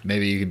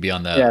 Maybe you can be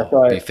on that,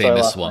 be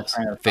famous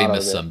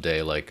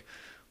someday. Like,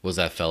 was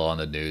that fellow on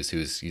the news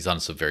he's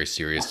on some very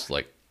serious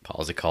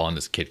policy call, and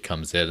this kid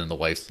comes in, and the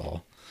wife's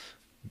all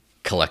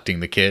collecting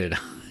the kid,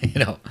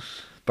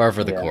 bar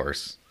for the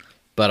course.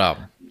 But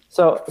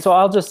so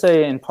I'll just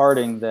say in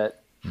parting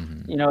that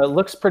it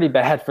looks pretty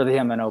bad for the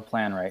MNO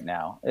plan right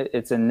now.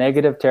 It's in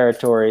negative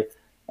territory.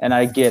 And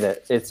I get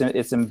it.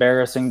 It's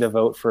embarrassing to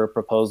vote for a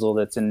proposal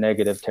that's in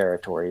negative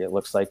territory. It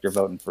looks like you're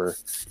voting for,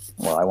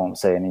 I won't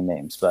say any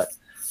names, but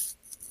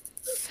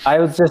I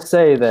would just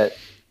say that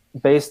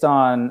based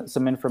on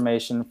some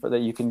information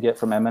that you can get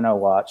from MNO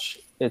Watch,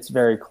 it's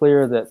very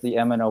clear that the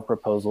MNO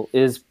proposal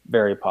is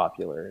very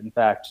popular. In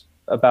fact,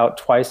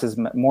 about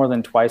more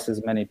than twice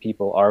as many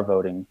people are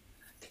voting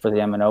for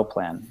the M&O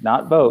plan.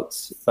 Not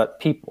votes, but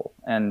people.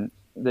 And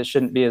this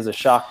shouldn't be as a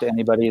shock to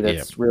anybody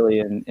that's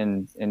really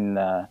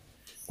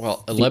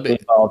well, let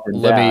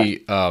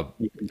me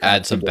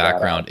add some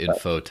background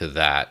info to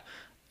that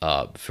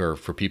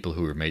for people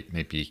who are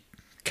maybe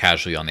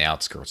casually on the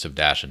outskirts of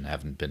Dash and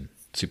haven't been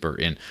super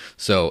in.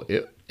 So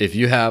if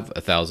you have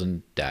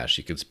 1,000 Dash,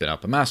 you can spin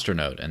up a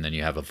masternode, and then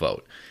you have a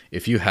vote.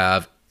 If you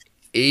have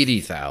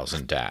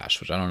 80,000 Dash,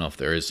 which I don't know if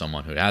there is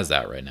someone who has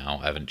that right now,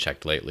 I haven't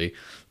checked lately,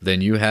 then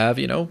you have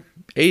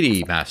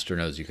 80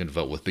 masternodes you can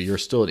vote with, but you're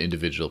still an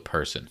individual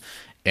person.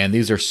 And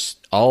these are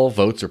all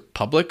votes are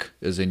public,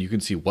 as in you can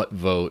see what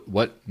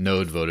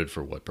node voted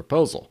for what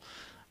proposal,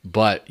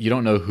 but you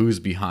don't know who's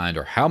behind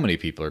or how many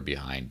people are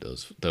behind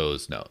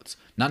those nodes.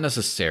 Not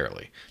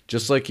necessarily.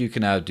 Just like you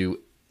can do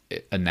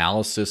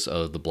analysis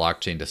of the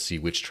blockchain to see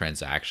which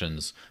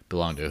transactions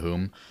belong to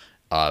whom.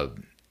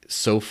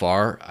 So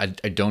far, I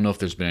don't know if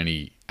there's been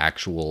any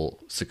actual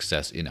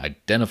success in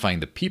identifying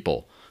the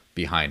people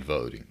behind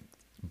voting,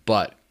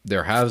 but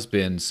there has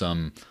been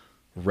some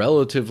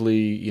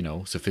relatively,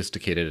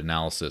 sophisticated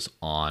analysis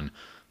on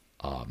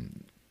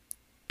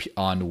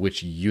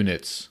which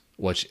units,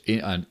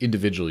 on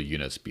individual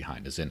units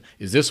behind. As in,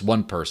 is this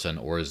one person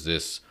or is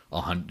this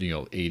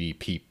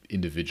 80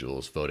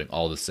 individuals voting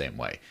all the same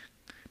way?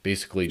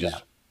 Basically,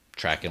 just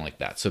tracking like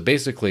that. So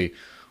basically,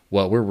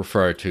 what we're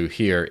referring to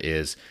here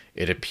is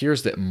it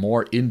appears that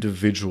more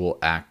individual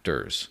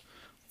actors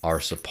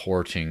are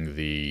supporting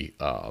the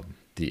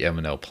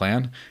M&O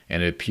plan,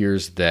 and it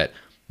appears that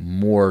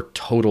more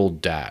total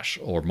Dash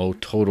or more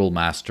total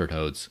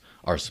masternodes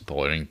are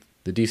supporting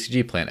the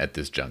DCG plan at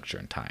this juncture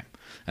in time.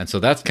 And so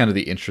that's kind of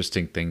the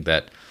interesting thing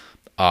that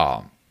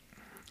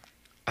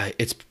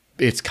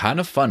it's kind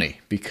of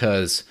funny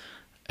because,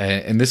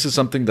 and this is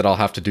something that I'll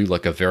have to do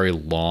like a very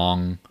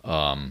long,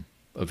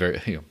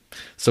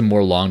 some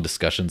more long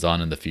discussions on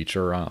in the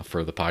future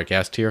for the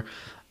podcast here.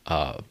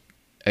 But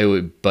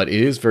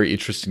it is very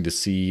interesting to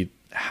see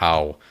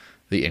how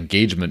the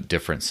engagement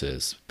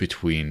differences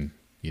between,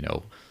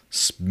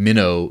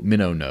 minnow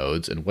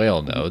nodes and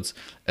whale nodes,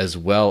 as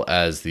well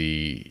as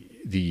the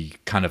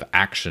kind of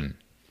action,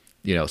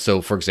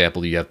 so for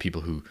example, you have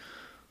people who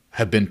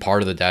have been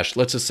part of the Dash.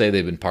 Let's just say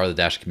they've been part of the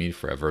Dash community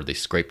forever. They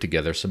scrape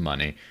together some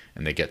money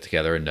and they get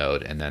together a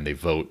node and then they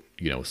vote,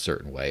 a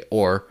certain way,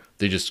 or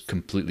they just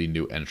completely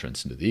new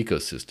entrants into the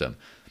ecosystem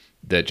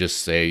that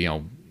just say,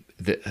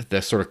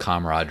 that sort of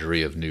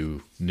camaraderie of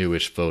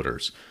newish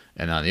voters.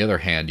 And on the other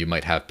hand, you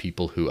might have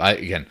people who,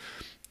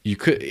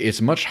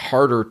 it's much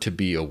harder to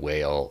be a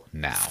whale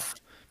now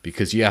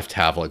because you have to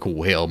have like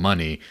whale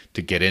money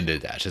to get into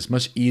Dash. It's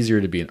much easier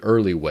to be an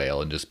early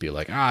whale and just be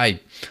like, I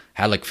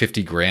had like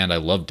 50 grand. I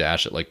love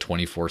Dash at like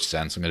 24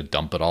 cents. I'm going to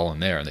dump it all in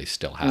there, and they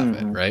still have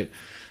it. Right.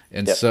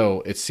 And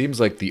so it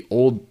seems like the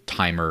old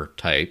timer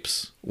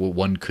types, well,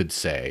 one could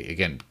say,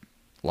 again,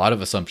 a lot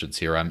of assumptions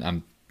here.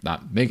 I'm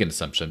not making an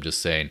assumption. I'm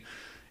just saying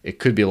it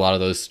could be a lot of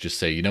those just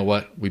say, you know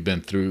what, we've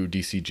been through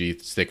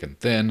DCG thick and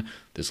thin.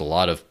 There's a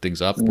lot of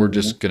things up. We're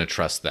just going to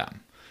trust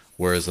them.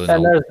 Whereas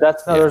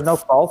there's no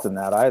fault in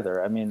that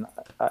either. I mean,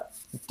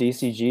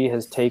 DCG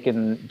has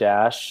taken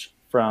Dash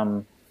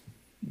from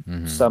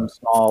some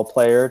small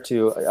player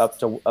to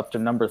up to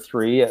number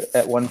 3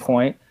 at one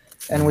point,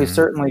 and we've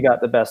certainly got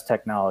the best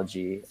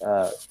technology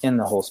in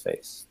the whole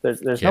space.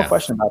 There's no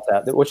question about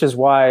that. Which is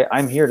why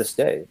I'm here to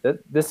stay.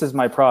 This is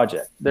my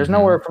project. There's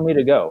nowhere for me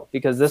to go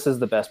because this is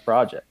the best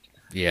project.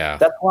 Yeah,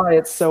 that's why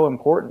it's so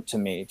important to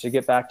me, to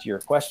get back to your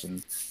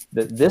question,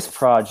 that this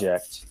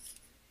project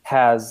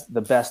has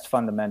the best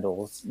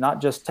fundamentals, not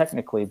just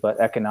technically, but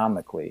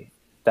economically.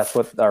 That's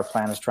what our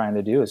plan is trying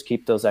to do, is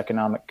keep those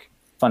economic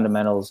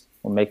fundamentals,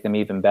 will make them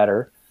even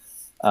better.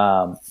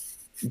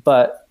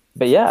 But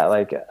yeah,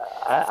 like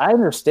I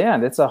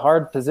understand it's a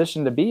hard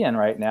position to be in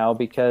right now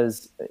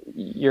because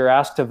you're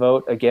asked to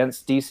vote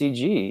against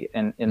DCG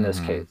in this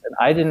case. And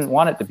I didn't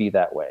want it to be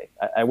that way.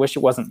 I wish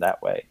it wasn't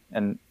that way.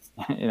 And,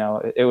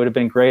 it would have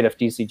been great if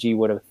DCG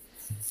would have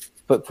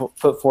put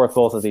forth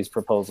both of these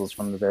proposals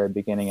from the very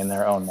beginning in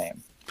their own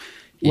name.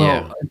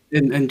 Well,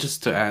 and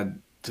just to add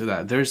to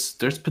that,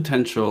 there's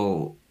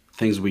potential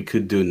things we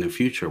could do in the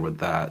future with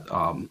that.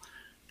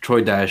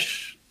 Troy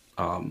Dash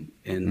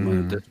in one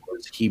of the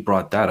Discords, he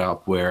brought that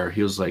up where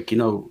he was like,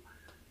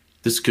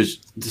 this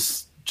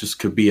just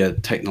could be a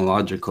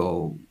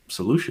technological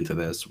solution to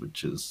this,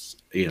 which is,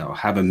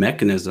 have a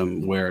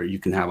mechanism where you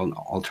can have an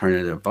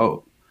alternative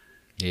vote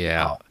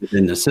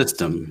within the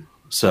system.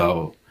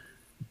 So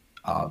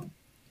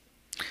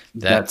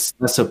that's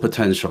a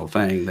potential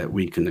thing that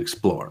we can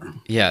explore.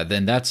 Yeah,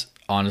 then that's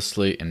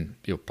honestly, and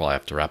you'll probably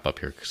have to wrap up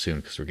here soon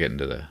because we're getting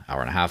to the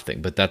hour and a half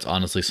thing, but that's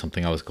honestly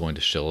something I was going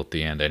to shill at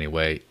the end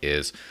anyway,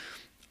 is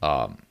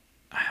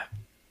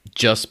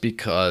just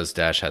because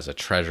Dash has a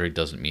treasury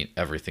doesn't mean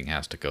everything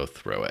has to go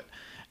through it.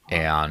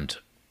 And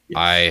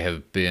I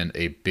have been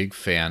a big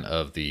fan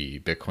of the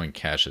Bitcoin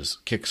Cash's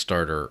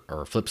Kickstarter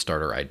or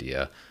Flipstarter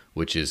idea,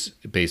 which is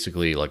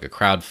basically like a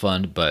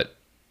crowdfund, but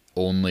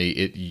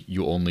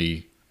you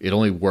only It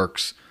only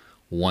works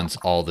once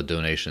all the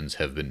donations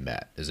have been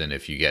met, as in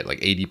if you get like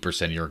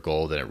 80% of your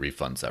goal, then it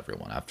refunds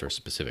everyone after a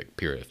specific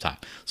period of time.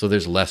 So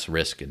there's less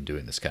risk in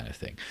doing this kind of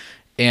thing.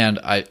 And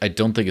I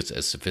don't think it's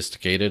as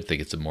sophisticated. I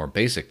think it's a more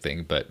basic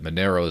thing, but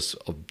Monero's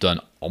done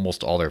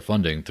almost all their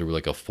funding through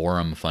like a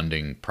forum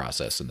funding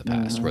process in the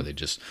past where they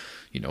just,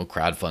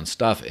 crowdfund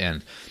stuff.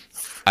 And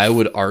I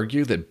would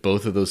argue that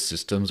both of those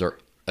systems are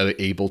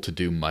able to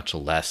do much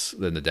less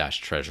than the Dash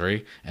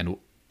Treasury. And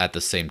at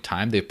the same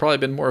time, they've probably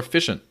been more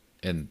efficient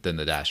than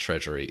the Dash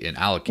Treasury in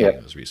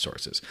allocating those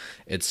resources.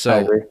 And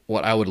so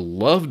what I would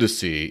love to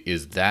see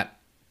is that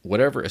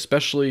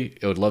especially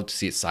I would love to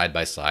see it side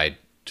by side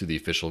to the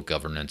official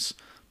governance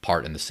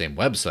part in the same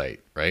website,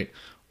 right?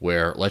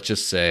 Where let's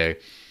just say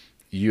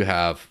you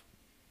have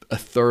a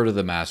third of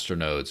the master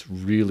nodes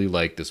really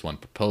like this one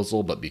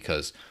proposal, but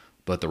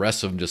the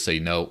rest of them just say,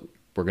 no,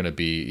 we're going to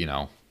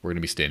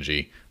be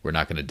stingy. We're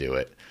not going to do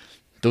it.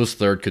 Those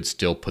third could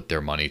still put their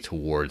money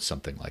towards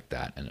something like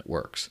that, and it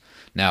works.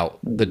 Now,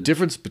 the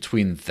difference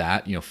between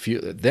that,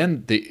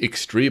 then they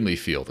extremely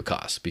feel the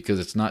cost, because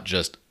it's not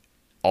just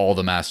all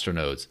the master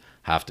nodes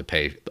have to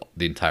pay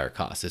the entire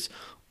cost. It's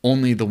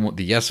only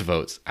the yes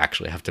votes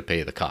actually have to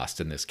pay the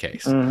cost in this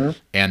case.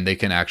 And they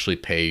can actually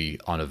pay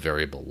on a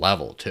variable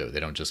level too.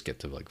 They don't just get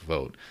to like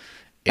vote.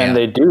 And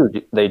they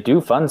do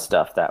fund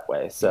stuff that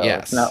way. So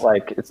it's not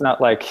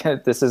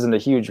like this isn't a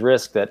huge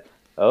risk that,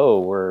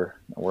 we're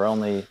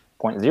only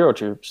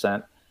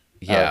 0.02%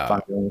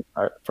 funding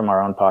from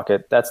our own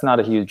pocket. That's not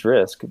a huge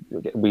risk.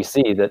 We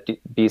see that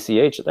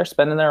BCH, they're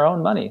spending their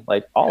own money,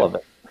 like all of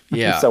it.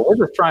 Yeah. So we're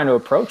just trying to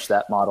approach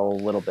that model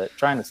a little bit,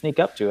 trying to sneak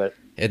up to it.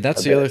 And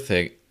that's the other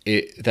thing.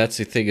 That's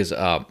the thing is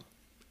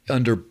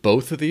under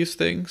both of these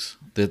things,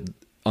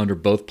 under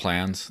both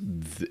plans,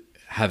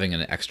 having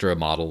an extra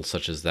model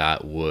such as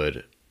that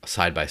would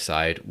side by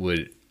side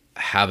would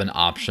have an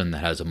option that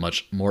has a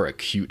much more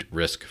acute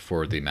risk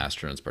for the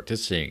masternodes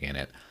participating in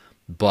it.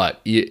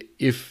 But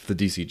if the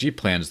DCG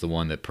plan is the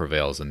one that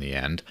prevails in the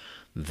end,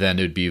 then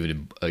it'd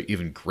be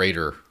even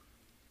greater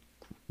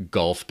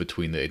gulf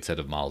between the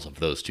incentive models of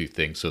those two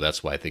things. So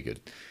that's why I think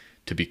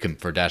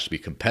for Dash to be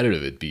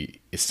competitive, it'd be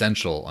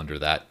essential under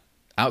that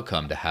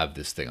outcome to have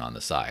this thing on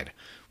the side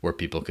where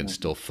people can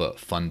still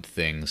fund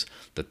things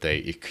that they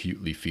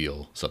acutely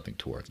feel something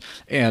towards.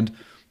 And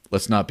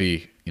let's not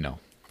be,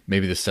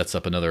 maybe this sets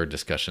up another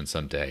discussion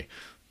someday,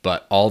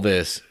 but all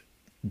this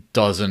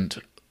doesn't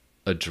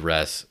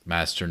address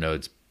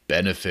masternodes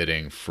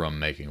benefiting from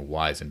making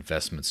wise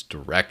investments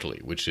directly,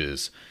 which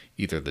is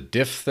either the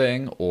diff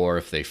thing or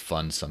if they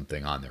fund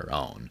something on their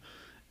own.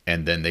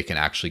 And then they can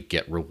actually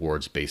get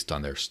rewards based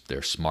on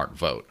their smart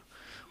vote.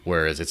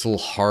 Whereas it's a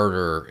little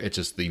harder. It's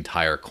just the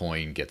entire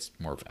coin gets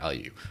more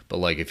value. But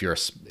like if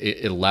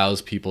it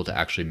allows people to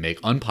actually make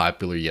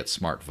unpopular yet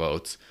smart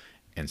votes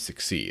and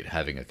succeed,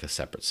 having a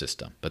separate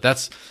system. But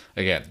that's,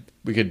 again,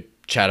 we could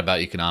chat about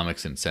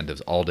economics and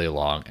incentives all day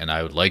long, and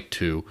I would like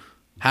to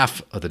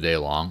half of the day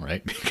long,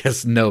 right?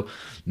 Because no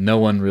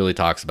one really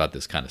talks about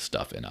this kind of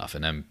stuff enough,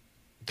 and I'm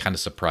kind of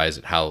surprised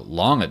at how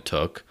long it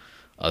took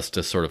us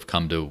to sort of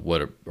come to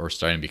what are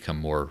starting to become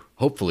more,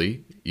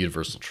 hopefully,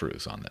 universal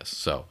truths on this.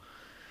 So,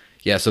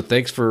 yeah, so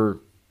thanks for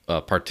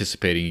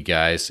participating, you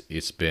guys.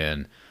 It's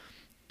been,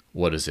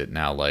 what is it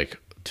now, like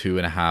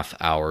 2.5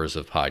 hours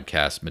of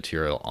podcast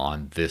material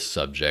on this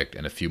subject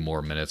and a few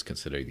more minutes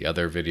considering the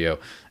other video.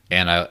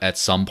 And at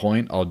some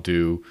point, I'll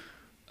do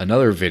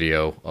another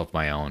video of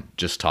my own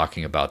just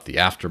talking about the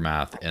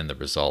aftermath and the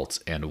results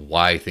and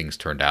why things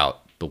turned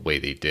out the way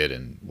they did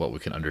and what we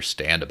can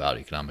understand about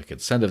economic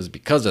incentives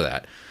because of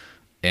that.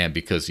 And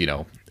because,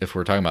 if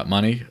we're talking about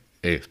money,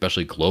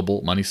 especially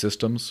global money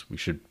systems, we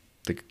should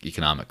think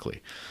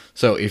economically.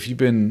 So if you've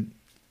been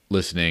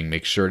listening,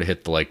 make sure to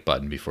hit the like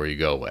button before you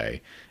go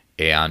away.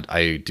 And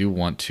I do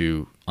want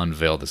to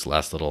unveil this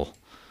last little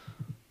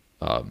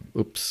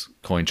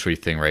coin tree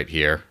thing right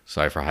here.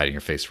 Sorry for hiding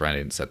your face, Ryan. I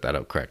didn't set that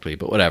up correctly,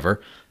 but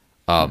whatever.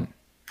 The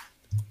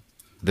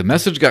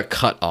message got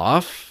cut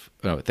off.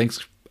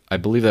 Thanks. I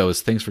believe that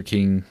was thanks for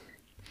King.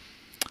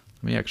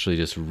 Let me actually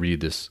just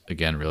read this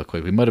again real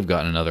quick. We might have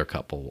gotten another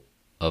couple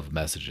of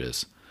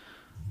messages.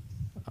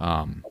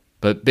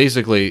 But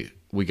basically,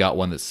 we got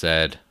one that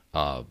said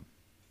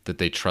that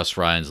they trust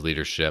Ryan's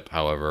leadership,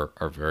 however,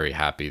 are very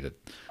happy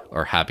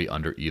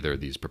under either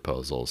of these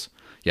proposals.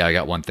 Yeah, I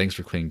got one. Thanks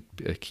for playing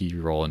a key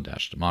role in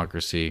Dash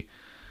Democracy.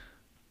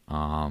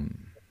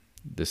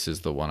 This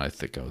is the one I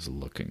think I was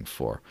looking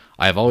for.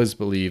 I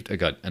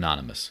got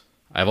anonymous.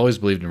 I've always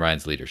believed in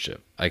Ryan's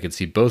leadership. I can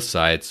see both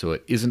sides, so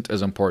it isn't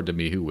as important to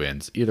me who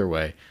wins. Either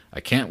way,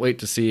 I can't wait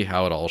to see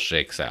how it all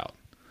shakes out.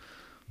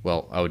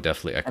 Well, I would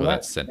definitely echo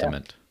that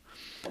sentiment.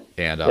 Yeah.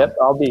 And yep,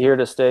 I'll be here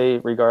to stay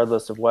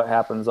regardless of what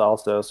happens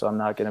also, so I'm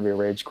not going to be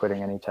rage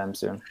quitting anytime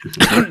soon.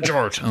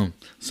 George.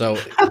 So,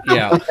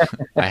 yeah,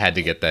 I had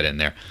to get that in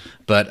there.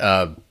 But,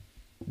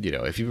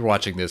 if you were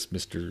watching this,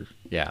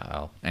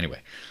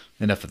 anyway,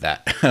 enough of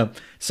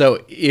that.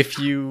 So if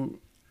you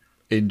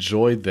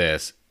enjoyed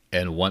this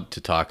and want to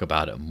talk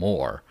about it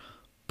more,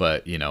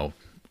 but,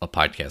 a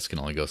podcast can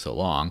only go so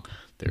long,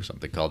 there's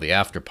something called the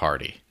after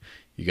party.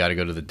 You got to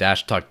go to the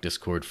Dash Talk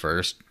Discord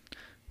first,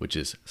 which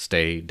is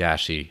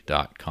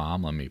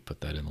staydashy.com. Let me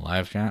put that in the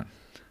live chat.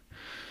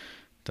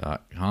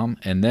 .com,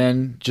 and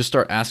then just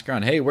start asking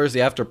around, hey, where's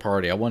the after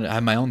party? I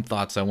have my own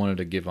thoughts I wanted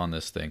to give on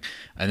this thing.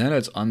 And then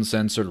it's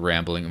uncensored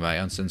rambling. By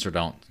uncensored,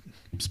 I don't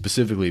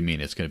specifically mean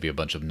it's going to be a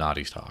bunch of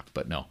naughty talk,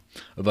 but no,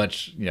 a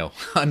bunch,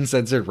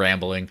 uncensored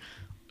rambling,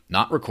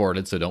 not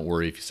recorded, so don't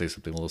worry if you say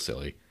something a little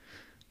silly.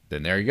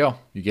 Then there you go.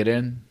 You get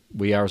in,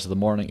 wee hours of the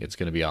morning. It's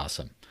going to be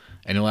awesome.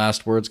 Any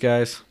last words,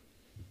 guys?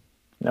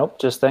 Nope,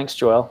 just thanks,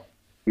 Joel.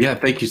 Yeah,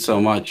 thank you so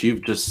much.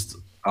 You've just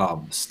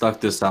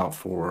stuck this out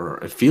for,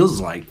 it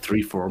feels like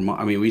 3-4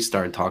 months. I mean, we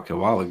started talking a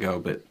while ago,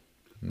 but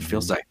it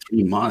feels like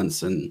 3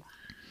 months. And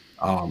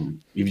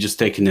you've just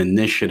taken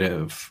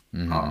initiative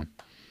to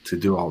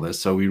do all this.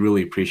 So we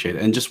really appreciate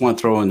it. And just want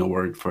to throw in a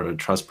word for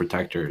Trust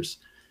Protectors.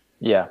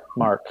 Yeah,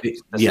 Mark.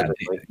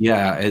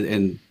 Yeah.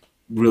 And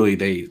really,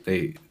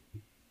 the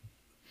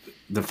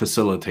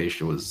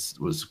facilitation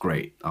was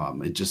great.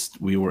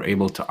 We were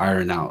able to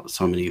iron out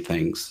so many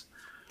things.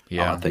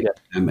 Yeah.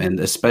 And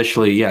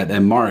especially,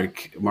 and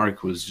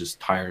Mark was just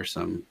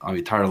tireless,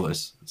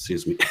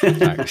 excuse me.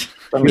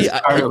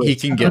 He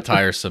can get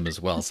tiresome as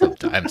well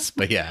sometimes,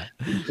 but yeah.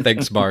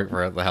 Thanks, Mark,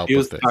 for the help. He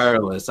was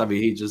tireless. I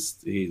mean, he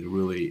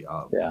really,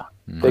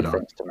 big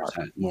thanks to Mark.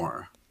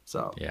 More.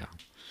 So, yeah.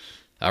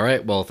 All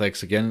right. Well,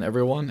 thanks again,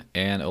 everyone.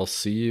 And I'll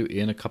see you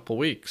in a couple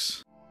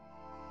weeks.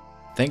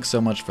 Thanks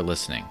so much for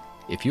listening.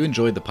 If you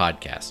enjoyed the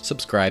podcast,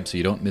 subscribe so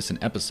you don't miss an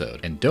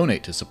episode, and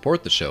donate to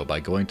support the show by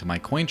going to my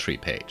Cointree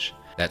page.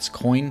 That's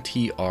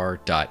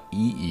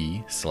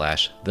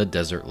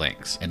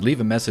cointr.ee/thedesertlinks, and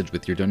leave a message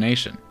with your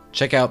donation.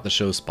 Check out the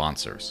show's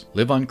sponsors.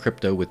 Live on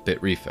crypto with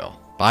Bitrefill.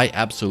 Buy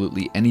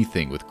absolutely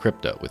anything with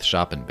crypto with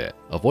ShopnBit.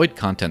 Avoid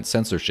content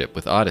censorship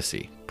with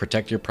Odyssey.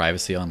 Protect your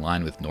privacy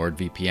online with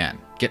NordVPN.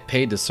 Get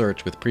paid to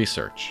search with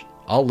Presearch.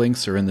 All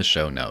links are in the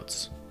show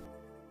notes.